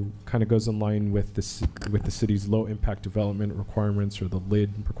also kind of goes in line with the city's low impact development requirements, or the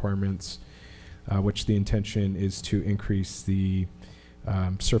LID requirements. which the intention is to increase the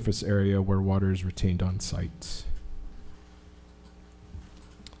surface area where water is retained on site.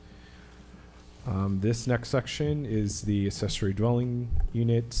 This next section is the accessory dwelling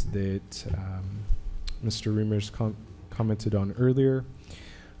unit that Mr. Reimers commented on earlier.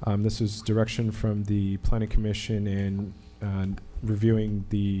 This is direction from the Planning Commission and reviewing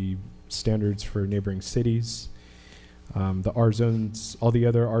the standards for neighboring cities. The R zones, all the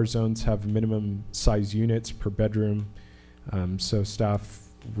other R zones have minimum size units per bedroom. So staff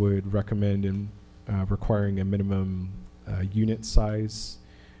would recommend requiring a minimum unit size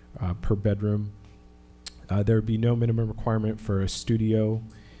per bedroom. There would be no minimum requirement for a studio.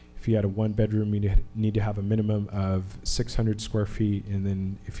 If you had a one bedroom, you need to have a minimum of 600 square feet. And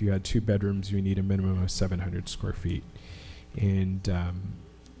then if you had two bedrooms, you need a minimum of 700 square feet. And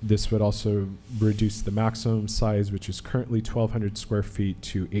this would also reduce the maximum size, which is currently 1,200 square feet,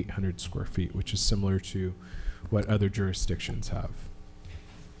 to 800 square feet, which is similar to what other jurisdictions have.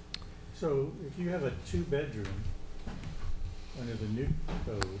 So if you have a two-bedroom under the new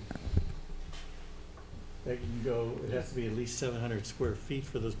code, that can go, it has to be at least 700 square feet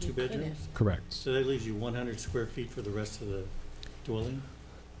for those two bedrooms? Correct. So that leaves you 100 square feet for the rest of the dwelling?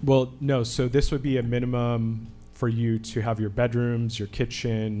 Well, no, so this would be a minimum for you to have your bedrooms, your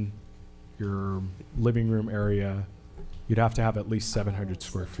kitchen, your living room area. You'd have to have at least 700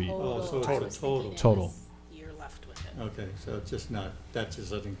 square feet. Oh, so total. it's total. Total. You're left with it. Okay, so it's just not, that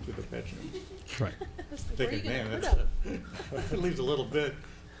just doesn't include the bedroom. Right. Thinking, man, that leaves a little bit.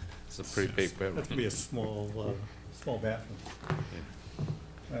 It's a pretty big bedroom. That could be a small, small bathroom.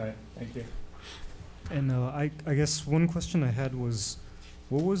 All right, thank you. And I guess one question I had was,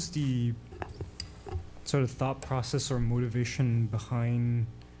 what was the sort of thought process or motivation behind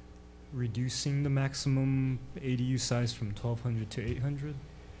reducing the maximum ADU size from 1,200 to 800?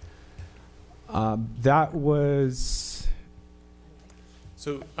 That was...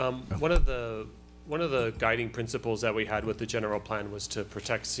 So one of the guiding principles that we had with the general plan was to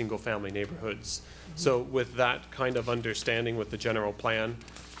protect single-family neighborhoods. So with that kind of understanding with the general plan,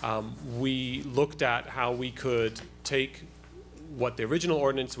 we looked at how we could take what the original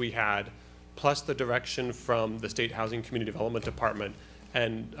ordinance we had, plus the direction from the State Housing Community Development Department,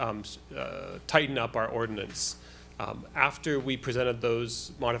 and tighten up our ordinance. After we presented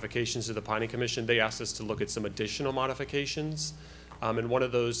those modifications to the Planning Commission, they asked us to look at some additional modifications. And one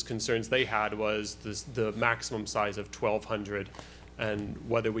of those concerns they had was the maximum size of 1,200 and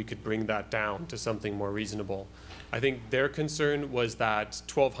whether we could bring that down to something more reasonable. I think their concern was that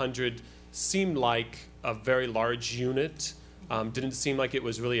 1,200 seemed like a very large unit, didn't seem like it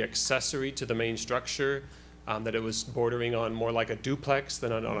was really accessory to the main structure, that it was bordering on more like a duplex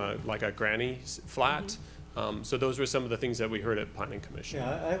than on like a granny flat. So those were some of the things that we heard at Planning Commission.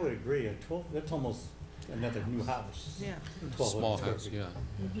 Yeah, I would agree. That's almost another new house. Yeah. Small house, yeah.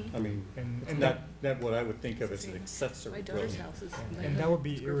 I mean, And it's not what I would think of as an accessory. My daughter's dwelling. house is. And that would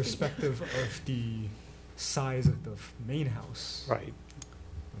be irrespective of the size of the main house. Right.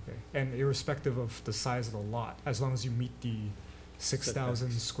 Okay. And irrespective of the size of the lot, as long as you meet the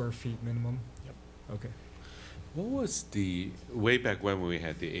 6,000 square feet minimum? Yep. Okay. What was way back when we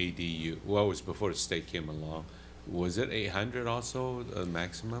had the ADU, well, it was before the state came along, was it 800 also, the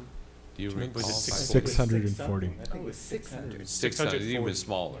maximum? Do you recall? 640. I think it was 600. 600, even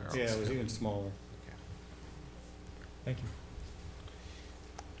smaller. Yeah, it was even smaller. Thank you.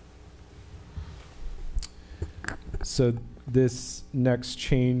 So this next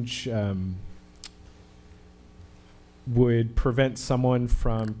change would prevent someone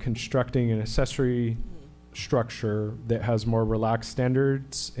from constructing an accessory structure that has more relaxed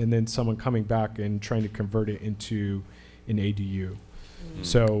standards and then someone coming back and trying to convert it into an ADU.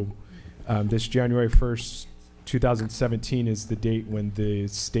 So this January 1st, 2017 is the date when the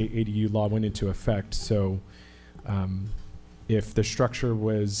state ADU law went into effect. So if the structure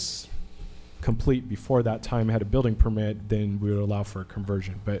was complete before that time, had a building permit, then we would allow for a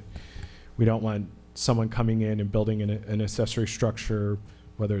conversion. But we don't want someone coming in and building an accessory structure,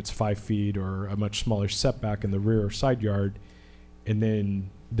 whether it's 5 feet or a much smaller setback in the rear or side yard, and then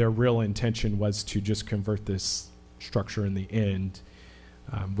their real intention was to just convert this structure in the end,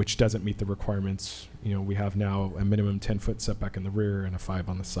 which doesn't meet the requirements. You know, we have now a minimum 10-foot setback in the rear and a 5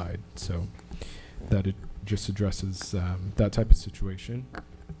 on the side. So that it just addresses that type of situation.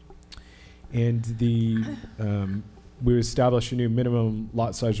 And we establish a new minimum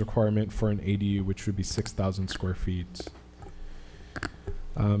lot size requirement for an ADU, which would be 6,000 square feet.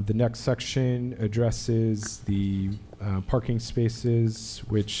 The next section addresses the parking spaces,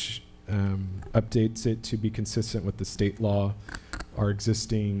 which updates it to be consistent with the state law. Our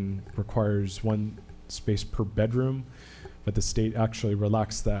existing requires 1 space per bedroom, but the state actually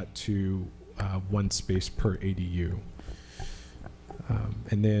relaxed that to 1 space per ADU.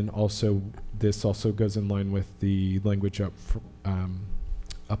 And then also, this also goes in line with the language up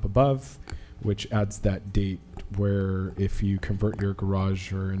above, which adds that date where if you convert your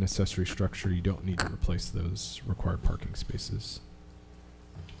garage or an accessory structure, you don't need to replace those required parking spaces.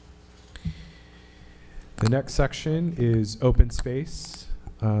 The next section is open space.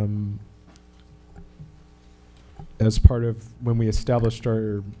 As part of when we established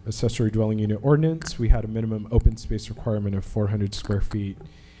our accessory dwelling unit ordinance, we had a minimum open space requirement of 400 square feet.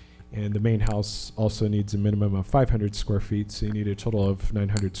 And the main house also needs a minimum of 500 square feet, so you need a total of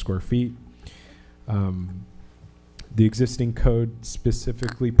 900 square feet. The existing code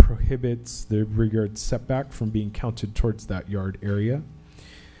specifically prohibits the rear yard setback from being counted towards that yard area.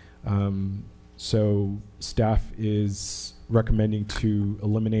 So staff is recommending to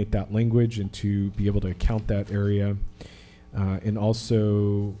eliminate that language and to be able to count that area. And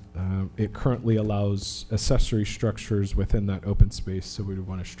also, it currently allows accessory structures within that open space, so we would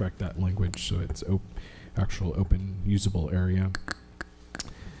want to strike that language so it's actual open usable area.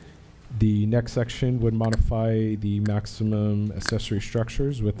 The next section would modify the maximum accessory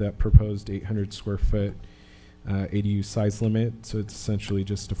structures with that proposed 800 square foot ADU size limit, so it's essentially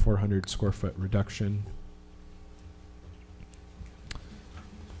just a 400 square foot reduction.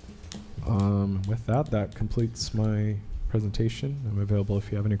 With that, that completes my presentation. I'm available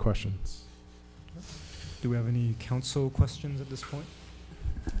if you have any questions. Do we have any council questions at this point?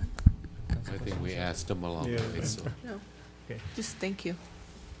 I think we asked them along the way. So. No. Okay. Just thank you.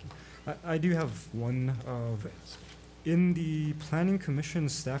 I do have one. In the Planning Commission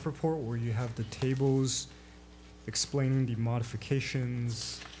staff report where you have the tables explaining the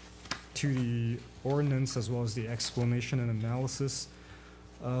modifications to the ordinance as well as the explanation and analysis,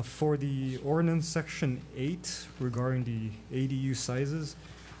 for the ordinance section 8 regarding the ADU sizes,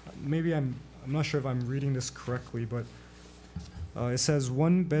 maybe I'm not sure if I'm reading this correctly, but it says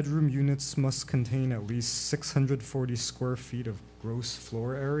 1 bedroom units must contain at least 640 square feet of gross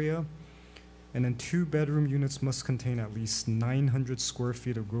floor area, and then 2 bedroom units must contain at least 900 square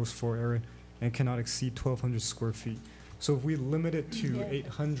feet of gross floor area and cannot exceed 1,200 square feet. So if we limit it to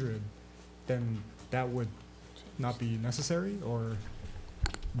 800, then that would not be necessary, or?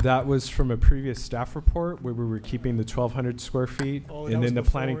 That was from a previous staff report where we were keeping the 1,200 square feet, and then the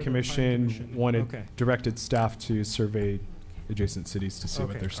Planning Commission wanted directed staff to survey adjacent cities to see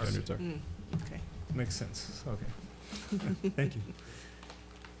what their standards are. Okay. Makes sense. Okay. Thank you.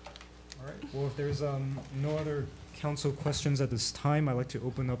 All right. Well, if there's no other council questions at this time, I'd like to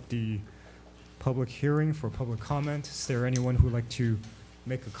open up the public hearing for public comment. Is there anyone who would like to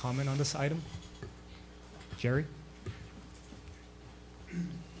make a comment on this item? Jerry?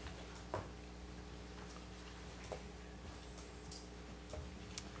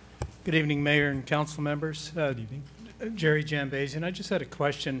 Good evening, Mayor and council members. Good evening. Jerry Jambazian. I just had a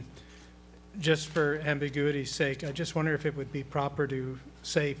question, just for ambiguity's sake. I just wonder if it would be proper to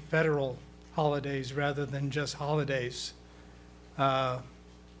say federal holidays rather than just holidays.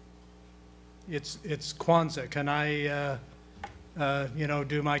 It's Kwanzaa. Can I,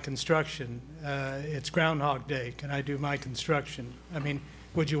 do my construction? It's Groundhog Day. Can I do my construction? I mean,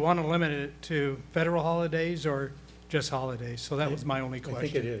 would you want to limit it to federal holidays or just holidays? So that was my only question. I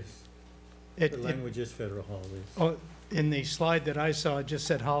think it is. The language is federal holidays. Oh, in the slide that I saw, it just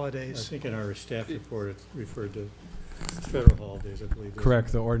said holidays. I think in our staff report, it's referred to federal holidays, I believe.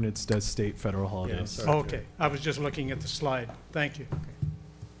 Correct. The ordinance does state federal holidays. Yeah, okay. I was just looking at the slide. Thank you. Okay.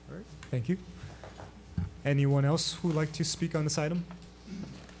 All right. Thank you. Anyone else who would like to speak on this item?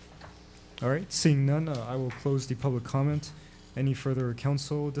 All right. Seeing none, I will close the public comment. Any further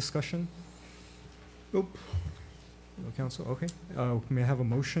council discussion? Nope. No council. Okay. May I have a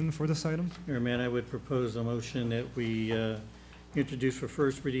motion for this item? Mayor, I would propose a motion that we introduce for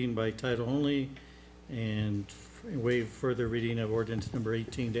first reading by title only and waive further reading of ordinance number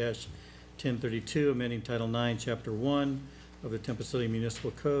 18-1032, amending Title 9, Chapter 1 of the Temple City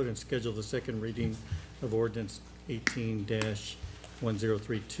Municipal Code, and schedule the second reading of ordinance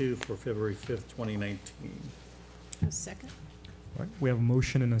 18-1032 for February 5th, 2019. A second. All right. We have a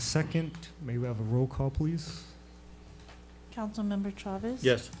motion and a second. May we have a roll call, please? Councilmember Chavez?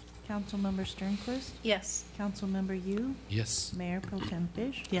 Yes. Councilmember Sternquist? Yes. Councilmember Yu? Yes. Mayor Pro Tem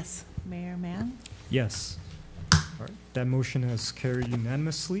Fish? Yes. Mayor Mann? Yes. All right. That motion has carried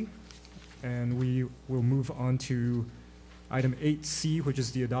unanimously. And we will move on to item 8C, which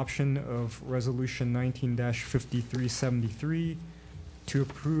is the adoption of Resolution 19-5373 to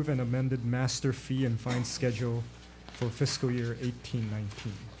approve an amended master fee and fine schedule for fiscal year 18-19.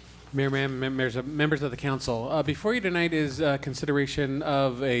 Mayor, ma'am, members of the council, before you tonight is consideration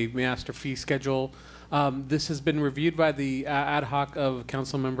of a master fee schedule. This has been reviewed by the ad hoc of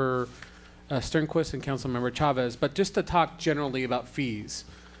Councilmember Sternquist and Councilmember Chavez, but just to talk generally about fees.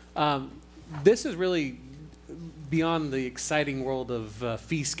 This is really beyond the exciting world of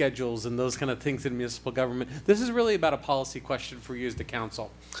fee schedules and those kind of things in municipal government. This is really about a policy question for you as the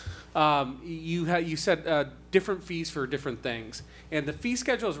council. You said different fees for different things, and the fee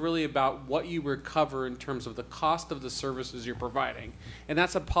schedule is really about what you recover in terms of the cost of the services you're providing, and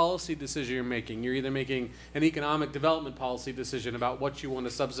that's a policy decision you're making. You're either making an economic development policy decision about what you want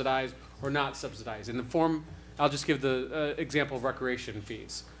to subsidize or not subsidize. In the form, I'll just give the example of recreation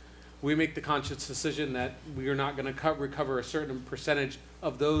fees. We make the conscious decision that we are not going to recover a certain percentage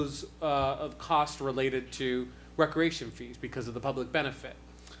of those of costs related to recreation fees because of the public benefit.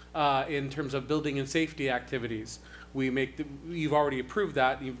 In terms of building and safety activities, you've already approved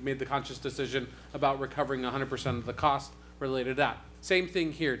that. You've made the conscious decision about recovering 100% of the cost related to that. Same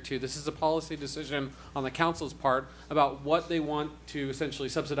thing here too. This is a policy decision on the council's part about what they want to essentially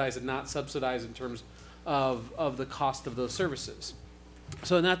subsidize and not subsidize in terms of the cost of those services.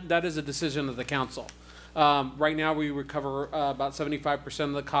 So that is a decision of the council. Right now we recover about 75%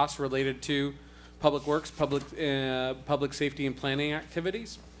 of the costs related to public works, public safety and planning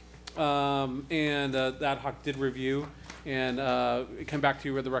activities. Ad hoc did review and it came back to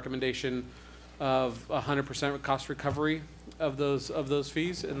you with the recommendation of 100% cost recovery of those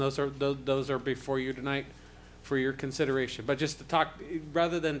fees, and those are before you tonight for your consideration. But just to talk,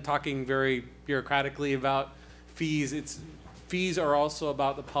 rather than talking very bureaucratically about fees, fees are also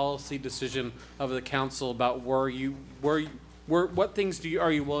about the policy decision of the council about what things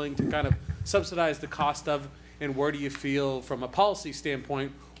are you willing to kind of subsidize the cost of, and where do you feel from a policy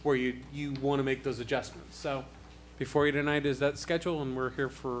standpoint where you want to make those adjustments. So before you tonight is that schedule, and we're here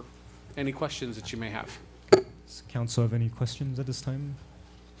for any questions that you may have. Does council have any questions at this time?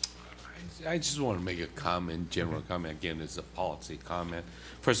 I just want to make a comment, general comment. Again, it's a policy comment.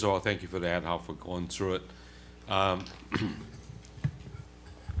 First of all, thank you for the ad hoc for going through it.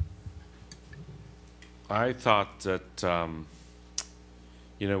 I thought that,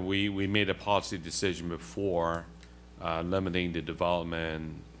 we made a policy decision before limiting the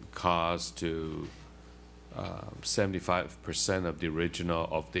development cost to 75% of the original,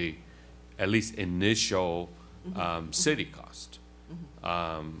 of the at least initial city cost.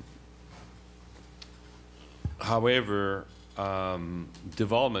 However,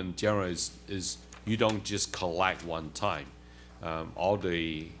 development generally is you don't just collect one time. All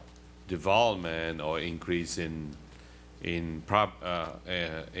the development or increase in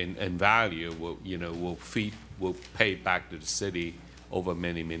value will pay back to the city over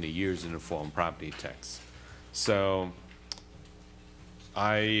many years in the form of property tax. So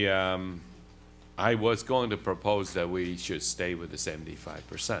I was going to propose that we should stay with the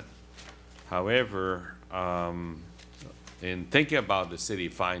 75%. However, in thinking about the city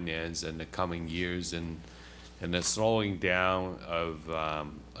finance in the coming years and the slowing down of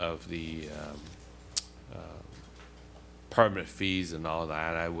the permit fees and all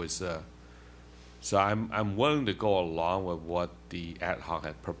that, I was so I'm willing to go along with what the ad hoc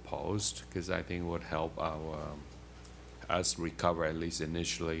had proposed, because I think it would help us recover at least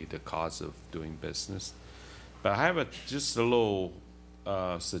initially the cost of doing business. But I have just a little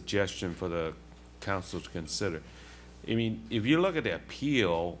suggestion for the council to consider. I mean, if you look at the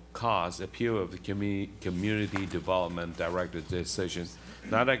appeal of the community development director decisions,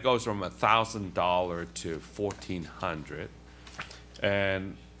 now that goes from $1,000 to $1,400,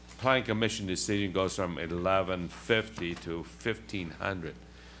 and planning commission decision goes from $1,150 to $1,500.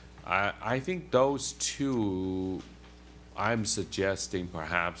 I think those two, I'm suggesting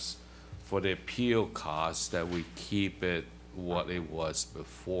perhaps for the appeal cost that we keep it what it was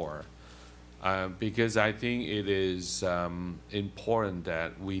before. Because I think it is important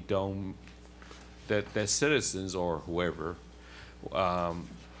that we don't, that citizens or whoever,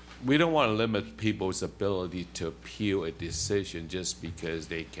 we don't want to limit people's ability to appeal a decision just because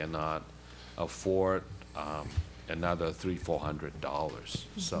they cannot afford another $300-400.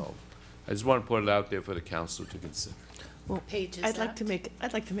 So I just want to put it out there for the council to consider. Well, page is I'd like that?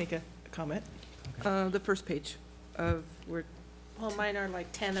 to make a comment. The first page of where. Well, mine are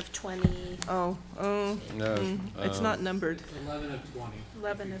like 10 of 20. It's not numbered. 11 of 20.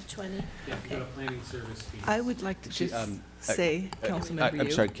 11 of 20. Yeah, okay. Got a planning service fee. I would like to just say, Councilmember I'm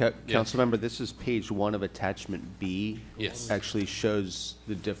Yu. sorry, Councilmember, this is page 1 of attachment B. Yes. Actually shows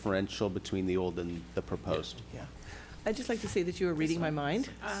the differential between the old and the proposed. Yeah. I'd just like to say that you were reading my mind.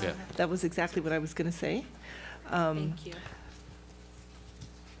 Yeah. That was exactly what I was going to say. Thank you.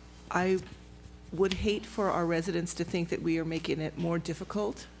 I would hate for our residents to think that we are making it more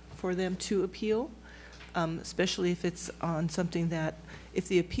difficult for them to appeal, especially if it's on something that, if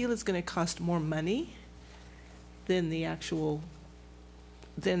the appeal is going to cost more money than the actual,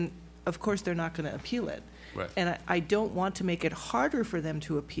 then of course they're not going to appeal it. Right. And I don't want to make it harder for them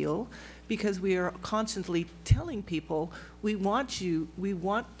to appeal, because we are constantly telling people, we want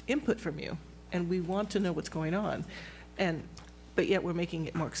input from you, and we want to know what's going on. But yet we're making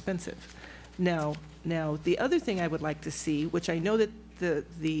it more expensive. Now, the other thing I would like to see, which I know that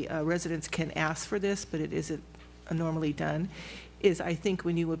the residents can ask for this, but it isn't normally done, is I think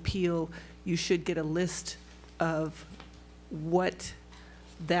when you appeal, you should get a list of what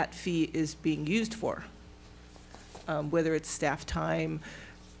that fee is being used for, whether it's staff time,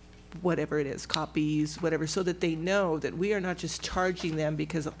 whatever it is, copies, whatever, so that they know that we are not just charging them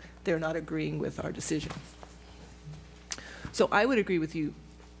because they're not agreeing with our decision. So I would agree with you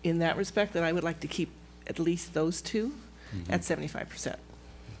in that respect, that I would like to keep at least those two at 75%,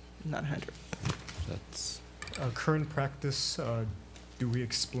 not 100. That's current practice. Do we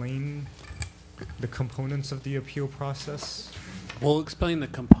explain the components of the appeal process? We'll explain the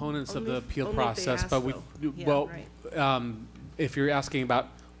components of the appeal only if they process, ask, but we, though. Yeah, well, right. If you're asking about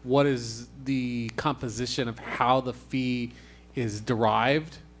what is the composition of how the fee is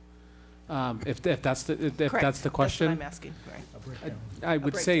derived, if that's the question. That's what I'm asking, right. I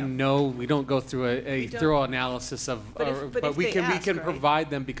would say no. We don't go through a thorough analysis of, but we can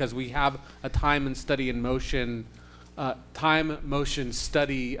provide them, because we have a time and motion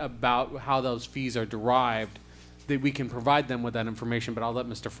study about how those fees are derived. That we can provide them with that information, but I'll let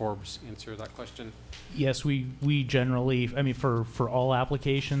Mr. Forbes answer that question. Yes, we generally, I mean, for all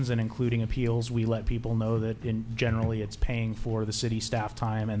applications and including appeals, we let people know that generally it's paying for the city staff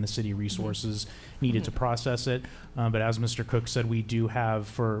time and the city resources needed to process it. But as Mr. Cook said, we do have,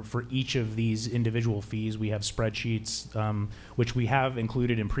 for each of these individual fees, we have spreadsheets, which we have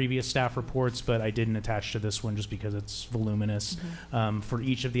included in previous staff reports, but I didn't attach to this one just because it's voluminous. For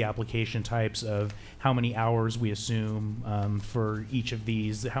each of the application types, of how many hours we assume for each of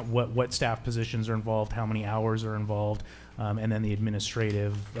these, what staff positions are involved, how many hours are involved, and then the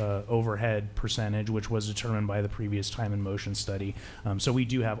administrative overhead percentage, which was determined by the previous time and motion study. So we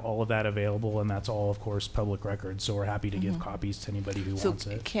do have all of that available, and that's all, of course, public records. So we're happy to give copies to anybody who wants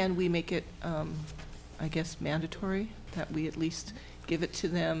it. So can we make it, I guess, mandatory that we at least give it to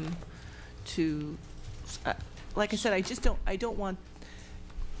them to, like I said, I don't want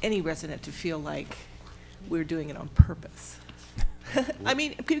any resident to feel like we're doing it on purpose. I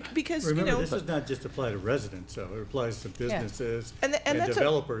mean, because, remember, this does not just apply to residents, so it applies to businesses and that's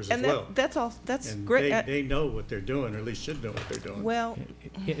developers as well. That's all. That's and great. They know what they're doing, or at least should know what they're doing. Well,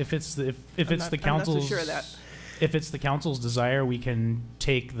 if it's the I'm not council's, so sure of that. If it's the council's desire, we can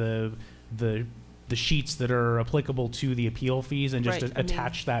take the sheets that are applicable to the appeal fees and just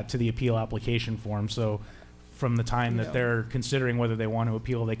attach that to the appeal application form. So from the time that they're considering whether they want to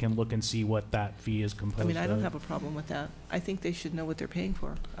appeal, they can look and see what that fee is composed of. I mean, I don't have a problem with that. I think they should know what they're paying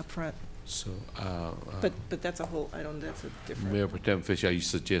for up front. So, but that's a whole, that's a different. Mayor Pro Tem Fisher, are you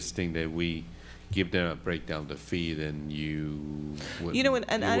suggesting that we give them a breakdown of the fee, then you would,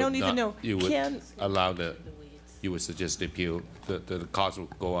 and I don't even know, you would allow you would suggest the appeal, the cost will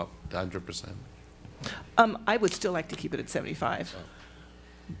go up to 100%? I would still like to keep it at 75.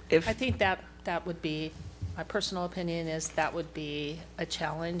 I think that would be, my personal opinion is that would be a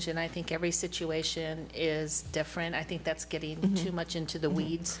challenge, and I think every situation is different. I think that's getting too much into the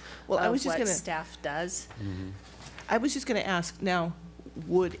weeds of what staff does. I was just going to ask, now,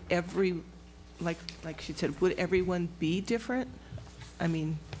 would like she said, would everyone be different? I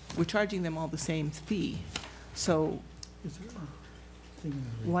mean, we're charging them all the same fee, so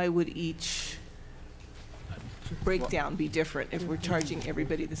why would each breakdown be different if we're charging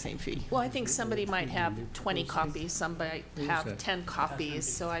everybody the same fee? Well, I think somebody might have 20 copies, somebody have 10 copies,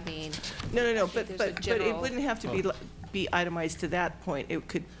 so I mean. No, but it wouldn't have to be itemized to that point. It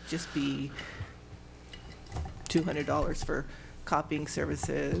could just be $200 for copying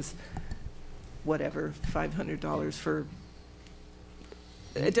services, whatever, $500 for,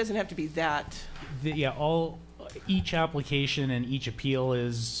 it doesn't have to be that. Each application and each appeal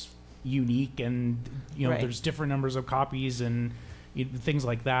is unique, and there's different numbers of copies and things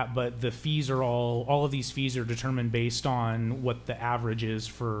like that, but the fees are all of these fees are determined based on what the average is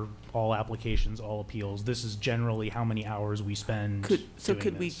for all applications, all appeals. This is generally how many hours we spend.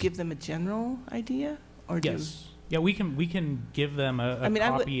 Could we give them a general idea, or yes? Yeah, we can give them a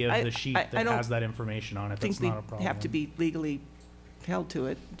copy of the sheet that has that information on it. That's not a problem. Have to be legally held to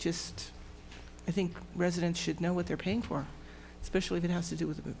it. Just I think residents should know what they're paying for, especially if it has to do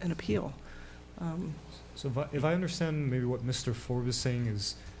with an appeal. So if I understand maybe what Mr. Forbes is saying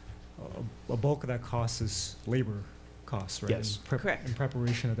is a bulk of that cost is labor costs, right? Yes. Correct. In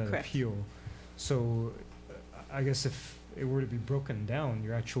preparation of that Correct. appeal. So I guess if it were to be broken down,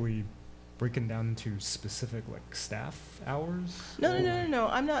 you're actually breaking down into specific like staff hours? No.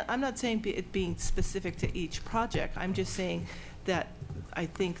 I'm not saying it being specific to each project. I'm just saying that I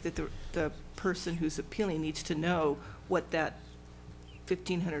think that the person who's appealing needs to know what that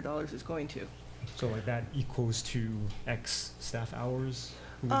 $1,500 is going to. So like that equals to X staff hours?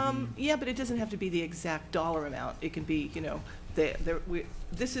 Yeah, but it doesn't have to be the exact dollar amount. It can be, you know,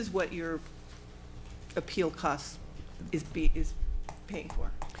 this is what your appeal cost is paying for.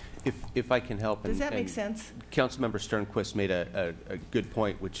 If I can help. Does that make sense? Councilmember Sternquist made a good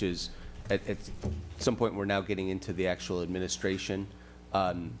point, which is at some point we're now getting into the actual administration,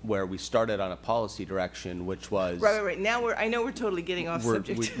 where we started on a policy direction, which was right. Now I know we're totally getting off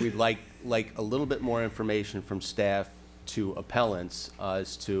subject. We'd like a little bit more information from staff to appellants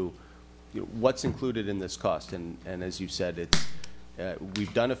as to what's included in this cost. And as you said, it's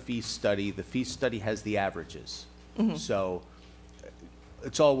we've done a fee study. The fee study has the averages. Mm-hmm. So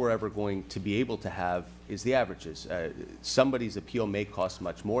it's all we're ever going to be able to have is the averages. Somebody's appeal may cost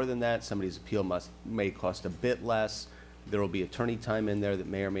much more than that. Somebody's appeal may cost a bit less. There will be attorney time in there that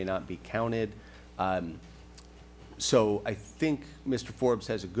may or may not be counted. So I think Mr. Forbes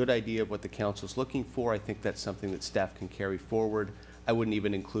has a good idea of what the council's looking for. I think that's something that staff can carry forward. I wouldn't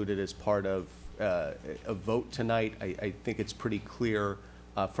even include it as part of a vote tonight. I think it's pretty clear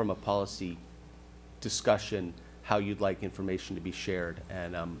from a policy discussion how you'd like information to be shared.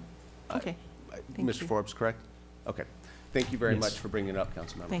 And okay. Mr. Forbes, correct? Okay. Thank you very much for bringing it up,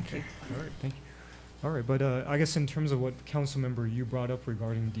 Councilmember. Thank you. All right, thank you. All right, but I guess in terms of what Councilmember you brought up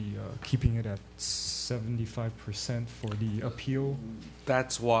regarding the keeping it at 75% for the appeal.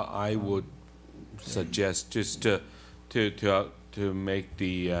 That's what I would suggest, just to make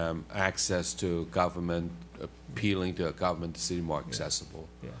the access to government, appealing to a government city more accessible.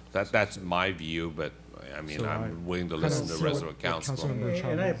 Yeah. That's my view, but I mean, so I'm willing to listen to the rest of the council.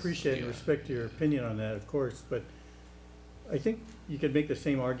 And I appreciate and respect your opinion on that, of course, but I think you could make the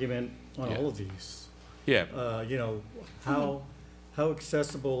same argument on all of these. Yeah. You know, how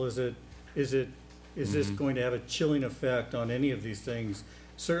accessible is it? Is this going to have a chilling effect on any of these things?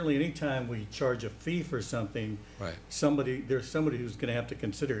 Certainly, anytime we charge a fee for something, right. There's somebody who's going to have to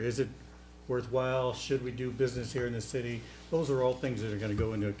consider: is it worthwhile? Should we do business here in the city? Those are all things that are going to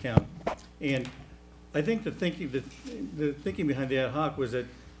go into account. And I think the thinking behind the ad hoc was that,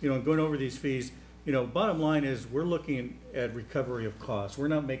 you know, going over these fees, you know, bottom line is we're looking at recovery of costs. We're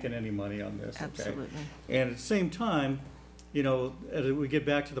not making any money on this. Absolutely. Okay? And at the same time, you know, as we get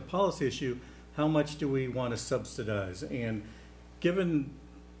back to the policy issue, how much do we want to subsidize? And given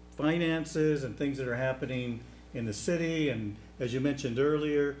finances and things that are happening in the city, and as you mentioned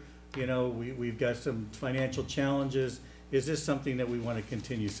earlier, you know, we've got some financial challenges. Is this something that we want to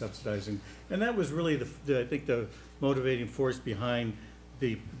continue subsidizing? And that was really I think the motivating force behind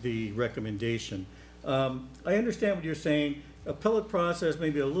the recommendation. I understand what you're saying. Appellate process may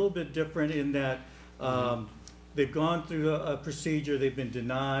be a little bit different in that they've gone through a procedure, they've been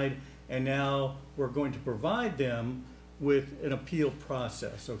denied, and now we're going to provide them with an appeal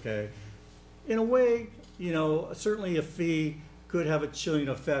process, okay? In a way, you know, certainly a fee could have a chilling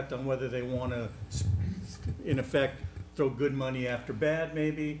effect on whether they want to, in effect, throw good money after bad,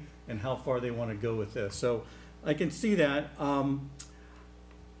 maybe, and how far they want to go with this. So I can see that.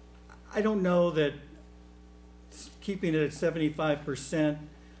 I don't know that keeping it at 75%,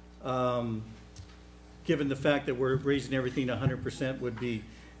 given the fact that we're raising everything to 100%, would be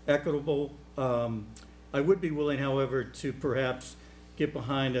equitable. I would be willing, however, to perhaps get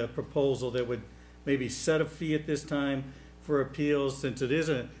behind a proposal that would maybe set a fee at this time for appeals, since it is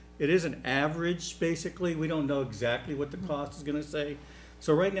an average, basically. We don't know exactly what the cost is going to say.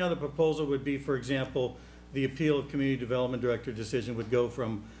 So right now the proposal would be, for example, the appeal of community development director decision would go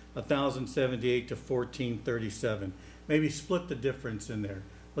from $1,078 to $1,437. Maybe split the difference in there.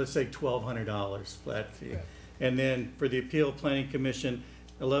 Let's say $1,200 flat fee. Okay. And then for the appeal of planning commission,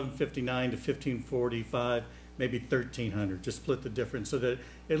 $1,159 to $1,545, maybe $1,300. Just split the difference so that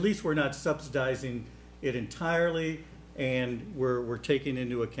at least we're not subsidizing it entirely, and we're taking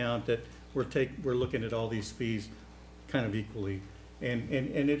into account that we're looking at all these fees kind of equally, and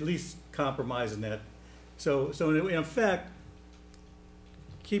at least compromising that. So in effect,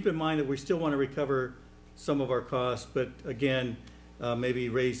 keep in mind that we still want to recover some of our costs, but again, maybe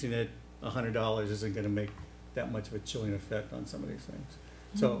raising it $100 isn't going to make that much of a chilling effect on some of these things.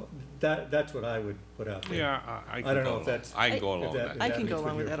 So that's what I would put out there. Yeah, I don't can know go if that's. I can go if along with that. I can meets go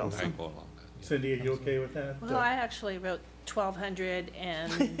along with your that approval. I can go along with that. yeah. Cindy, are you okay with that? Well, I actually wrote 1,200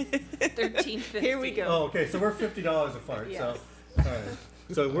 and 1,350. Here we go. Oh, okay, so we're $50 apart, so, Yes. all right.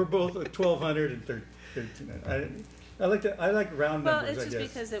 So we're both at 1,200 and 1,300. I like round Well, numbers, it's I just guess.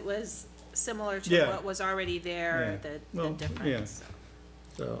 because it was similar to Yeah. what was already there, Yeah. the Well, difference.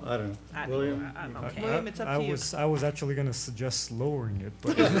 So, I don't know. I- William? I'm you- okay. William, it's up to you. I was actually gonna suggest lowering it,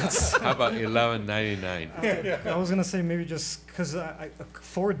 but it's- How about 11.99? I was gonna say maybe just because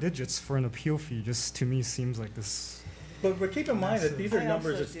 4 digits for an appeal fee just to me seems like this. But keep in mind that these are I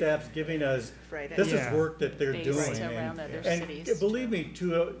numbers also that do staff's giving us. Right, This Yeah. is work that they're Based doing. around other And cities. believe me,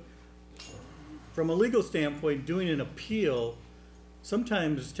 from a legal standpoint, doing an appeal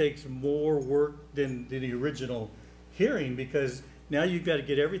sometimes takes more work than the original hearing, because now you've got to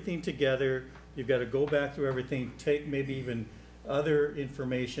get everything together, you've got to go back through everything, take maybe even other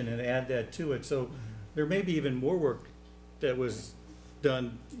information and add that to it. So there may be even more work that was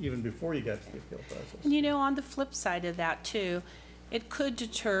done even before you got to the appeal process. And you know, on the flip side of that too, it could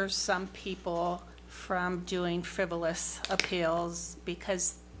deter some people from doing frivolous appeals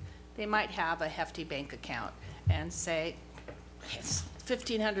because they might have a hefty bank account and say, it's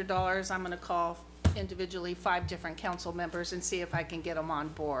 $1,500, I'm gonna call individually 5 different council members and see if I can get them on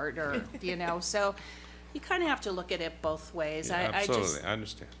board, or, you know, so you kind of have to look at it both ways. Yeah, absolutely, just, I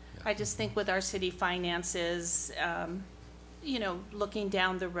understand. I just think with our city finances, you know, looking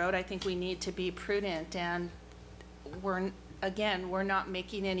down the road, I think we need to be prudent, and we're not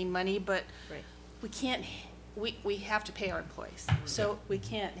making any money, but Right. we can't, we have to pay our employees. So we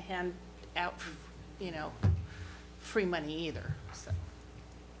can't hand out, you know, free money either, so.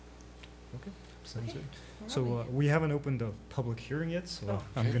 Okay, sounds good. So we haven't opened a public hearing yet, so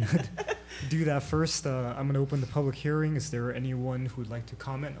I'm gonna do that first. I'm gonna open the public hearing. Is there anyone who would like to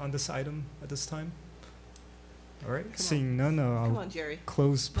comment on this item at this time? All right, seeing none, Come I'll on, Jerry.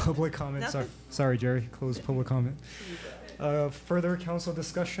 close public comment. Sorry, Jerry, close public comment. Further council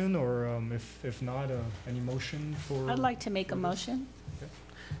discussion, or if not, any motion for? I'd like to make a motion Okay.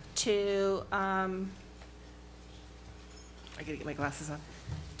 to, I gotta get my glasses on.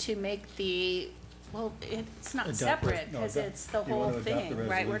 to make the, well, it's not Adopt separate, no, because adopt- it's the you whole wanna adopt the thing,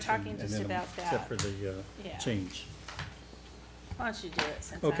 right? We're resolution talking and just then about Except that. for the Yeah. change. Why don't you do it,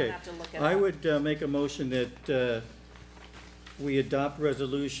 since I Okay, have to look it up? I would make a motion that we adopt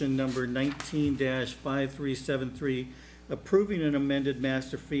resolution number 19-5373, approving an amended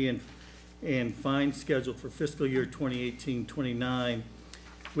master fee and fine schedule for fiscal year 2018-29,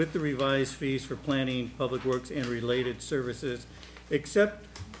 with the revised fees for planning, public works, and related services, except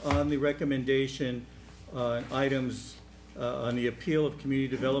on the recommendation items on the appeal of community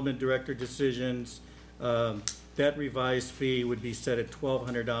development director decisions. That revised fee would be set at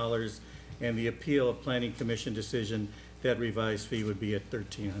 $1,200, and the appeal of planning commission decision, that revised fee would be at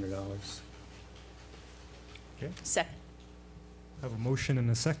 $1,300. Okay. Second. I have a motion and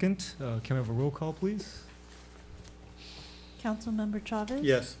a second. Can we have a roll call, please? Councilmember Chavez?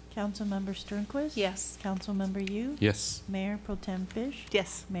 Yes. Councilmember Sternquist? Yes. Councilmember Yu? Yes. Mayor Pro Tem Fish?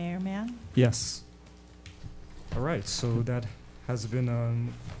 Yes. Mayor Mann? Yes. All right, so that has been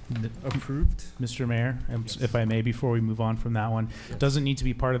approved. Mr. Mayor, if I may, before we move on from that one, doesn't need to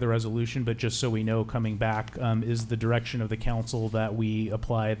be part of the resolution, but just so we know coming back, is the direction of the council that we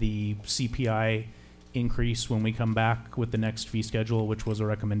apply the CPI increase when we come back with the next fee schedule, which was a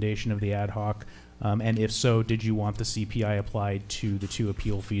recommendation of the ad hoc. And if so, did you want the CPI applied to the 2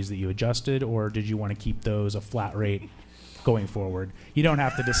 appeal fees that you adjusted, or did you want to keep those a flat rate going forward? You don't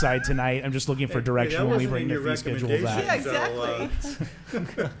have to decide tonight. I'm just looking for direction when we bring the fee schedule back. Yeah, exactly.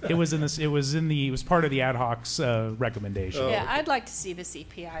 It was in this. It was part of the ad hoc's recommendation. Yeah, I'd like to see the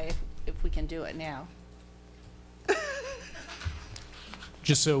CPI if we can do it now.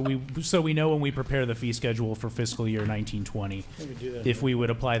 Just so we know when we prepare the fee schedule for fiscal year 1920, if we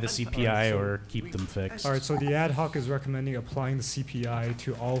would apply the CPI or keep them fixed. All right, so the ad hoc is recommending applying the CPI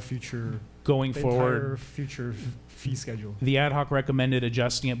to all future Going the forward, entire future fee schedule. the ad hoc recommended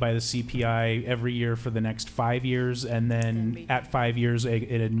adjusting it by the CPI every year for the next 5 years, and then at 5 years, a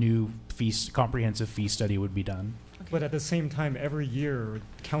new comprehensive fee study would be done. But at the same time, every year,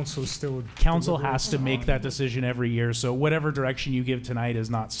 council still Council has to deliberates make on- that decision every year, so whatever direction you give tonight is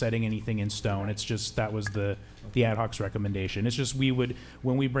not setting anything in stone. It's just, that was the ad hoc's recommendation. It's just when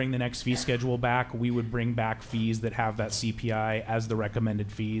we bring the next fee schedule back, we would bring back fees that have that CPI as the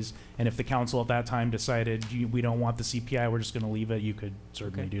recommended fees. And if the council at that time decided we don't want the CPI, we're just gonna leave it, you could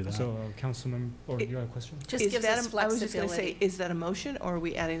certainly do that. So, Councilmember, or you have a question? Just Is gives that us I was just gonna say, flexibility. is that a motion, or are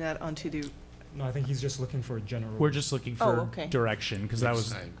we adding that onto the No, I think he's just looking for a general. We're just looking for direction, because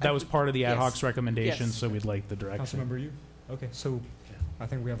that was part of the ad hoc's recommendation, Yes. so we'd like the direction. Councilmember Yu? Okay, so I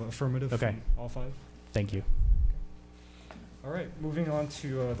think we have an affirmative Okay. from all five. Thank you. All right, moving on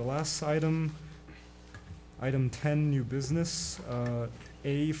to the last item. Item 10, new business.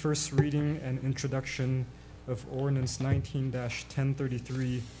 A, first reading and introduction of ordinance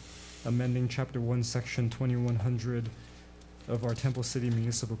 19-1033, amending Chapter 1, Section 2100 of our Temple City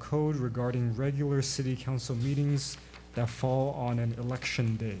Municipal Code regarding regular city council meetings that fall on an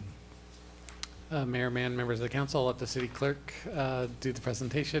election day. Mayor, members of the council, I'll let the city clerk do the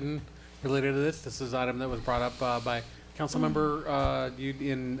presentation related to this. This is an item that was brought up by Councilmember you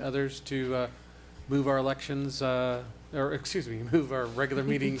and others to move our elections, or excuse me, move our regular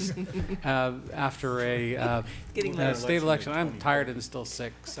meetings after a state election. I'm tired and still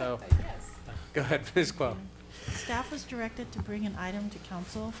sick, so go ahead, Ms. Quo. Staff was directed to bring an item to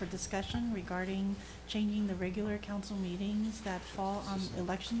council for discussion regarding changing the regular council meetings that fall on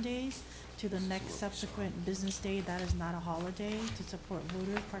election days to the next subsequent business day that is not a holiday to support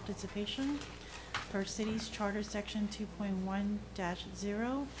voter participation. Per city's charter section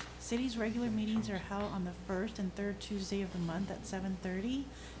 2.1-0, city's regular meetings are held on the first and third Tuesday of the month at 7:30.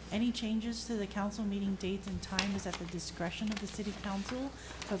 Any changes to the council meeting dates and time is at the discretion of the city council,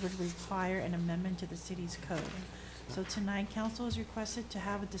 but would require an amendment to the city's code. So tonight, council is requested to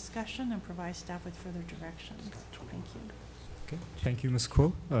have a discussion and provide staff with further directions. Thank you. Okay, thank you, Ms.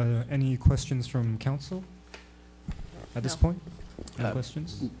 Quo. Any questions from council at this point? Any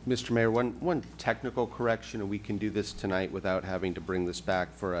questions? Mr. Mayor, one technical correction, and we can do this tonight without having to bring this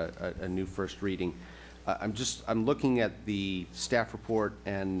back for a new first reading. I'm looking at the staff report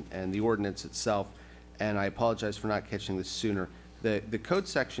and the ordinance itself, and I apologize for not catching this sooner. The code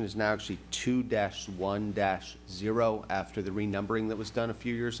section is now actually 2-1-0 after the renumbering that was done a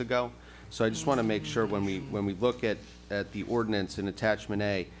few years ago. So I just want to make sure when we look at the ordinance in attachment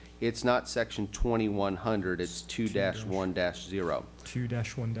A, it's not section 2100, it's 2-1-0.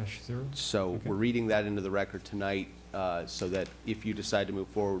 2-1-0. So we're reading that into the record tonight, so that if you decide to move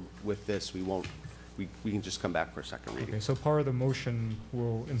forward with this, we can just come back for a second reading. Okay, so part of the motion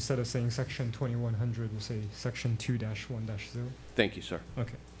will, instead of saying section 2100, we'll say section 2-1-0. Thank you, sir.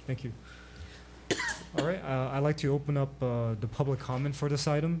 Okay, thank you. All right, I'd like to open up the public comment for this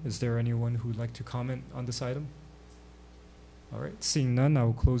item. Is there anyone who'd like to comment on this item? All right, seeing none, I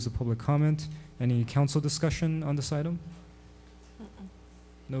will close the public comment. Any council discussion on this item?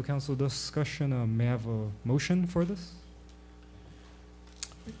 No council discussion. May I have a motion for this?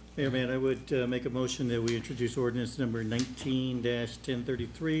 Mayor, I would make a motion that we introduce ordinance number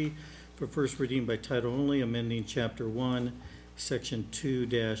 19-1033 for first reading by title only, amending Chapter 1, Section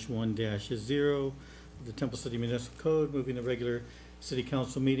 2-1-0 of the Temple City Municipal Code, moving the regular city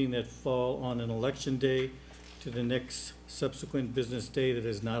council meeting that fall on an election day to the next subsequent business day that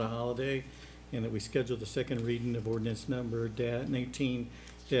is not a holiday, and that we schedule the second reading of ordinance number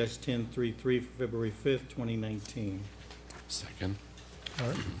 19-1033 for February 5th, 2019. Second. All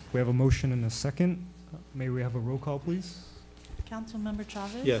right, we have a motion and a second. May we have a roll call, please? Councilmember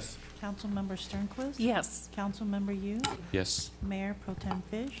Chavez? Yes. Councilmember Sternquist? Yes. Councilmember Yu? Yes. Mayor Pro Tem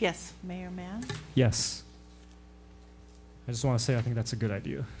Fish? Yes. Mayor Mann? Yes. I just want to say I think that's a good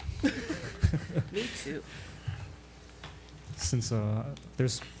idea. Me too. Since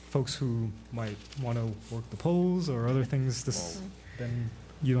there's folks who might want to work the polls or other things, then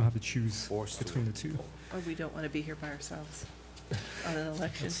you don't have to choose between the two. Or we don't want to be here by ourselves on an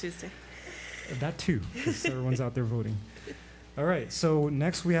election Tuesday. That too, because everyone's out there voting. All right, so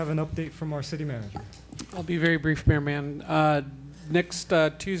next we have an update from our city manager. I'll be very brief, Mayor Mann. Next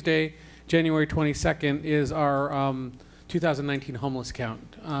Tuesday, January 22nd, is our 2019 homeless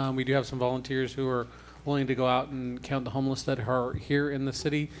count. We do have some volunteers who are willing to go out and count the homeless that are here in the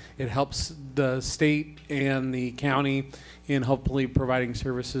city. It helps the state and the county in hopefully providing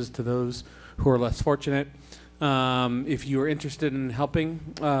services to those who are less fortunate. If you are interested in helping,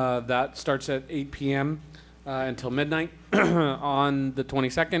 that starts at 8 p.m. Until midnight on the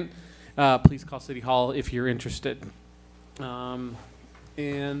 22nd. Please call City Hall if you're interested. And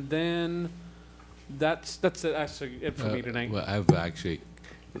then that's it, actually it for me tonight. Well, I've actually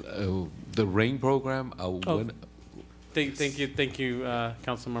the RAIN program. Thank you,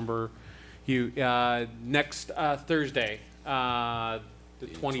 Councilmember Yu. Next Thursday, the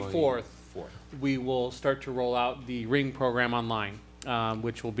 24th, we will start to roll out the RING program online,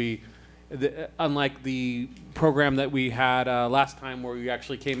 which will be unlike the program that we had last time, where you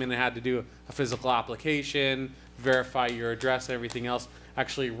actually came in and had to do a physical application, verify your address, and everything else.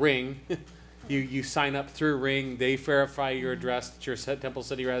 Actually, RING. You sign up through RING. They verify your address that you're a Temple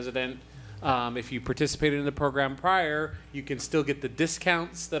City resident. If you participated in the program prior, you can still get the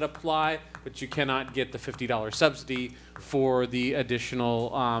discounts that apply, but you cannot get the $50 subsidy for the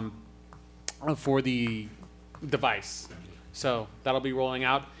additional, for the device. So that'll be rolling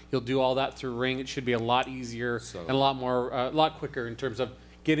out. You'll do all that through Ring. It should be a lot easier and a lot more, a lot quicker in terms of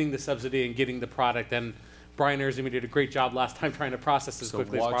getting the subsidy and getting the product. And Brian Erzimi did a great job last time trying to process as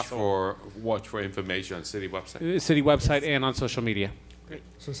quickly as possible. Watch for information on city website. City website and on social media. Great.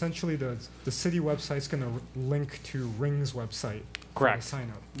 So essentially, the city website's going to link to Ring's website. Correct. For the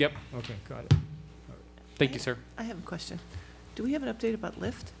sign up. Yep. Okay, got it. Thank you, sir. I have a question. Do we have an update about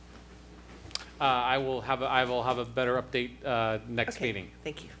Lyft? I will have a better update next meeting.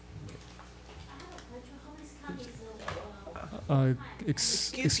 Thank you.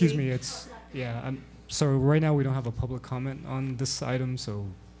 Excuse me. So right now we don't have a public comment on this item, so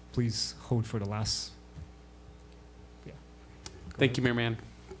please hold for the last. Yeah. Thank you, Mayor Mann.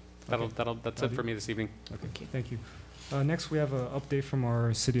 That's it for me this evening. Okay. Thank you. Next, we have an update from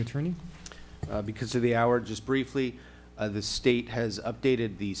our city attorney. Because of the hour, just briefly, the state has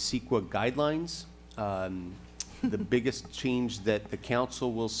updated the CEQA guidelines. The biggest change that the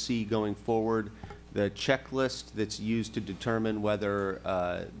council will see going forward, the checklist that's used to determine whether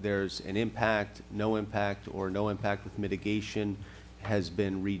there's an impact, no impact, or no impact with mitigation has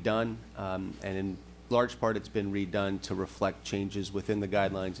been redone. And in large part, it's been redone to reflect changes within the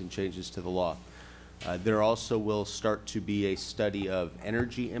guidelines and changes to the law. There also will start to be a study of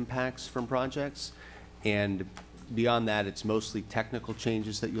energy impacts from projects. And beyond that, it's mostly technical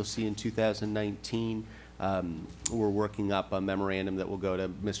changes that you'll see in 2019. We're working up a memorandum that will go to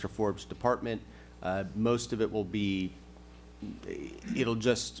Mr. Forbes' department. Most of it will be, it'll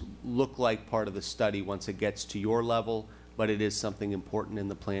just look like part of the study once it gets to your level, but it is something important in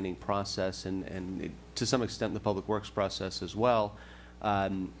the planning process and to some extent the public works process as well.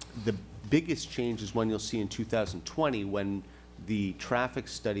 The biggest change is one you'll see in 2020 when the traffic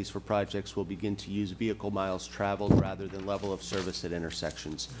studies for projects will begin to use vehicle miles traveled rather than level of service at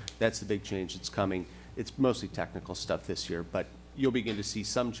intersections. That's the big change that's coming. It's mostly technical stuff this year, but you'll begin to see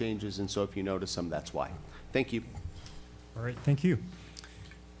some changes, and so if you notice them, that's why. Thank you. All right, thank you.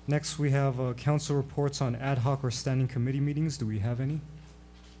 Next, we have council reports on ad hoc or standing committee meetings. Do we have any?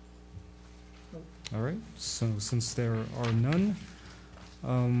 All right, so since there are none,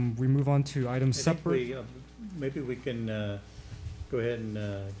 we move on to items separate. Maybe we can go ahead and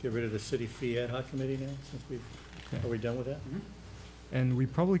get rid of the city fee ad hoc committee now, since are we done with that? Mm-hmm. And we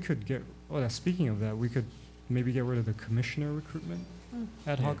probably could get, speaking of that, we could maybe get rid of the commissioner recruitment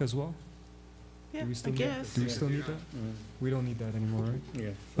ad hoc as well. Yeah, do we still I guess. Do we still need that? We don't need that anymore, right? Yeah.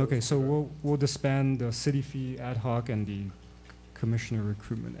 Okay, so we'll disband the city fee ad hoc and the commissioner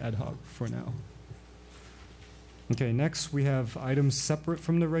recruitment ad hoc for now. Okay, next we have items separate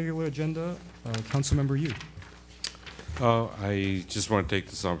from the regular agenda. Councilmember Yu. I just want to take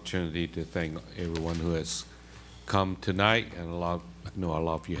this opportunity to thank everyone who has come tonight, and I know a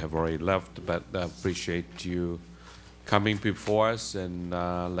lot of you have already left, but I appreciate you coming before us and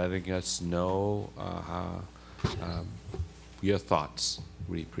letting us know your thoughts.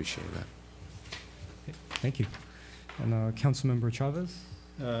 We appreciate that. Okay, thank you. And Councilmember Chavez?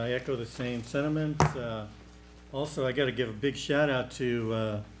 I echo the same sentiments. Also, I got to give a big shout out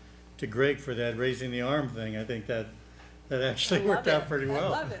to Greg for that raising the arm thing. I think that actually worked out pretty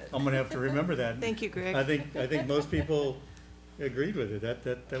well. I love it. I'm going to have to remember that. Thank you, Greg. I think most people agreed with it.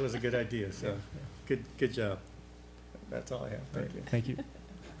 That was a good idea. So good job. That's all I have. Thank you. Thank you.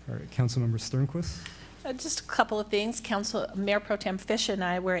 All right, Councilmember Sternquist. Just a couple of things. Mayor Pro Tem Fish and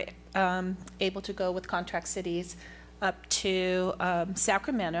I were able to go with Contract Cities up to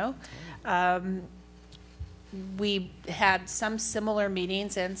Sacramento. We had some similar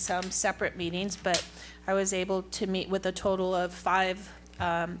meetings and some separate meetings, but I was able to meet with a total of 5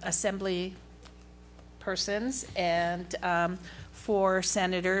 assembly persons and 4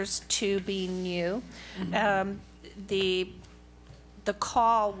 senators, 2 being new. The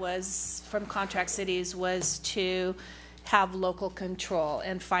call was from Contract Cities was to have local control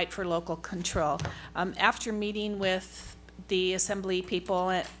and fight for local control. After meeting with the assembly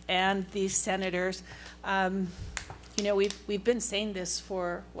people and the senators, you know, we've been saying this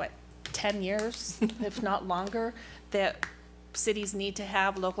for what, 10 years, if not longer, that cities need to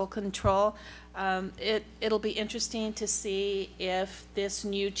have local control. It'll be interesting to see if this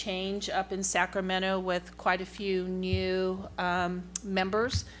new change up in Sacramento with quite a few new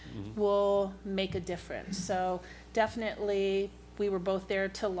members will make a difference. So definitely we were both there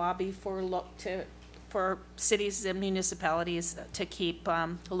to lobby for cities and municipalities to keep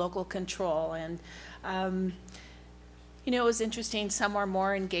local control. And You know, it was interesting. Some are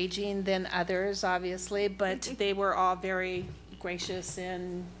more engaging than others, obviously, but they were all very gracious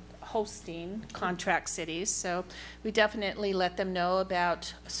in hosting contract cities. So we definitely let them know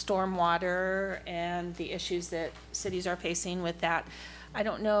about stormwater and the issues that cities are facing with that. I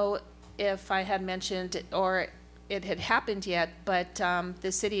don't know if I had mentioned or it had happened yet, but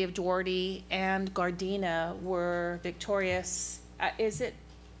the city of Duarte and Gardena were victorious. Is it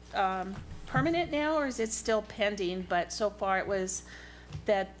permanent now, or is it still pending? But so far it was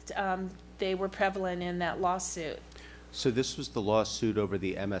that they were prevalent in that lawsuit. So this was the lawsuit over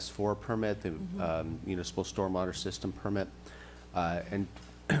the MS4 permit, the municipal stormwater system permit. And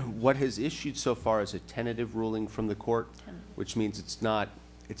what has issued so far is a tentative ruling from the court, which means it's not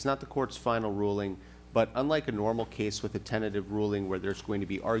the court's final ruling, but unlike a normal case with a tentative ruling where there's going to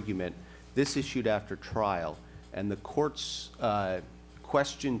be argument, this issued after trial. And the court's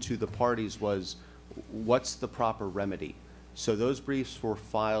question to the parties was, what's the proper remedy? So those briefs were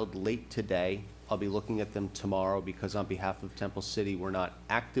filed late today. I'll be looking at them tomorrow because on behalf of Temple City, we're not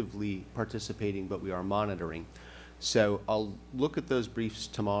actively participating, but we are monitoring. So I'll look at those briefs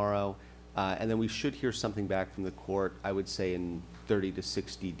tomorrow, and then we should hear something back from the court, I would say in 30 to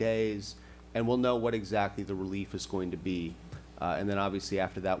 60 days, and we'll know what exactly the relief is going to be. And then obviously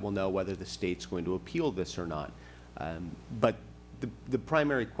after that, we'll know whether the state's going to appeal this or not. But the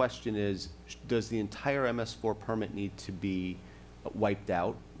primary question is, does the entire MS4 permit need to be wiped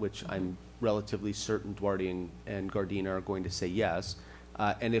out, which I'm relatively certain Duarte and Gardena are going to say yes.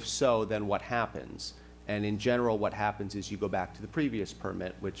 And if so, then what happens? And in general, what happens is you go back to the previous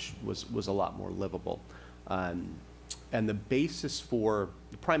permit, which was a lot more livable. And the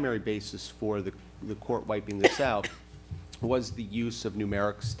primary basis for the court wiping this out was the use of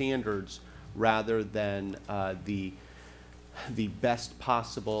numeric standards rather than the best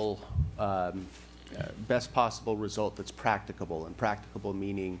possible result that's practicable. And practicable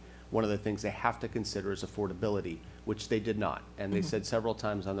meaning one of the things they have to consider is affordability, which they did not. And they said several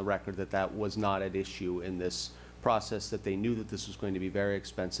times on the record that that was not at issue in this process, that they knew that this was going to be very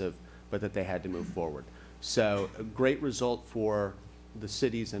expensive, but that they had to move forward. So a great result for the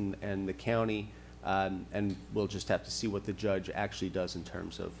cities and the county, and we'll just have to see what the judge actually does in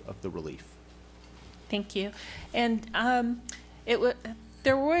terms of the relief. Thank you. And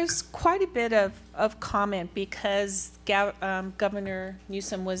there was quite a bit of comment because Governor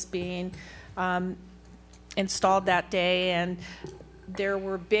Newsom was being installed that day, and there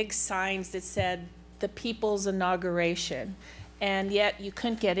were big signs that said the people's inauguration, and yet you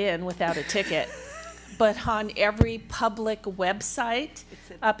couldn't get in without a ticket. But on every public website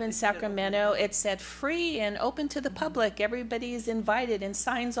up in Sacramento, it said free and open to the public. Everybody is invited, and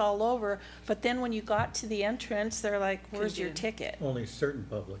signs all over. But then when you got to the entrance, they're like, where's your ticket? Only certain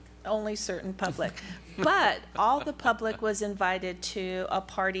public. Only certain public. But all the public was invited to a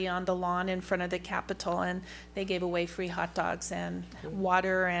party on the lawn in front of the Capitol, and they gave away free hot dogs and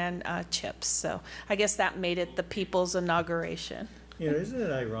water and chips. So I guess that made it the people's inauguration. You know, isn't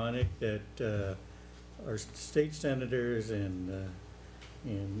it ironic that our state senators and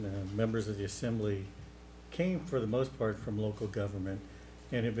members of the assembly came for the most part from local government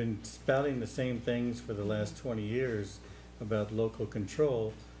and have been spouting the same things for the last 20 years about local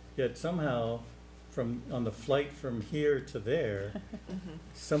control, yet somehow on the flight from here to there,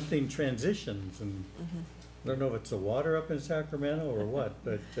 something transitions, and I don't know if it's the water up in Sacramento or what,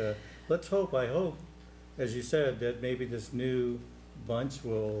 but I hope, as you said, that maybe this new bunch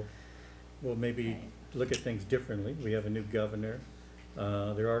will maybe look at things differently. We have a new governor.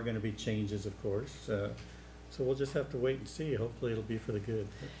 There are going to be changes, of course. So we'll just have to wait and see. Hopefully it'll be for the good.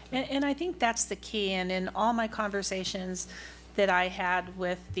 And I think that's the key. And in all my conversations that I had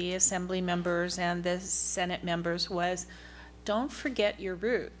with the assembly members and the Senate members was, don't forget your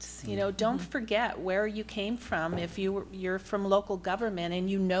roots. You know, don't forget where you came from. If you're from local government and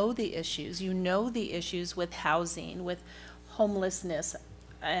you know the issues with housing, with homelessness,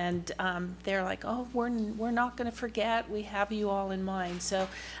 and they're like, oh, we're not going to forget. We have you all in mind. So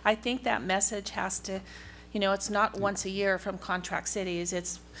I think that message has to, you know, it's not once a year from contract cities.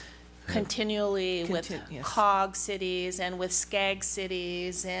 It's continually with COG cities and with SCAG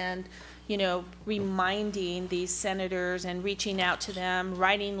cities, and, you know, reminding these senators and reaching out to them,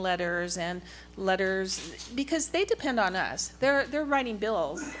 writing letters because they depend on us. They're writing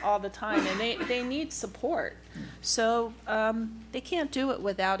bills all the time, and they need support. So they can't do it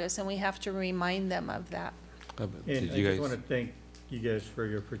without us, and we have to remind them of that. And I just want to thank you guys for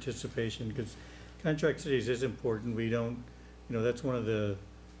your participation, because contract cities is important. We don't, you know, that's one of the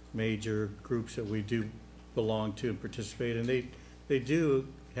major groups that we do belong to and participate, and they do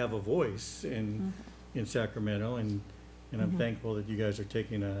have a voice in Sacramento, and And I'm thankful that you guys are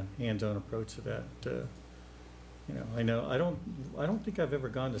taking a hands-on approach to that. I know I don't think I've ever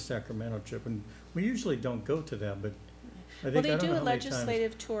gone to Sacramento trip, and we usually don't go to that, but I think Well, they I don't do know a how many times-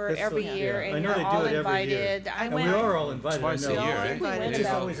 legislative tour That's every the- year, I and know you're they do all it every year. invited. I And went. we are all invited. Twice I a know. year, right? It's just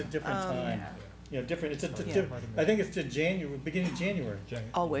about- always a different time. Different. I think it's to January, beginning of January.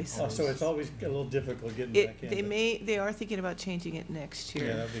 Always. Oh, so it's always a little difficult getting back in. They are thinking about changing it next year.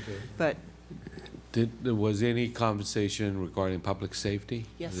 Yeah, that'd be good. But Was any conversation regarding public safety?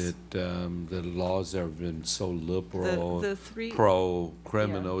 Yes. That the laws have been so liberal, The three- pro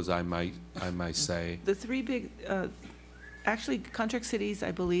criminals, I might say. the three big, actually, contract cities,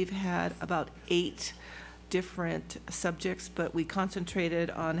 I believe, had about 8 different subjects, but we concentrated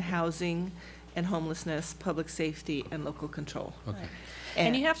on housing and homelessness, public safety, and local control. Okay.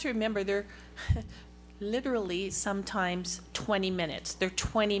 And you have to remember, they're literally sometimes 20 minutes. They're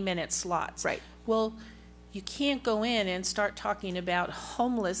 20-minute slots. Right. Well, you can't go in and start talking about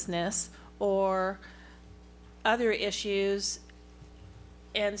homelessness or other issues,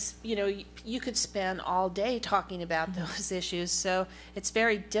 and you could spend all day talking about those issues. So it's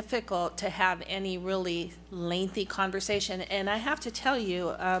very difficult to have any really lengthy conversation. And I have to tell you,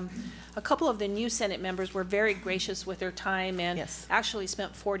 a couple of the new Senate members were very gracious with their time and actually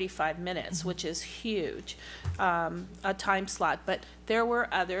spent 45 minutes, which is huge, a time slot. But there were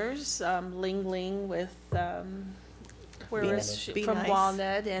others, Ling Ling with, where was she? Be From Nice.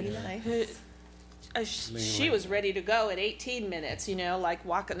 Walnut, and Be Nice. who, she was ready to go at 18 minutes, like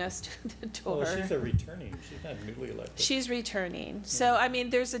walking us to the door. Well, she's a returning. She's not newly elected. She's returning. So, I mean,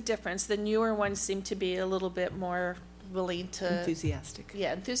 there's a difference. The newer ones seem to be a little bit more willing to... Enthusiastic.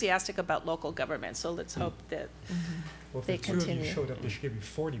 Yeah, enthusiastic about local government. So let's hope that Well, if they the two of you continue. showed up, they should give you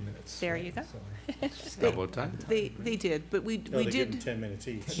 40 minutes. There you go. Double time. They did, but we No, they give them did. 10 minutes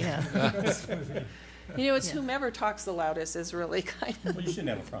each. Yeah. It's whomever talks the loudest is really kind of... Well, you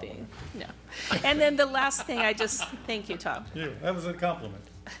shouldn't have a problem. No. And then the last thing thank you, Tom. Yeah, that was a compliment.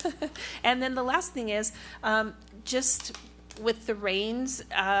 And then the last thing is, just with the rains,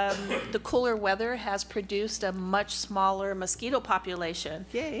 the cooler weather has produced a much smaller mosquito population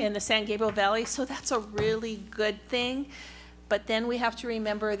in the San Gabriel Valley, so that's a really good thing. But then we have to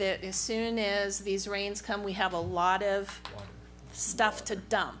remember that as soon as these rains come, we have a lot of stuff to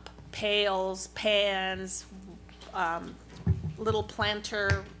dump. Pails, pans, little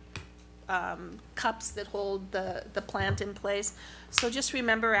planter cups that hold the plant in place. So just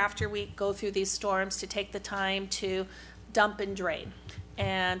remember, after we go through these storms, to take the time to dump and drain.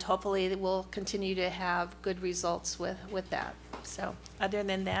 And hopefully we'll continue to have good results with that. So other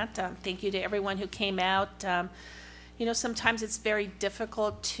than that, thank you to everyone who came out. Sometimes it's very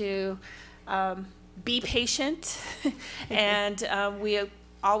difficult to be patient, and we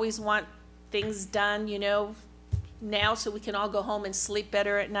always want things done, now, so we can all go home and sleep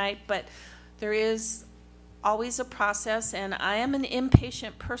better at night. But there is always a process, and I am an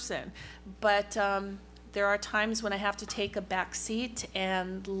impatient person. But there are times when I have to take a back seat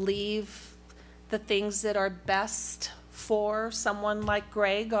and leave the things that are best for someone like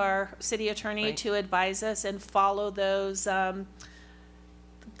Greg, our city attorney, to advise us and follow those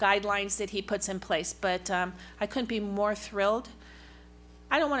guidelines that he puts in place. But I couldn't be more thrilled.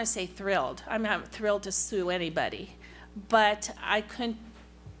 I don't want to say thrilled. I'm not thrilled to sue anybody, but I couldn't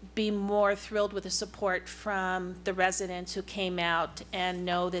be more thrilled with the support from the residents who came out and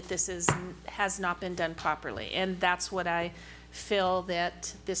know that this has not been done properly. And that's what I feel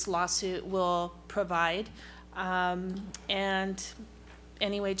that this lawsuit will provide. And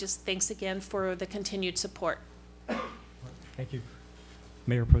anyway, just thanks again for the continued support. Thank you.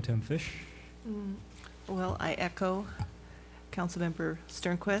 Mayor Pro Tem Fish. Well, I echo Councilmember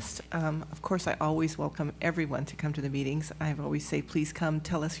Sternquist. Of course, I always welcome everyone to come to the meetings. I always say, please come,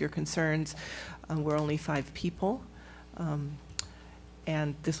 tell us your concerns. We're only 5 people,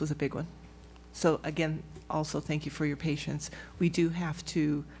 and this was a big one. So again, also thank you for your patience. We do have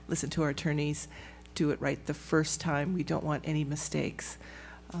to listen to our attorneys, do it right the first time. We don't want any mistakes.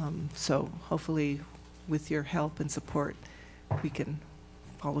 So hopefully with your help and support, we can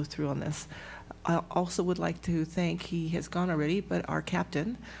follow through on this. I also would like to thank, he has gone already, but our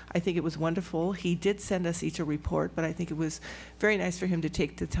captain. I think it was wonderful. He did send us each a report, but I think it was very nice for him to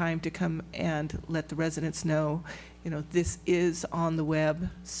take the time to come and let the residents know, this is on the web,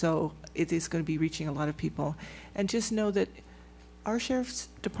 so it is going to be reaching a lot of people. And just know that our sheriff's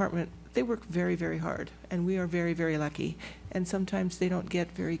department, they work very, very hard, and we are very, very lucky. And sometimes they don't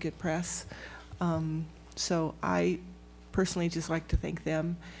get very good press. So I personally just like to thank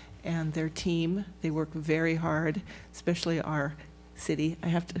them and their team. They work very hard, especially our city. I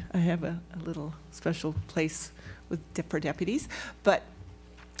have a little special place for deputies, but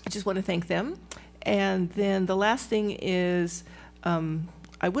I just want to thank them. And then the last thing is,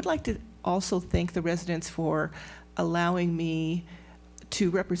 I would like to also thank the residents for allowing me to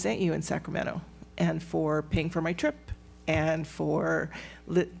represent you in Sacramento, and for paying for my trip, and for,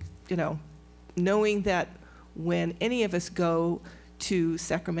 knowing that when any of us go to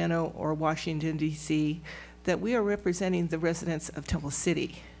Sacramento or Washington, D.C., that we are representing the residents of Temple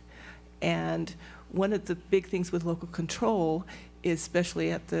City. And one of the big things with local control,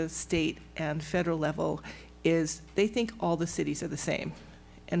 especially at the state and federal level, is they think all the cities are the same,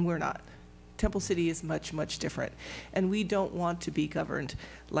 and we're not. Temple City is much, much different. And we don't want to be governed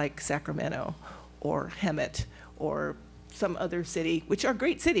like Sacramento or Hemet or some other city, which are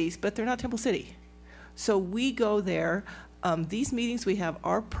great cities, but they're not Temple City. So we go there. These meetings we have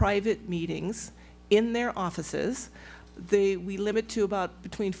are private meetings in their offices. We limit to about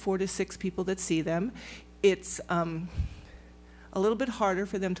between 4 to 6 people that see them. It's a little bit harder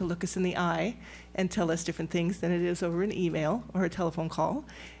for them to look us in the eye and tell us different things than it is over an email or a telephone call.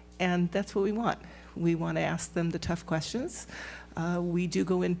 And that's what we want. We want to ask them the tough questions. We do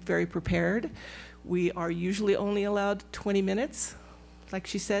go in very prepared. We are usually only allowed 20 minutes. Like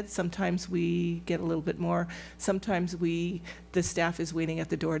she said, sometimes we get a little bit more. Sometimes the staff is waiting at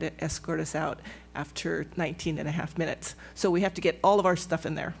the door to escort us out after 19 and a half minutes. So we have to get all of our stuff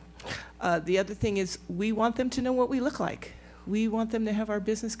in there. The other thing is we want them to know what we look like. We want them to have our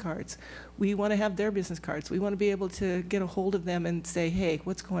business cards. We want to have their business cards. We want to be able to get a hold of them and say, hey,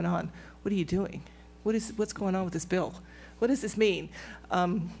 what's going on? What are you doing? What's going on with this bill? What does this mean?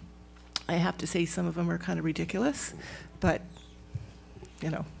 I have to say some of them are kind of ridiculous, but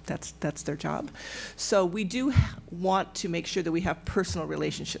that's their job. So we do want to make sure that we have personal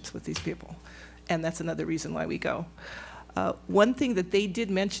relationships with these people, and that's another reason why we go. One thing that they did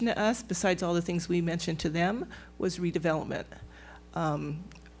mention to us, besides all the things we mentioned to them, was redevelopment.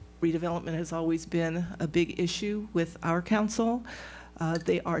 Redevelopment has always been a big issue with our council.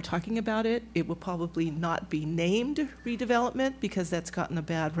 They are talking about it. It will probably not be named redevelopment because that's gotten a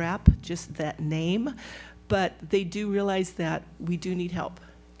bad rap, just that name. But they do realize that we do need help,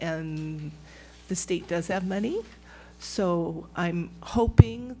 and the state does have money. So I'm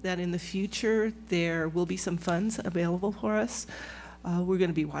hoping that in the future there will be some funds available for us. We're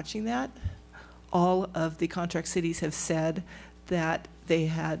going to be watching that. All of the contract cities have said that they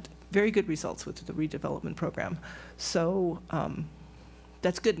had very good results with the redevelopment program. So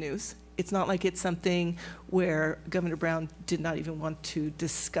that's good news. It's not like it's something where Governor Brown did not even want to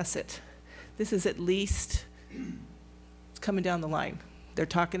discuss it. This is at least coming down the line. They're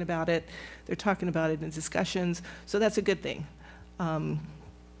talking about it. They're talking about it in discussions. So that's a good thing.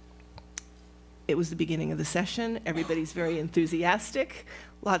 It was the beginning of the session. Everybody's very enthusiastic.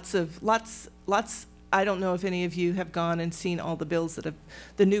 Lots. I don't know if any of you have gone and seen all the bills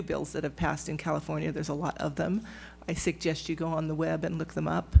the new bills that have passed in California. There's a lot of them. I suggest you go on the web and look them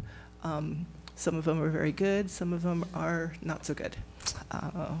up. Some of them are very good. Some of them are not so good.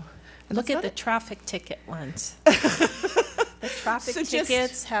 Look at the traffic ticket ones. The traffic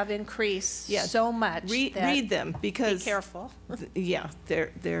tickets have increased so much. Read them, because be careful. Yeah,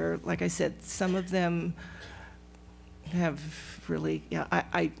 they're like I said, some of them have really. Yeah,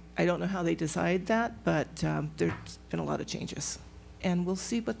 I don't know how they decide that, but there's been a lot of changes, and we'll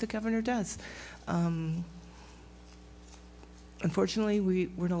see what the governor does. Unfortunately, we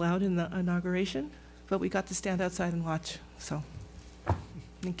weren't allowed in the inauguration, but we got to stand outside and watch. So,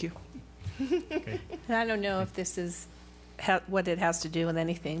 thank you. Okay. And I don't know if this is what it has to do with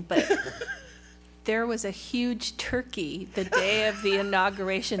anything, but there was a huge turkey the day of the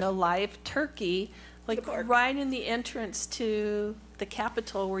inauguration, a live turkey, like right in the entrance to the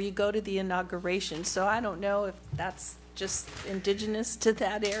Capitol where you go to the inauguration. So I don't know if that's just indigenous to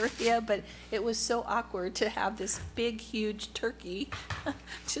that area, but it was so awkward to have this big, huge turkey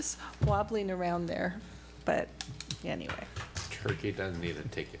just wobbling around there. But anyway. Turkey doesn't need a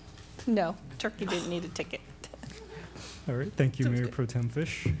ticket. No, turkey didn't need a ticket. All right, thank you, Mayor Pro Tem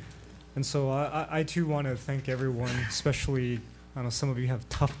Fish. And so I too want to thank everyone, especially, I know some of you have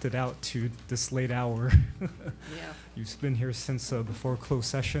toughed it out to this late hour. Yeah. You've been here since before closed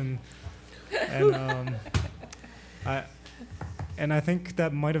session. And I think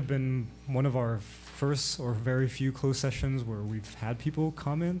that might have been one of our first or very few closed sessions where we've had people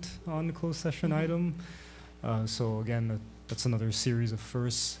comment on the closed session item. So again, that's another series of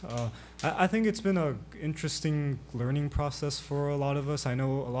firsts. I think it's been an interesting learning process for a lot of us. I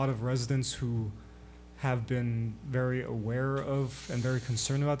know a lot of residents who have been very aware of and very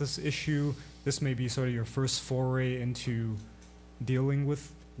concerned about this issue. This may be sort of your first foray into dealing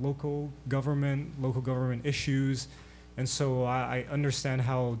with local government issues. And so I understand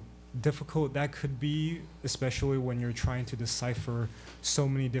how difficult that could be, especially when you're trying to decipher so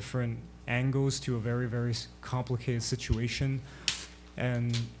many different angles to a very, very complicated situation.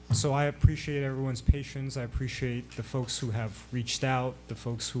 And so I appreciate everyone's patience. I appreciate the folks who have reached out, the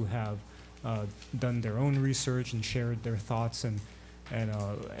folks who have done their own research and shared their thoughts, and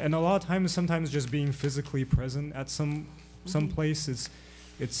a lot of times, sometimes just being physically present at some place,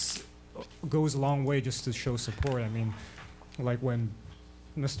 it's goes a long way just to show support. I mean, like when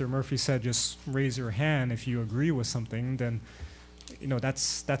Mr. Murphy said, just raise your hand if you agree with something, then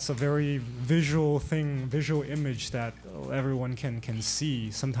that's a very visual thing, visual image that everyone can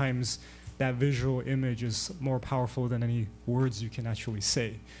see. Sometimes that visual image is more powerful than any words you can actually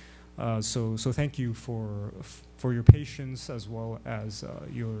say. So thank you for your patience, as well as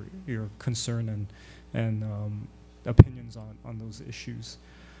your concern and opinions on those issues.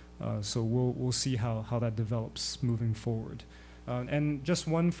 So we'll see how that develops moving forward. And just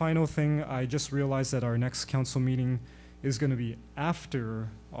one final thing, I just realized that our next council meeting is going to be after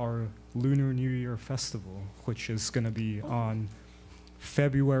our Lunar New Year Festival, which is going to be on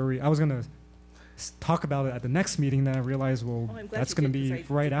February. I was going to talk about it at the next meeting, then I realized, well, that's going to be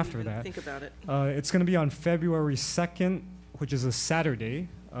right after that. Think about it. It's going to be on February 2nd, which is a Saturday,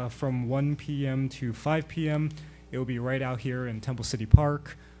 from 1 p.m. to 5 p.m. It will be right out here in Temple City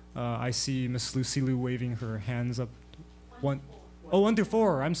Park. I see Miss Lucy Liu waving her hands up. 1 through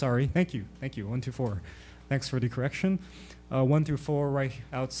 4. I'm sorry. Thank you. 1 through 4. Thanks for the correction. 1 through 4 right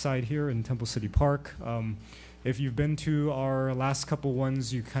outside here in Temple City Park. If you've been to our last couple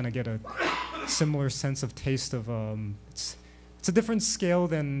ones, you kind of get a similar sense of taste of it's a different scale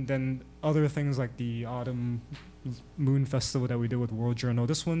than other things like the Autumn Moon Festival that we did with World Journal.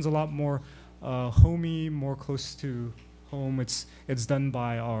 This one's a lot more homey, more close to home. It's done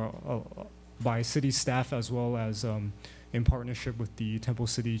by city staff, as well as in partnership with the Temple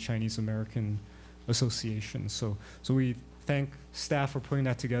City Chinese American Association. So we thank staff for putting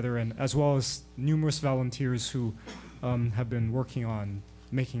that together, and as well as numerous volunteers who have been working on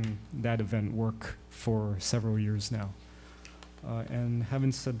making that event work for several years now. And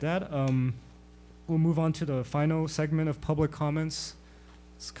having said that, we'll move on to the final segment of public comments.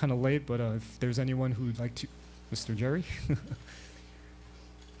 It's kind of late, but if there's anyone who would like to, Mr. Jerry.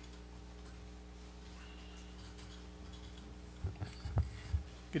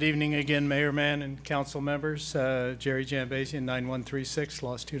 Good evening again, Mayor Mann and council members. Jerry Jambasian, 9136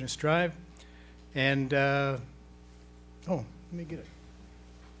 Los Tunas Drive. And, let me get it.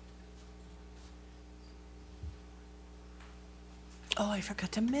 Oh, I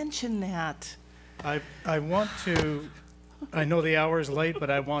forgot to mention that. I want to, I know the hour is late, but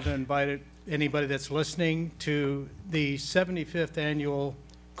I want to invite anybody that's listening to the 75th annual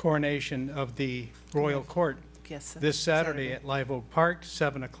coronation of the Royal Court. Yes, this Saturday at Live Oak Park,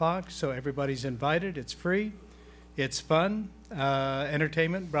 7 o'clock. So everybody's invited. It's free. It's fun.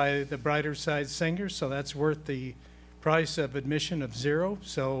 Entertainment by the Brighter Side Singers. So that's worth the price of admission of $0.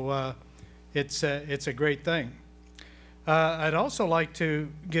 So it's a great thing. I'd also like to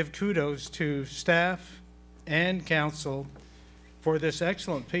give kudos to staff and council for this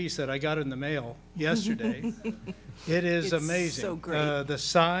excellent piece that I got in the mail yesterday. It is it's amazing. So great. The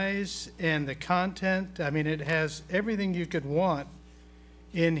size and the content. I mean, it has everything you could want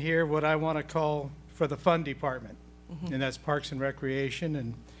in here, what I want to call for the fun department. And that's Parks and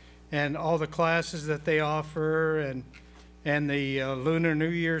Recreation, and all the classes that they offer, and the Lunar New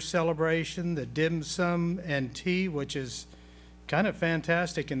Year celebration, the dim sum and tea, which is kind of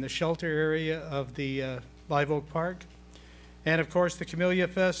fantastic in the shelter area of the Live Oak Park. And of course the Camellia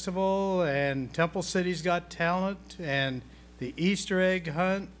Festival, and Temple City's Got Talent, and the Easter egg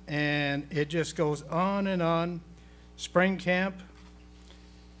hunt, and it just goes on and on. Spring camp,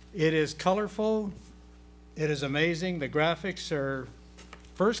 it is colorful, it is amazing, the graphics are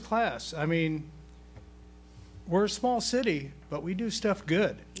first class. I mean, we're a small city, but we do stuff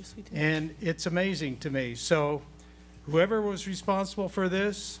good. Yes, we do. And it's amazing to me. So whoever was responsible for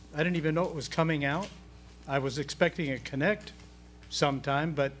this, I didn't even know it was coming out. I was expecting a Connect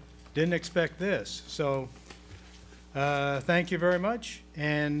sometime, but didn't expect this. So thank you very much,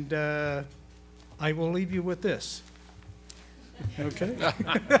 and I will leave you with this. Okay?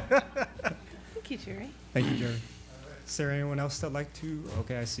 Thank you, Jerry. Thank you, Jerry. Is there anyone else that'd like to?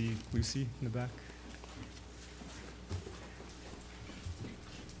 Okay, I see Lucy in the back.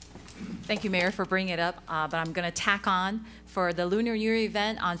 Thank you, Mayor, for bringing it up, but I'm going to tack on for the Lunar New Year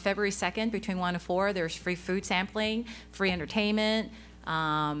event on February 2nd between 1 and 4. There's free food sampling, free entertainment,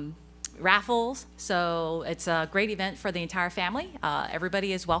 raffles. So it's a great event for the entire family.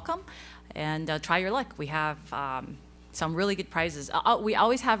 Everybody is welcome, and try your luck. We have some really good prizes. We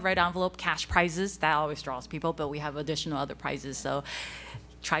always have red envelope cash prizes. That always draws people, but we have additional other prizes. So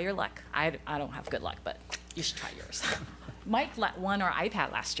try your luck. I don't have good luck, but you should try yours. Mike won our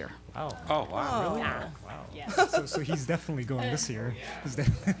iPad last year. Oh, wow. Really? Yeah. Wow. Yes. So he's definitely going this year.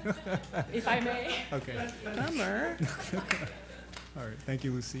 If I may. Okay. Bummer. All right. Thank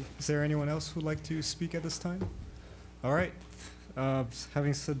you, Lucy. Is there anyone else who'd like to speak at this time? All right.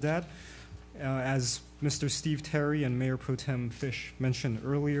 Having said that, as Mr. Steve Terry and Mayor Pro Tem Fish mentioned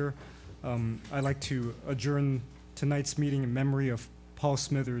earlier, I'd like to adjourn tonight's meeting in memory of Paul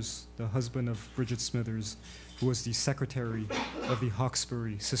Smithers, the husband of Bridget Smithers, who was the secretary of the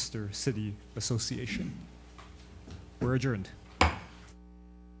Hawkesbury Sister City Association. We're adjourned.